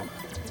 4.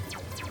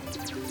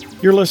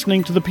 You're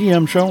listening to the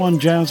PM Show on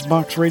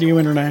Jazzbox Radio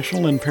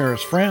International in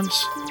Paris,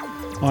 France,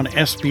 on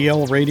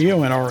SPL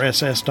Radio and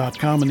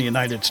RSS.com in the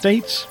United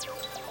States,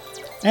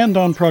 and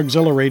on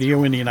Progzilla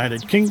Radio in the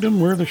United Kingdom,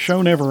 where the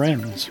show never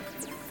ends.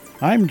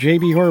 I'm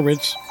JB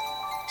Horwitz.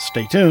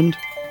 Stay tuned.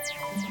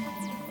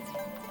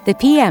 The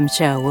PM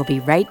Show will be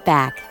right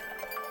back.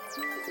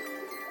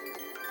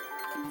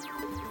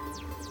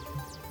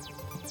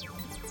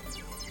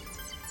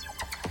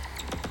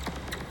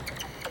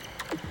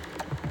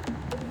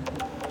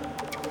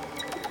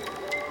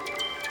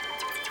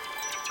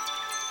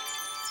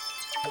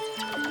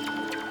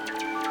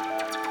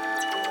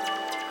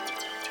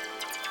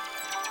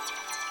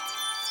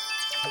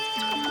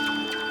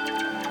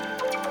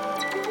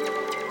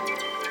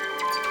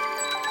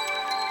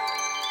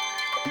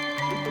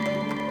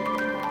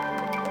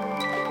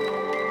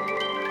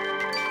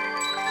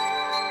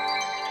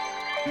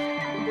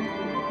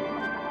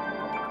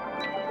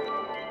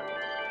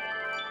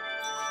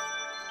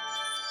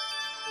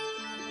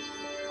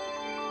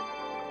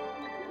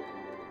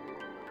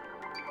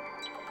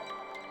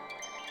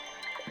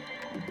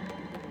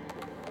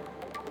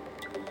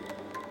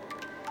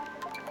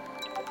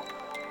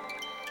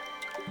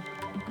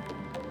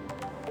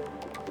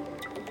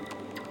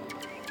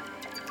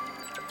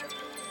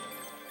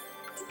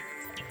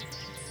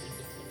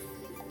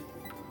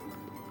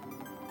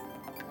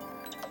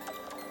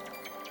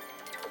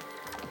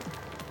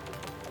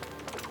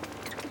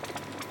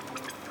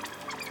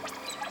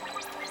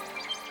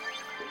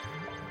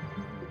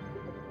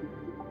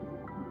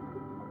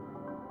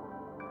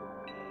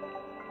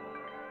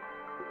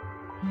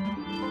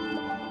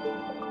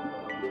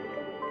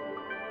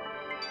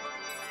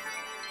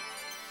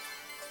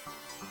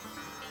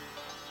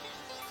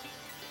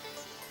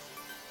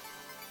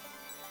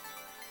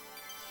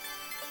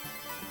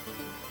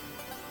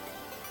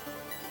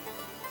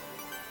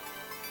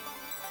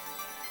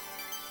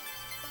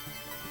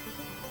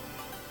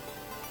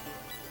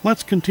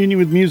 Let's continue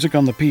with music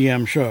on the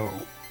PM Show.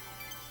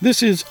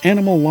 This is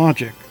Animal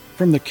Logic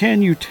from the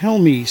Can You Tell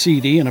Me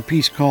CD and a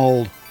piece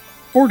called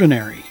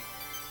Ordinary.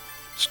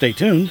 Stay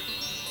tuned.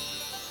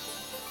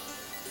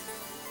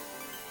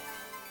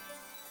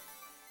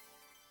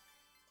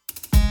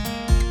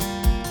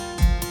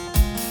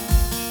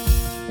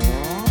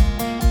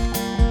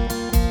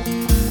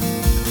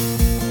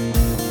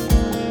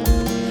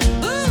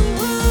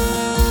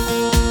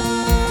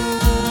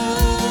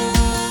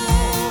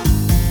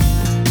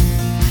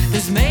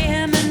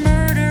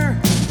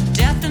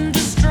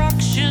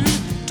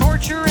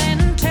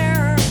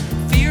 Terror,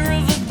 fear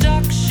of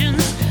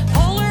abductions,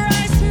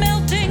 polarized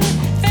melting,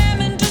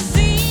 famine,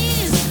 disease.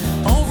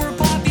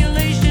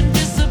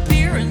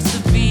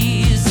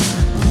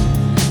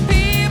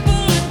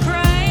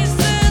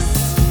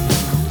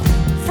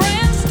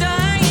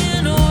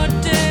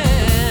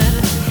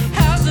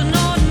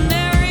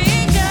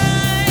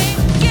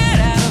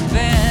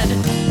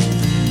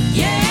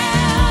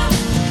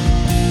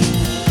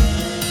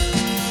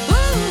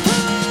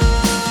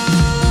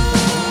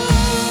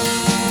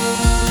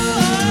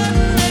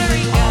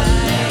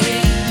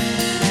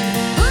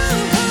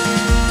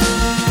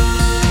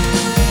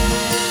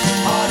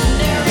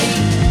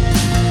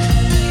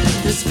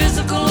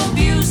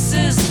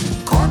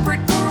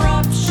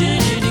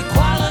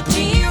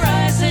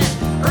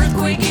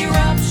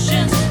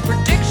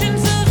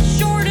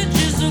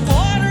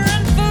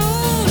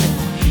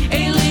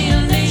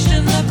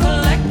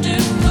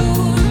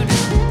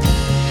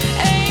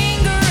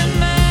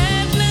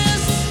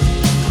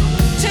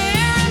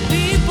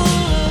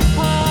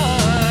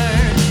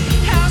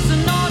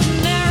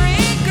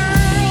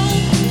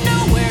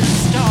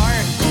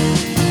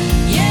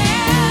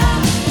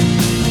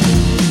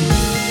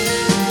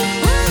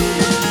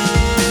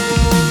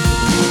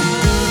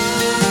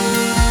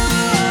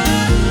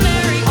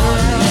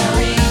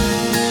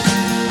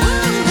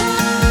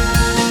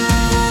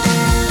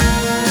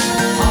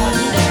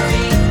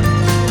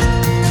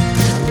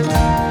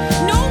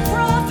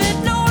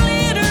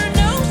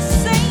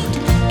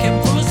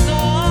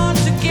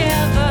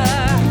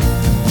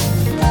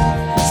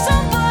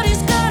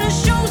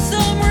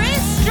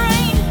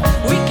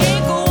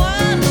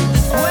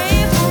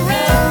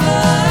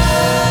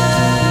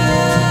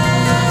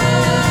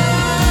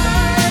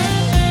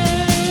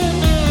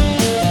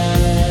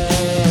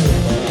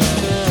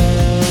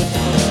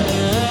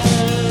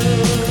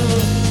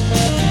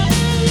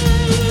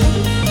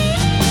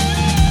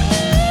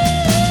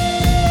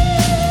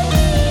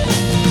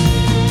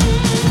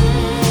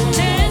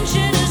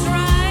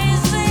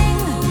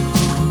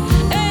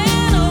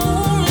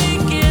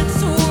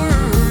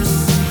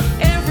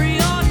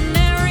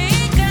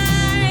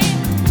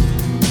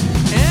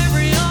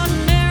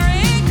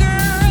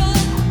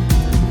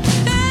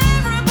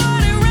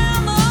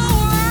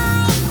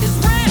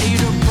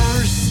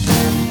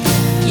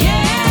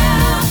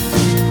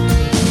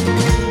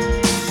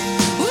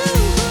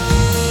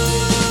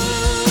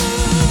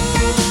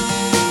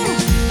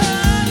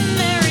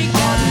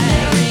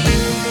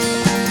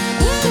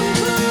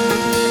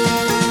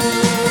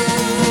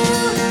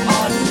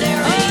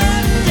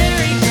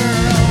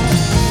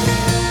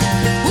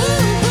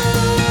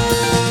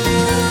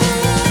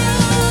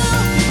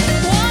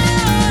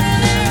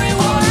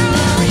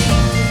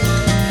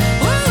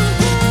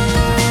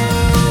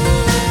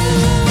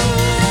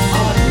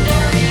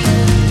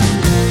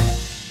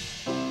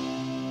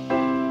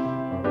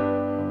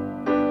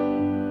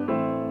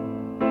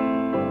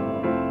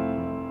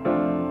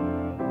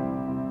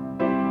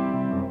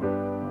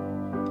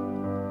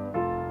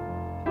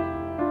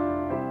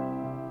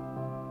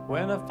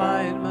 When I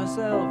find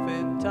myself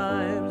in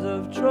times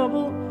of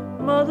trouble,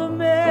 Mother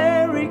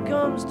Mary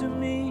comes to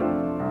me,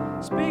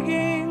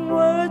 speaking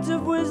words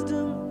of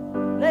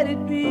wisdom, let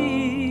it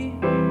be.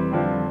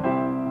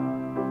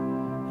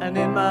 And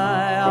in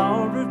my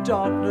hour of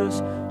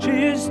darkness, she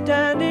is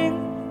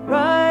standing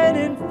right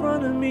in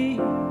front of me,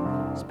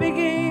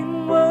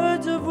 speaking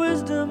words of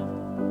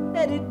wisdom,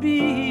 let it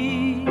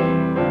be.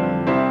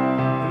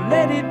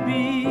 Let it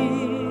be,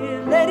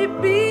 let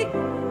it be,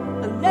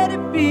 let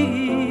it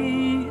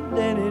be,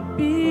 let it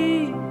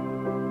be.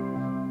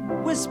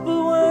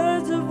 Whisper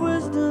words of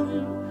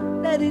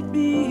wisdom, let it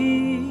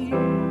be.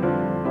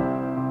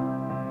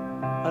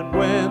 And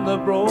when the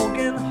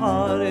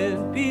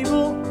broken-hearted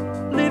people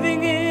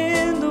living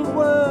in the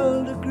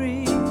world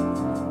agree,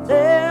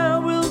 there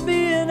will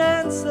be an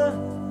answer,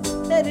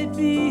 let it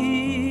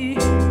be.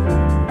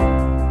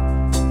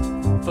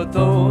 For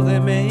though they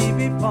may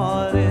be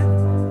parted,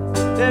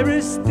 there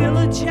is still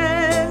a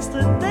chance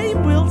that they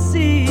will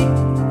see.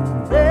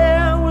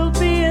 There will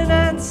be an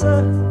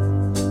answer,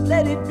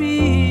 let it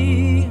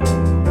be.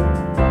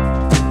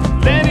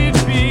 Let it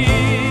be,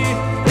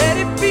 let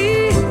it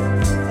be,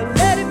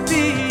 let it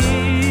be,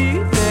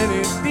 let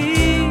it be.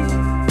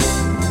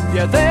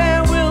 Yeah,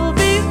 there will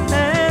be an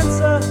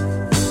answer,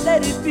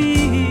 let it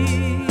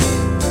be.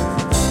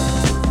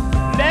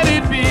 Let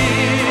it be,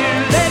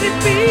 let it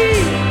be,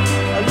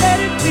 let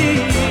it be,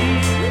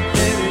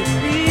 let it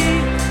be.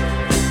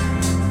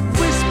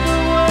 Whisper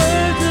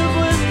words of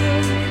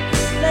wisdom,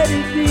 let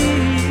it be.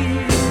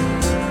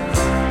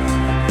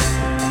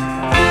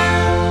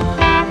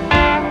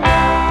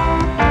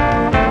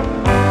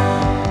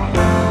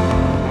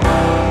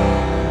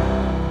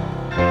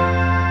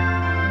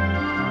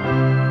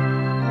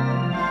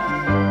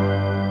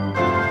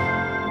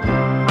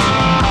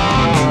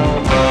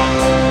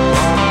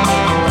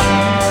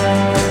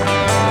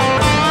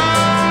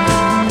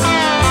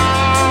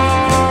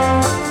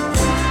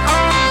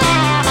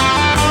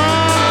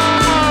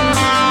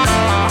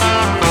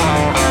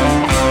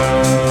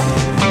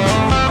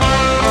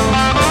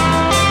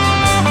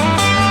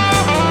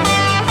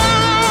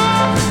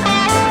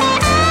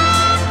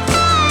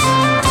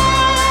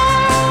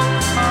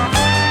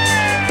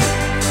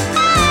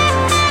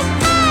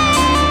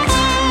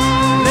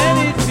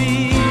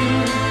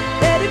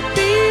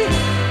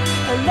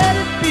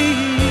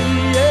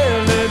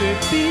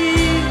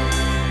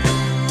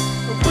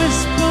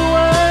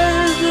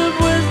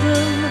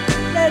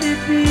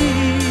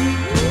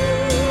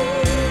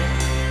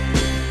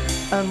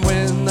 And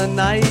when the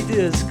night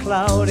is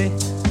cloudy,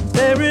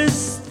 there is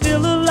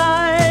still a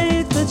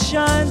light that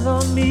shines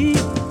on me.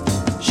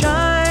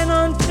 Shine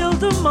until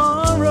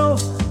tomorrow,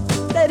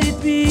 let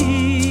it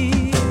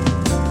be.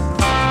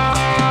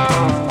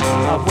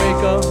 I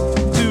wake up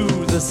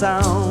to the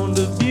sound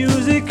of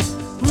music.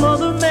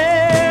 Mother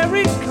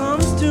Mary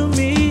comes to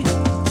me,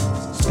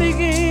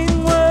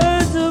 speaking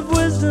words of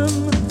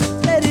wisdom,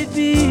 let it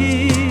be.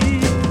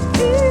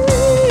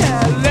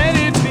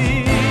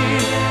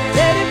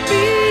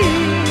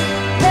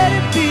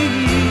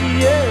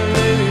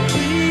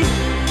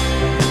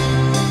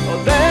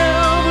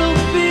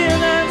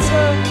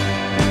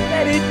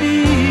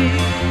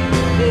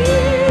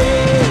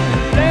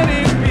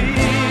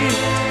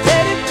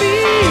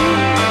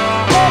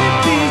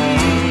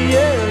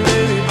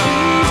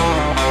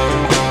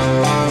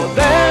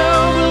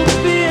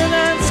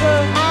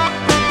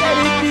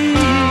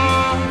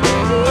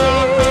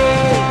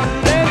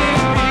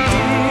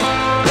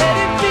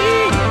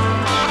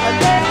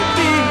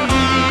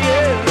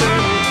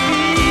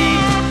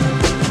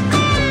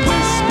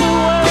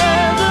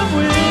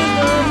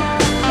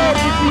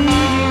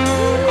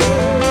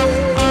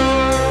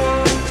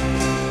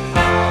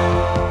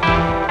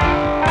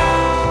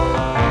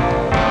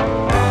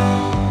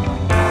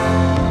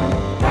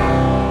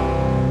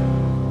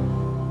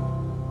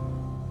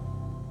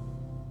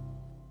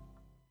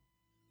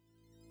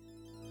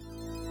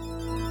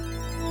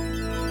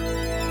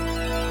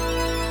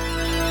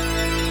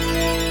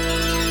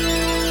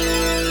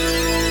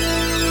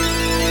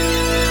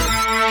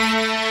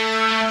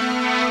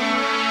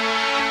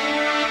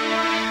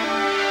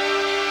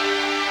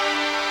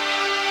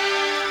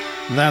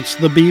 That's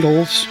the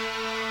Beatles,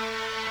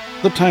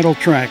 the title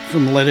track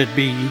from Let It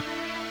Be.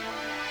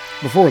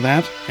 Before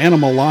that,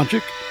 Animal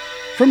Logic,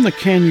 from the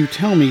Can You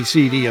Tell Me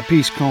CD, a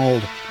piece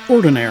called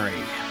Ordinary.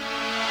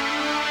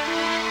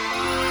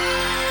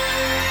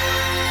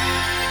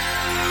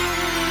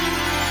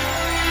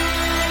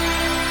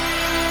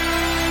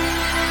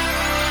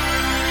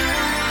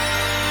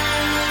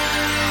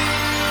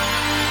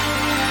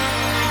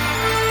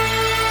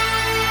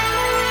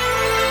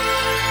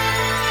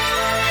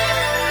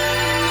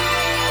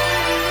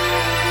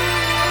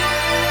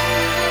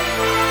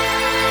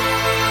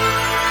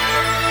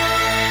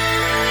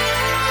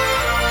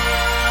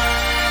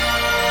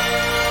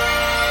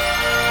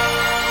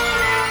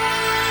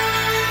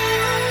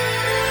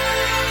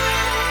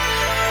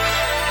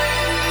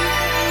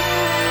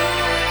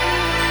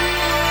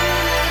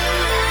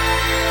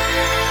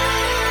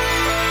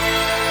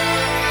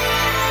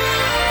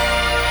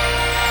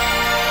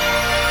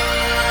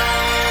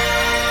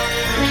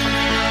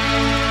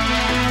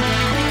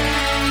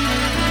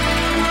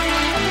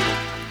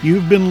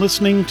 You've been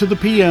listening to the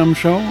PM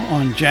Show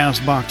on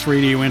Jazzbox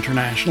Radio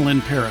International in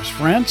Paris,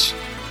 France,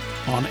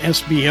 on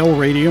SBL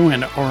Radio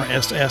and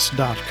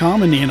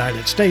RSS.com in the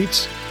United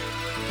States,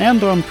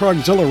 and on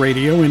Progzilla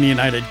Radio in the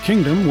United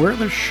Kingdom, where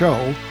the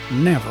show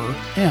never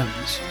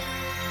ends.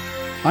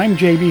 I'm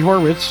JB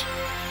Horwitz.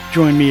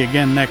 Join me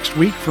again next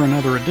week for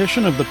another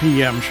edition of the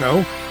PM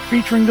Show,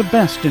 featuring the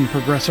best in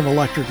progressive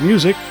electric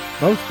music,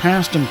 both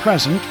past and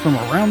present, from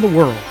around the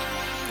world.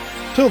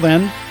 Till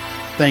then,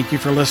 thank you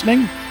for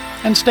listening,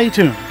 and stay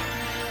tuned.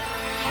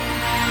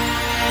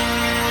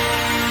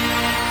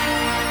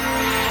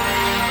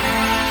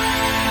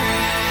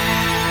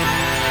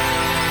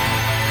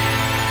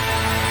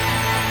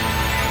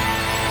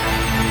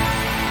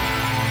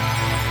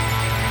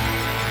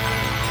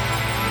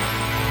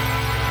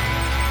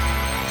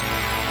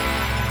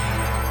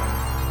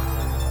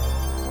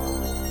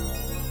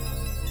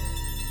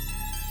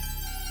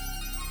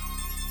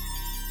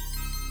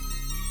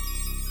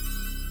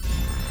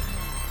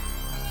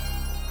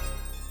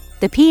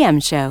 The PM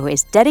Show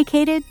is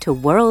dedicated to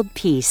world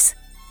peace.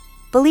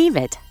 Believe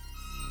it.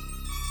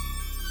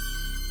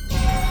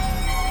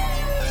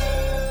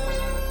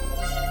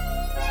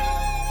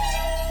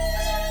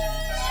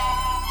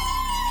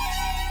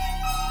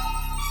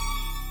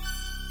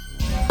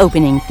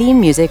 Opening theme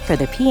music for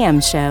the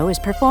PM Show is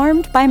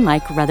performed by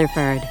Mike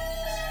Rutherford.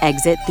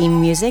 Exit theme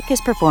music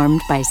is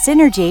performed by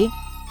Synergy.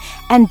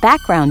 And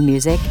background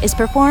music is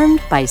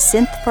performed by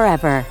Synth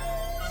Forever.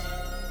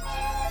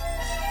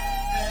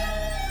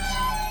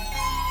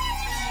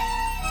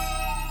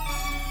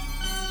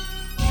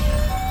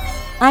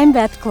 I'm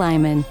Beth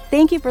Kleiman.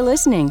 Thank you for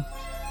listening.